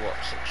Walker's what,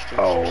 6'2"?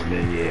 Oh,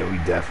 then yeah, we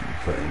definitely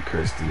putting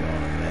Christie on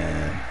him,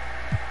 man.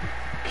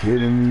 You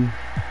kidding me?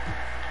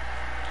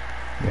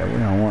 Yeah, we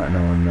don't want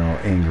no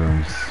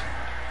Ingrams.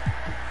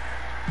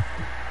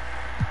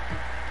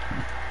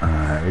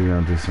 Alright, we're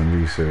gonna do some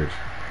research.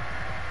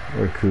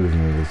 Where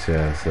Kuzma with your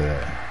ass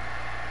at?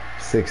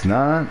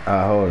 6'9"?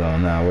 Oh, hold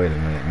on now, wait a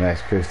minute.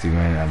 Max Christie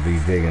may not be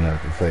big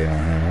enough to play on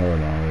him.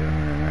 Hold on, wait a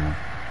minute now.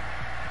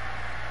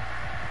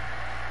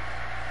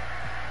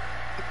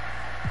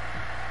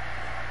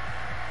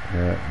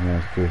 Yeah,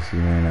 Max Christie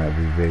may not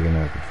be big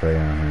enough to play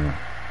on him.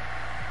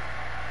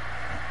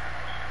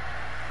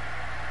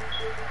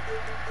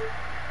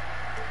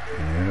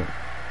 Yep.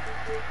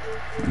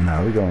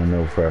 Nah, we going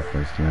no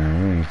preference,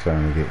 man. We ain't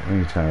trying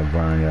to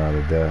burn y'all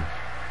to death.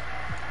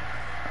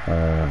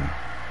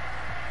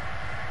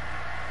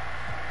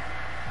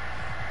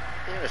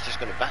 It's just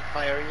going to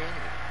backfire again.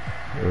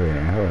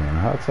 Wait, hold on.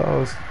 How tall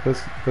was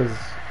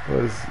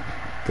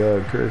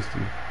Doug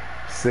Christie?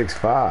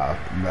 6'5".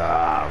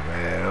 Nah,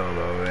 man. Hold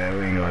on, man.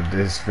 We ain't gonna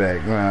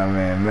disrespect my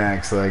man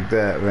Max like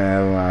that,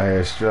 man. I'm out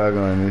here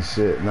struggling and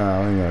shit.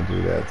 Nah, we ain't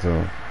gonna do that to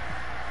him.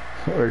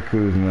 Where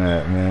Kuzma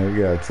at, man?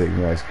 We gotta take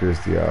Max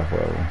Christie off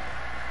of him.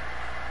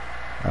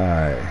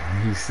 Alright.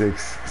 He's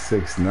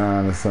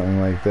 6'9" or something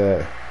like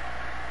that.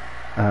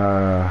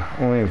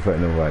 We ain't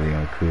putting nobody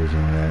on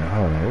Kuzma, man.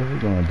 Hold on, what we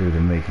gonna do to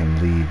make him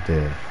leave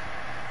there?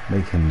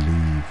 Make him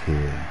leave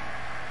here.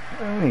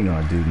 We ain't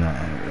gonna do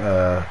nothing.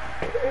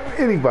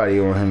 Anybody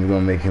on him is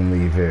gonna make him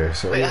leave here.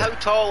 So wait, how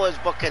tall is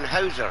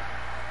Buckenhauser?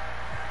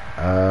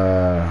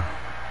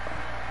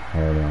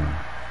 Hold on.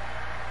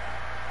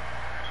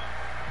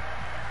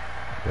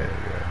 There we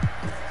go.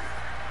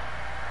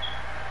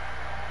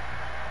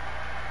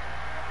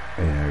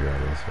 Yeah, I got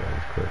this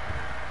right quick.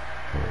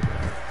 Hold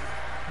on.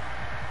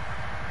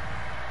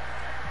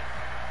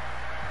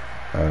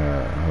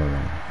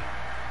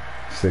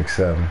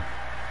 6'7".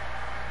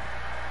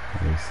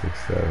 He's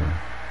 6'7".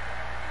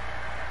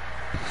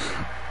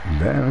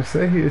 Damn,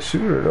 say he a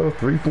shooter though.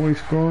 3-point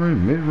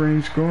scoring,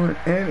 mid-range scoring,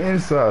 and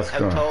inside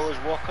scoring. How tall is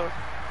Walker?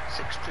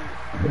 6'2".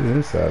 His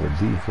inside a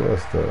D+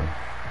 though.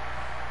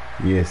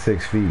 Yeah,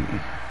 6 feet.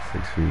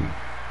 6 feet.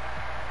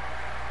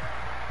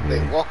 Wait,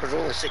 Yeah. Walker's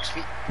only 6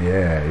 feet.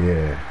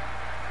 Yeah.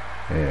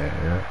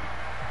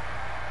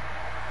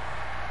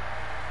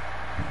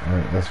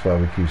 That's why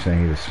we keep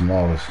saying he's the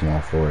smallest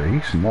small forward.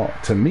 He's small.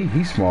 To me,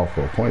 he's small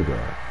for a point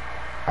guard.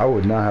 I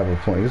would not have a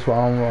point. That's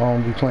why I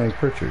don't be playing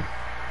Pritchard.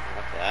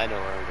 Okay, I know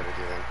what I'm going to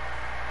do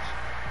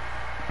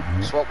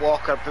then. Swap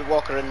Walker, put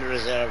Walker in the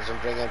reserves and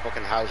bring in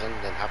fucking Housen,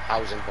 then have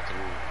Housen fucking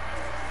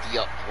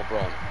D-up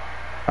LeBron.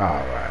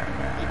 Alright,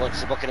 man. He wants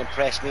to fucking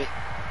impress me.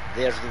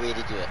 There's the way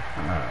to do it.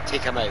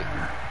 Take him out.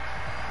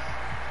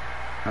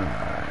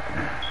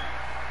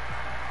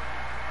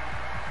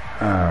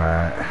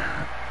 Alright.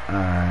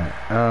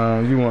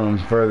 You want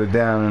him further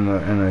down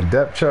in the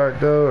depth chart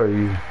though, or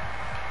you?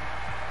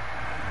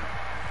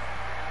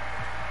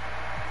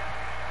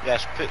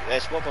 Yes,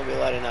 swap him with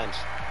Larry Nance.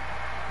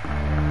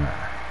 Alright.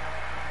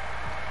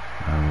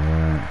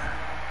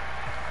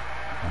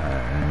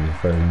 And you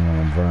further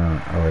on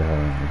Brown. Oh wait, hold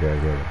on. We gotta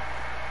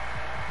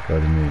go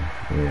to me.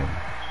 Yeah.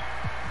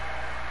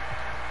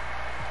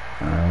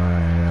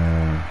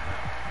 Alright.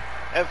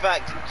 In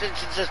fact,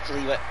 just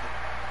leave it.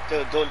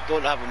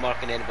 Don't have him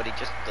marking anybody.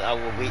 Just I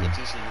will wait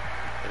until he.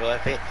 You know,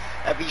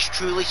 if he's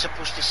truly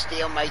supposed to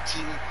stay on my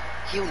team,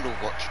 he'll know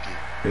what to do.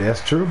 Yeah,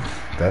 that's true.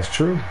 That's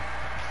true.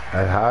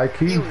 At high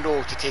key, he'll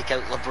know to take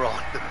out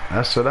LeBron.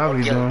 That's what I'll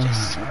be doing.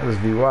 I'll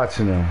just be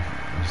watching them,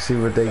 see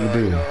what they can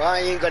do. You know, I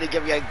ain't gonna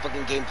give you a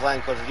fucking game plan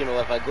because you know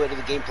if I go into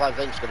the game plan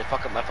thing, it's gonna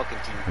fuck up my fucking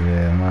team.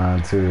 Yeah,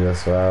 mine too.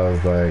 That's why I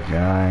was like,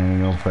 I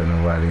ain't gonna put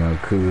nobody on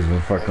Kuz,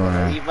 but fuck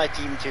on. Leave my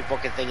team to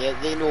fucking thing.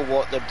 They know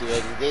what they're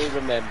doing. They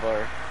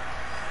remember.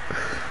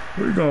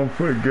 We're gonna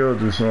put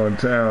Gildress on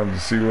town to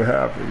see what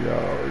happens,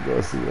 y'all. We're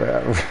gonna see what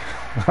happens.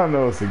 I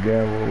know it's a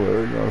gamble, but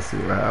we're gonna see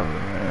what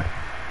happens, man.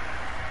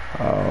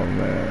 Oh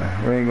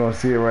man, we ain't gonna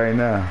see it right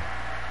now,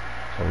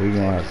 but we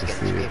gonna have to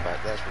see it.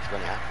 That's what's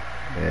gonna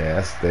happen. Yeah,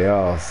 that's what they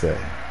all say.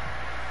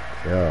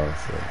 They all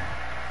say.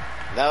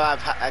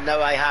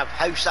 Now I have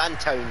House and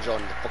Towns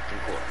on the fucking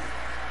court.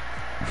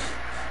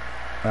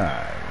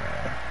 Alright,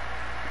 man.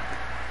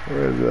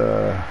 Where's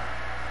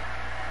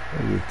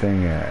the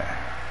thing at?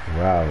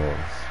 Rivals.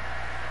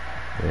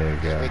 There you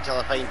go. Just wait till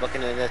I find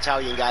fucking an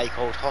Italian guy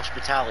called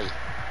Hospitali,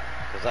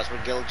 because that's where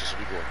Gilgis will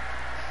be going.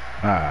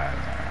 Alright,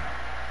 man.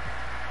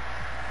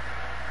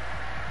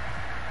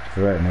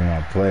 Threatening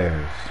our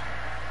players.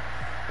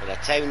 In a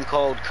town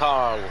called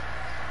Carl.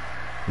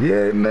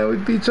 Yeah, man, we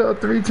beat y'all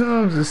 3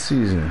 times this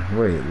season.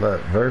 Wait,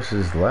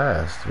 versus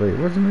last. Wait,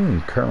 what do you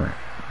mean current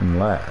and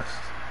last?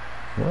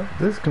 What?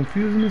 This is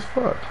confusing as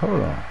fuck.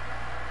 Hold on.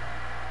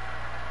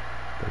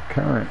 The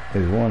current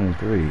is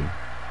 1-3,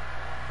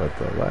 but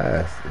the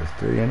last is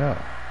 3-0.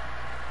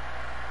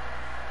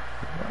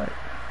 What?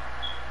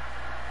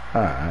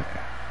 Alright.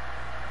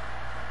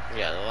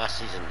 Yeah, the last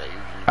season that you.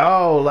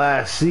 Oh,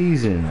 last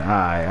season.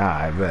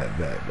 Alright, bet.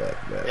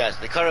 Yes,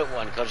 the current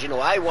one, because you know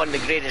I won the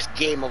greatest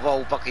game of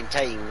all fucking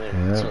time,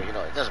 Yeah. so you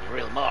know it doesn't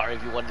really matter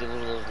if you won the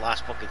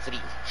last fucking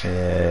 3.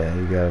 Yeah,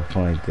 you got a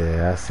point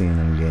there. I seen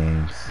them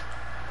games.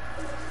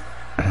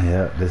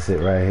 Yep, that's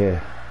it right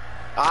here.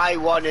 I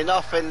won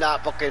enough in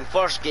that fucking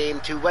first game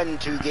to win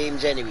 2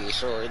 games anyway,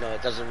 so you know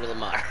it doesn't really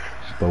matter.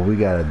 But we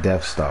got a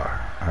Death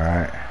Star.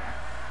 Alright.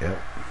 Yep.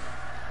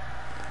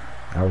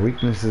 Our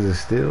weaknesses are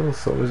still,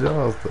 so is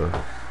y'all's though.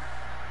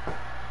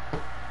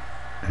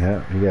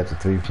 Yep, you got the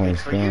 3-point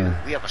For you, scoring.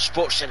 we have a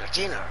sports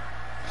entertainer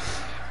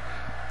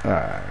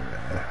Alright,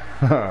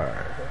 man.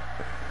 Alright.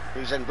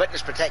 who's in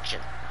witness protection.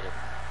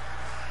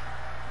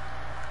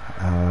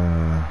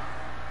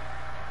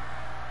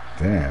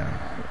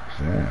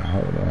 Damn,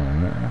 hold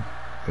on, man.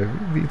 If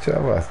we beat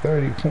y'all by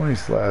 30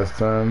 points last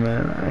time,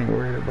 man, I ain't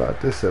worried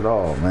about this at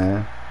all,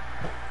 man.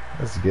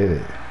 Let's get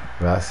it.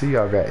 But I see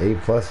y'all got A+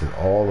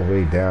 all the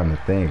way down the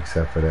thing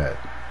except for that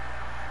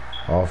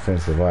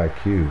offensive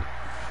IQ.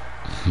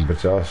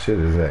 But y'all shit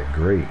is that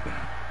great.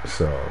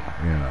 So,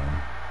 you know.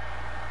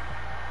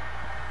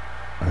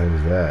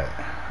 There's that.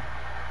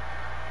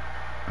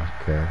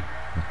 Okay.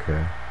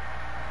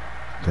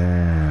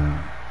 Damn.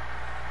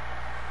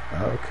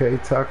 Okay,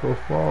 Taco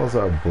Falls,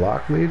 our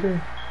block leader?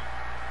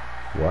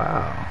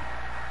 Wow.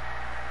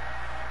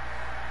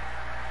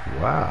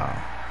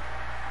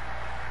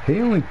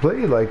 He only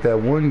played like that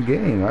 1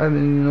 game. I didn't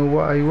even know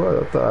why he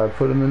was. I thought I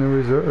put him in the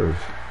reserves.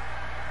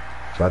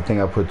 So I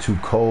think I put 2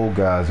 cold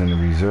guys in the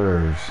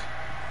reserves.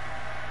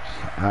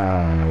 I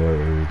don't know what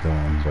we were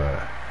doing,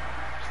 but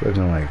it's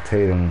looking like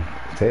Tatum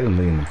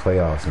leading the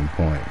playoffs in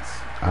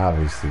points.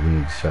 Obviously, we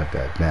need to shut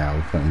that down.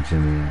 We're putting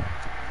Jimmy in.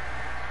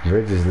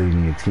 Bridges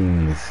leading your team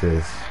in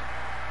assists.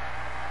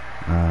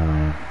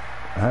 I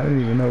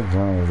didn't even know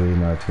Braun was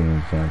leading our team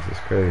in points.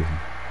 It's crazy.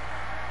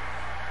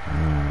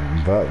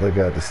 Butler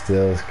got the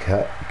steals.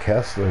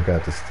 Kessler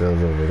got the steals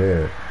over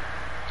there.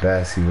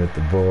 Bassey with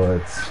the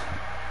boards.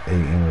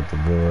 Ayton with the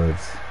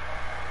boards.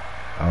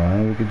 Oh,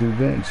 and we could do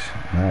bench.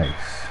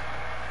 Nice.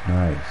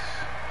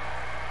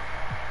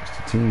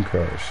 team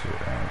card shit.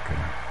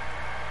 Okay.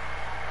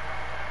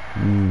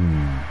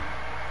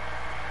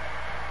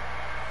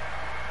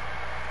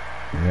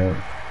 Yep.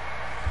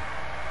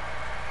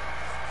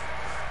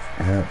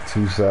 Yep,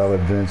 2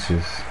 solid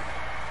benches.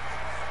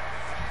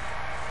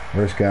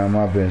 First guy on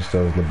my bench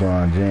though is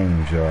LeBron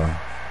James, y'all.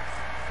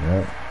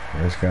 Yep.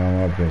 First guy on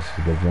my bench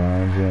is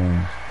LeBron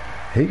James.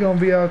 He gonna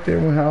be out there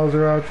when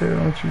Hauser out there.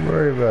 Don't you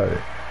worry about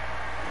it.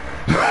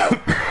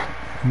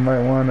 You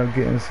might wind up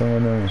getting some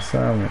of them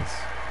assignments.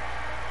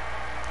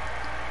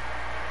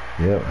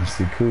 Yep, I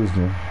see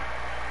Kuzma.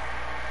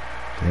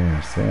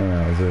 Damn, Sam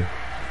Hauser.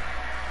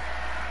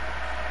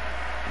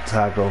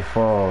 Taco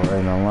Fall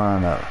in the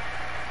lineup.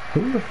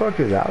 Who the fuck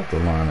is out the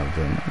lineup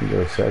then? Let me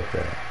go check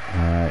that.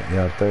 Alright,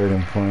 y'all 3rd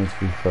in points,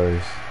 we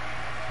first.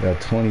 Y'all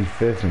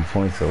 25th in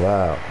points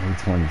allowed. We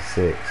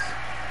 26.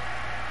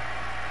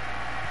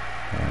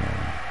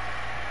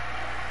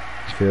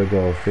 Field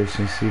goal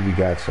efficiency, we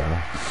got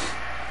y'all.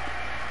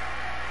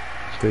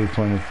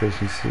 3-point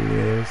efficiency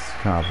is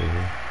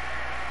comparable.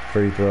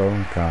 Free throw,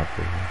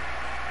 comparable.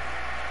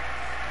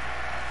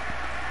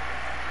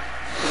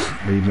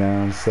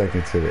 Rebounds,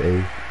 2nd to the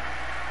 8th.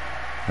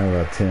 How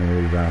about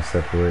 10 rebounds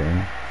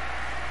separating?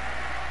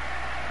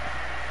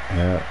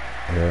 Yep,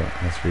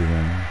 that's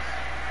rebounds.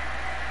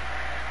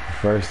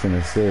 First in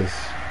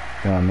assists,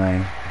 y'all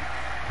 9th.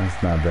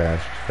 That's not bad,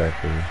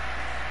 respectively.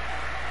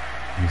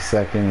 And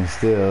 2nd in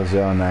steals,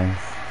 y'all 9th.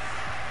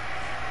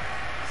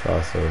 It's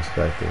also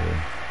respectively.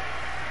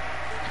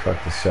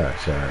 Fuck the shot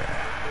chart.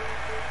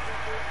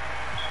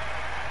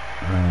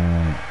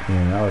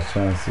 And I was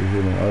trying to see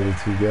who them other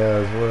 2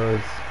 guys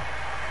was.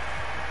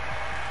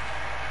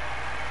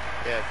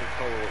 Yeah, I could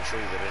probably won't show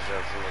you the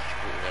reserves unless you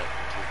put that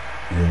too.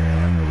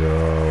 Yeah, I'm gonna go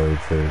all the way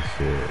to the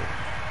shit.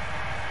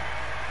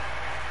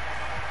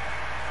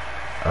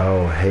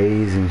 Oh,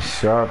 Hayes and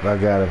Sharp, I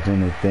got up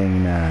in the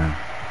thing now.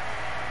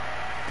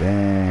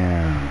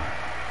 Damn.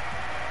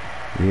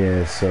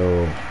 Yeah,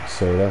 so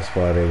that's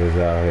why they was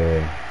out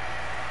here.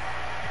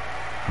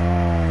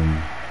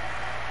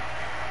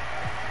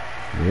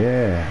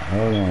 Yeah,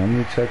 hold on, let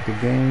me check the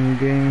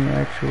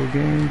actual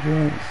game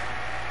joints.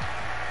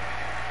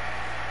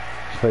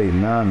 Played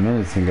 9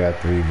 minutes and got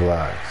 3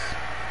 blocks.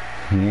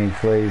 He ain't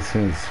played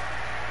since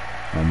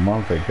a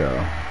month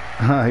ago.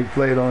 He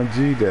played on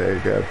G-Day,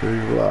 got 3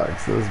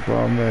 blocks. That's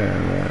my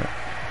man.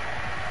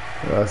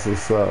 That's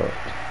what's up.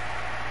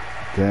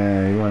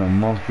 Damn, he went a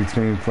month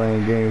between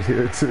playing games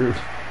here too.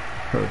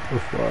 What the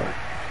fuck?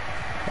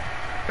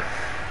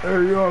 Hey,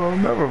 y'all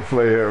don't never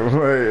play here.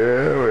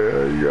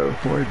 Wait, you got a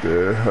point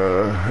there.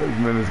 His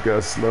minutes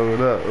got slowed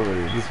up.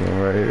 Wait, this one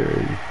right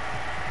here.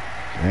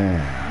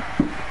 Damn.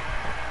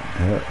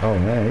 Yeah. Oh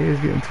man, he was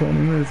getting 20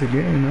 minutes a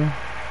game though.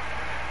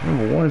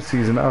 Remember one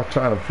season I was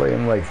trying to play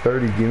him like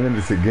 30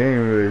 minutes a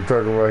game. They were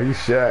talking about he's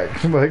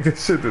Shaq. Like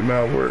this shit did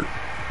not work.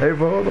 Hey,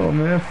 but hold on,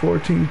 man.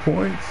 14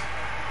 points.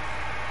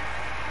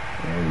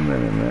 Wait a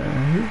minute,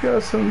 man. He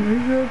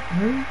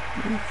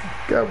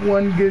got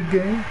one good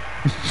game.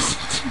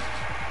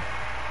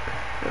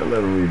 Got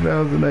 11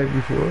 rebounds the night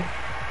before.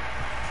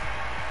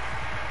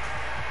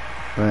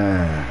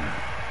 Man.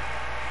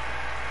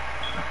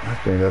 I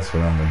think that's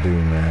what I'm gonna do,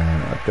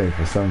 man. I think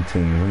for some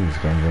teams, I'm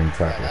just gonna bring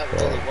Taco Fall. That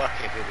would only work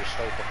if he was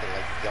still looking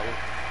like young.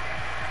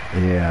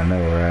 Yeah, I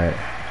know, right?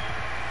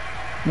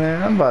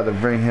 Man, I'm about to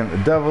bring him to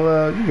Double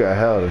L. You got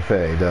hell to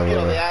pay, Double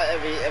L.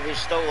 If he's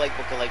still like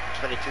looking like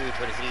 22,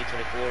 23,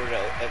 24,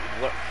 it would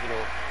work,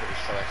 if he's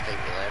still has time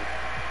to learn.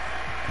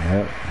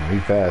 Yep, we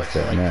past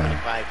that like now.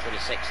 25,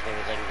 26 and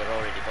everything, they're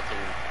already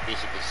fucking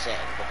basically set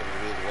and fucking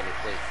really want to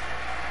play.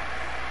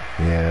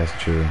 Yeah, that's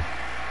true.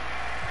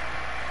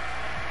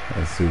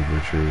 That's super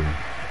true.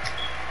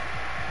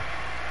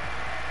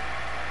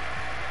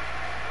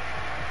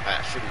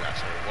 I assume that's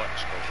how it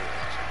works, because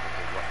that's how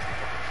people work for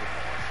fucking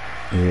footballers.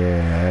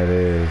 Yeah, it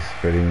is,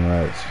 pretty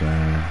much,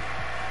 man.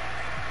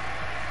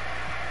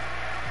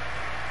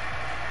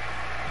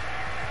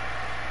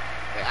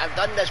 I've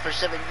done this for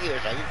 7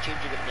 years, I ain't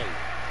changing it now.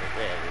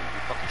 Well, you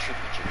fucking should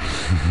be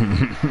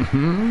changing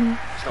it.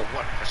 It's not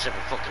worked for 7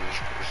 fucking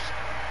years.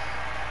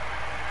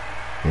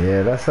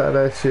 Yeah, that's how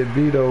that shit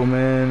be though,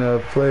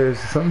 man. Players,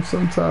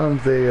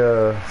 sometimes they,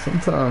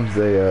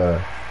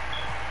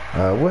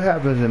 what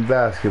happens in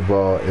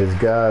basketball is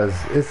guys,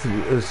 it's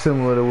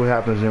similar to what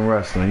happens in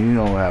wrestling. You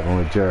know what happened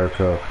with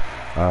Jericho.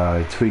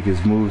 Tweak his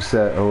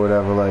moveset or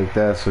whatever like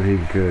that so he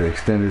could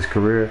extend his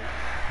career.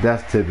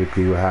 That's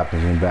typically what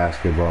happens in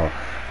basketball.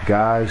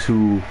 Guys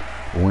who,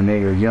 when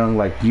they are young,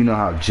 like you know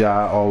how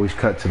Ja always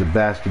cut to the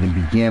basket and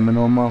be gamming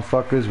on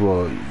motherfuckers.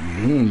 Well,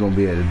 he ain't gonna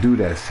be able to do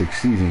that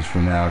 6 seasons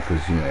from now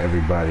because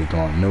everybody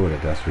gonna know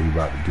that that's what he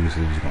about to do.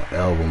 So he's gonna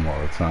elbow him all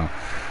the time.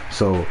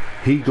 So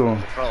he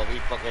gonna probably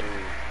fucking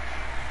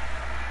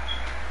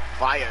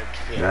fired.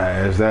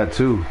 There's that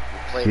too.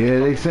 Yeah,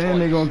 they saying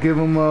they gonna give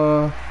him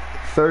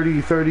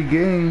 30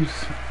 games.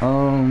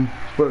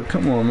 But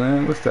come on,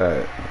 man, what's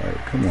that?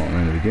 Like, come on,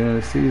 man. The beginning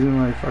of the season,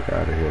 like, fuck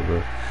out of here,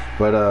 bro.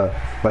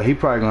 But he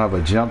probably gonna have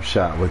a jump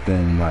shot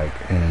within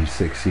in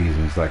 6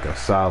 seasons, like a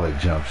solid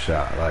jump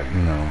shot, like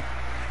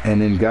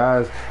And then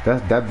guys,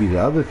 that'd be the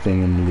other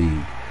thing in the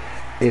league.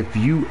 If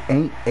you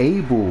ain't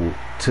able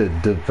to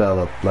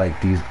develop like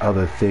these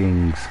other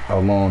things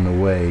along the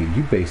way,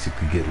 you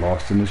basically get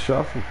lost in the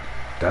shuffle.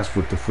 That's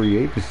what the free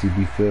agency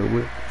be filled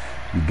with.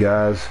 You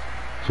guys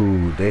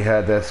who they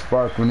had that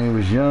spark when they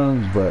was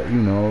young, but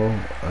you know,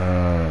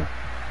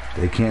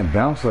 they can't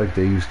bounce like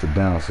they used to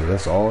bounce. So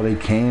that's all they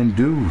can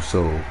do.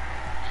 So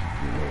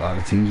a lot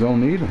of teams don't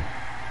need them.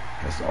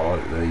 That's all.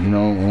 You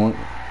know,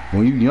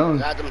 when you young.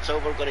 Is Adam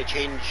Silver going to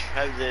change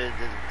how the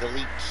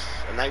league's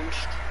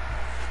announced?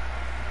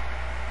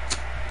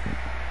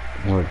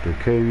 What, the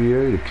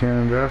KBA, the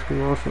Karen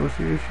Basketball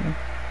Association?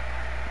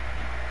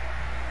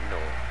 No,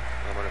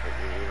 I'm on about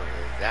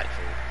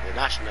the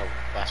National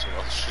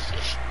Basketball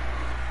Association.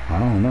 I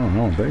don't know. I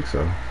don't think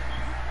so.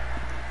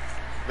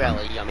 Well,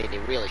 I mean, they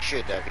really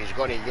should. If he's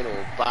going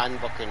to, ban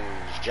booking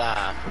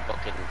Ja for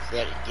booking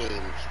 30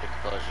 games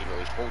because,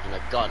 he's holding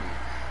a gun.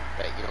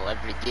 But,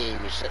 every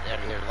game you sit there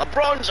and hear,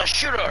 LeBron's a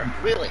shooter!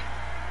 Really?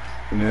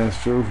 Yeah,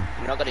 that's true.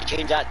 You're not going to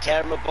change that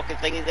term of booking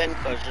thingy then?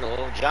 Because,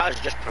 Ja's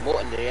just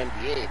promoting the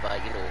NBA by,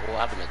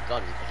 having a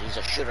gun, because he's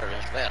a shooter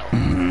as well.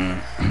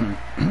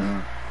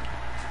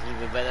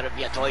 Even whether it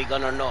be a toy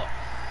gun or not.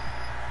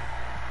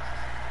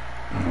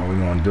 Oh, we're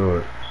going to do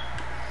it.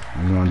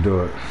 We're going to do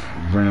it.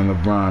 Bringing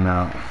LeBron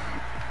out.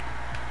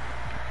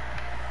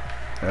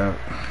 Yep.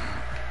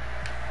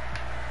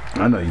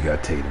 I know you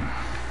got Tatum.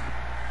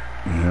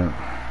 Yeah.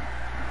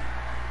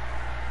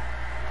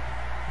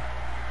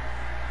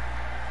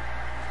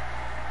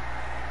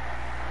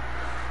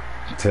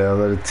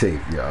 Tale of the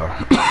tape, y'all.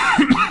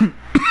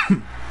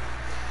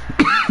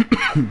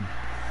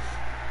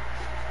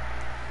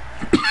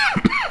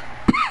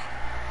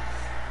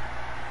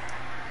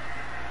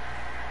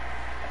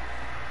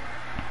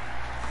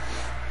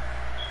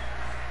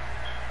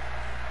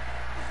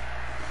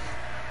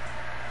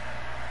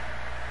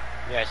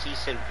 Yeah, I see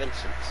St.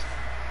 Vincent's.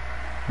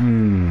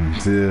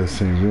 Yeah,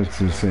 St.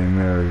 Vincent, St.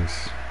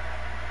 Mary's.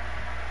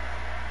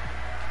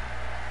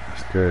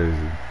 That's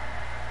crazy.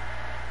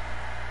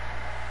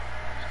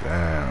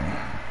 Damn.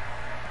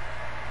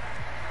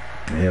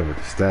 Yeah, but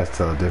the stats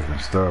tell a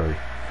different story.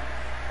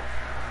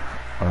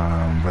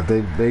 But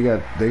they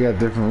got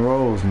different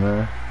roles,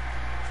 man.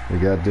 They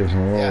got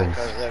different roles. Yeah,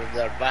 because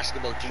their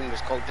basketball team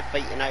was called the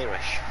Fighting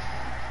Irish.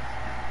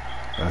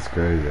 That's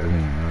crazy. I didn't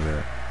even know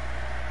that.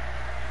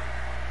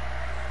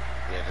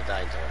 Yeah, they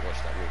died until I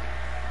watched that movie.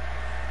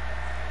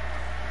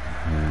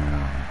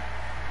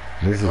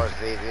 Because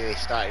they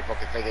started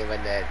fucking thinking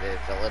when the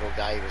little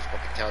guy was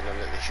fucking telling them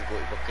that they should go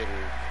to fucking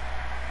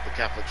the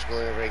Catholic school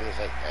in the ring. He's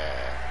like,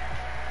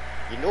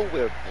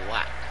 we're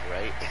black,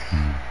 right?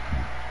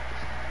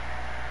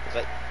 It's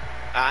like,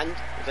 and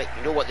it's like,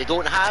 you know what they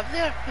don't have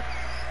there?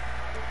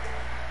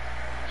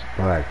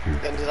 Black people.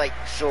 Then he's like,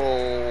 so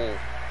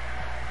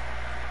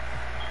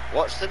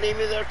what's the name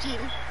of their team?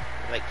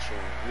 Like, so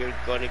we're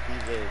gonna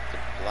be the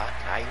Black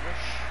Irish?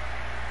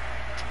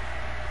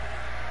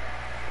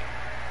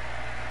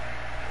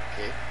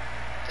 Okay,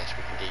 guess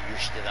we can get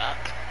used to that.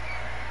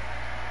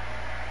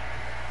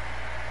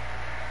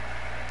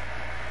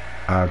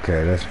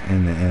 Okay, that's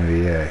in the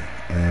NBA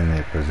and in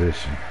their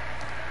position.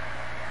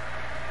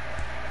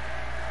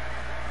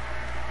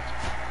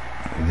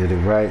 They did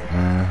it right,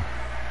 man.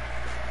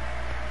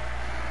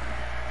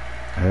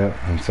 Yep,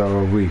 and so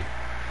are we.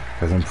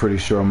 Because I'm pretty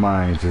sure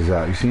Mines is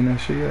out. You seen that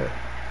shit yet?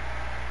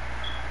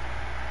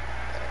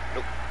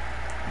 Nope.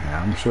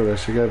 Yeah, I'm sure that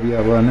shit gotta be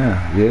out right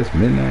now. Yeah, it's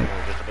midnight.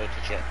 I'm just about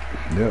to check.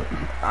 Yep,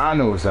 I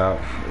know it's out.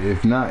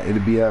 If not,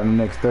 it'll be out in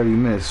the next 30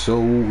 minutes.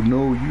 So,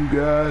 no, you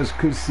guys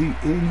could see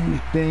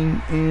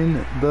anything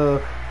in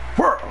the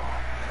world.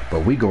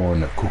 But we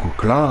going to Cuckoo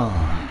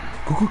Clan.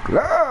 Cuckoo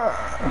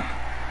Clan.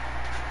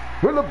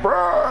 With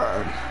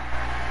LeBron.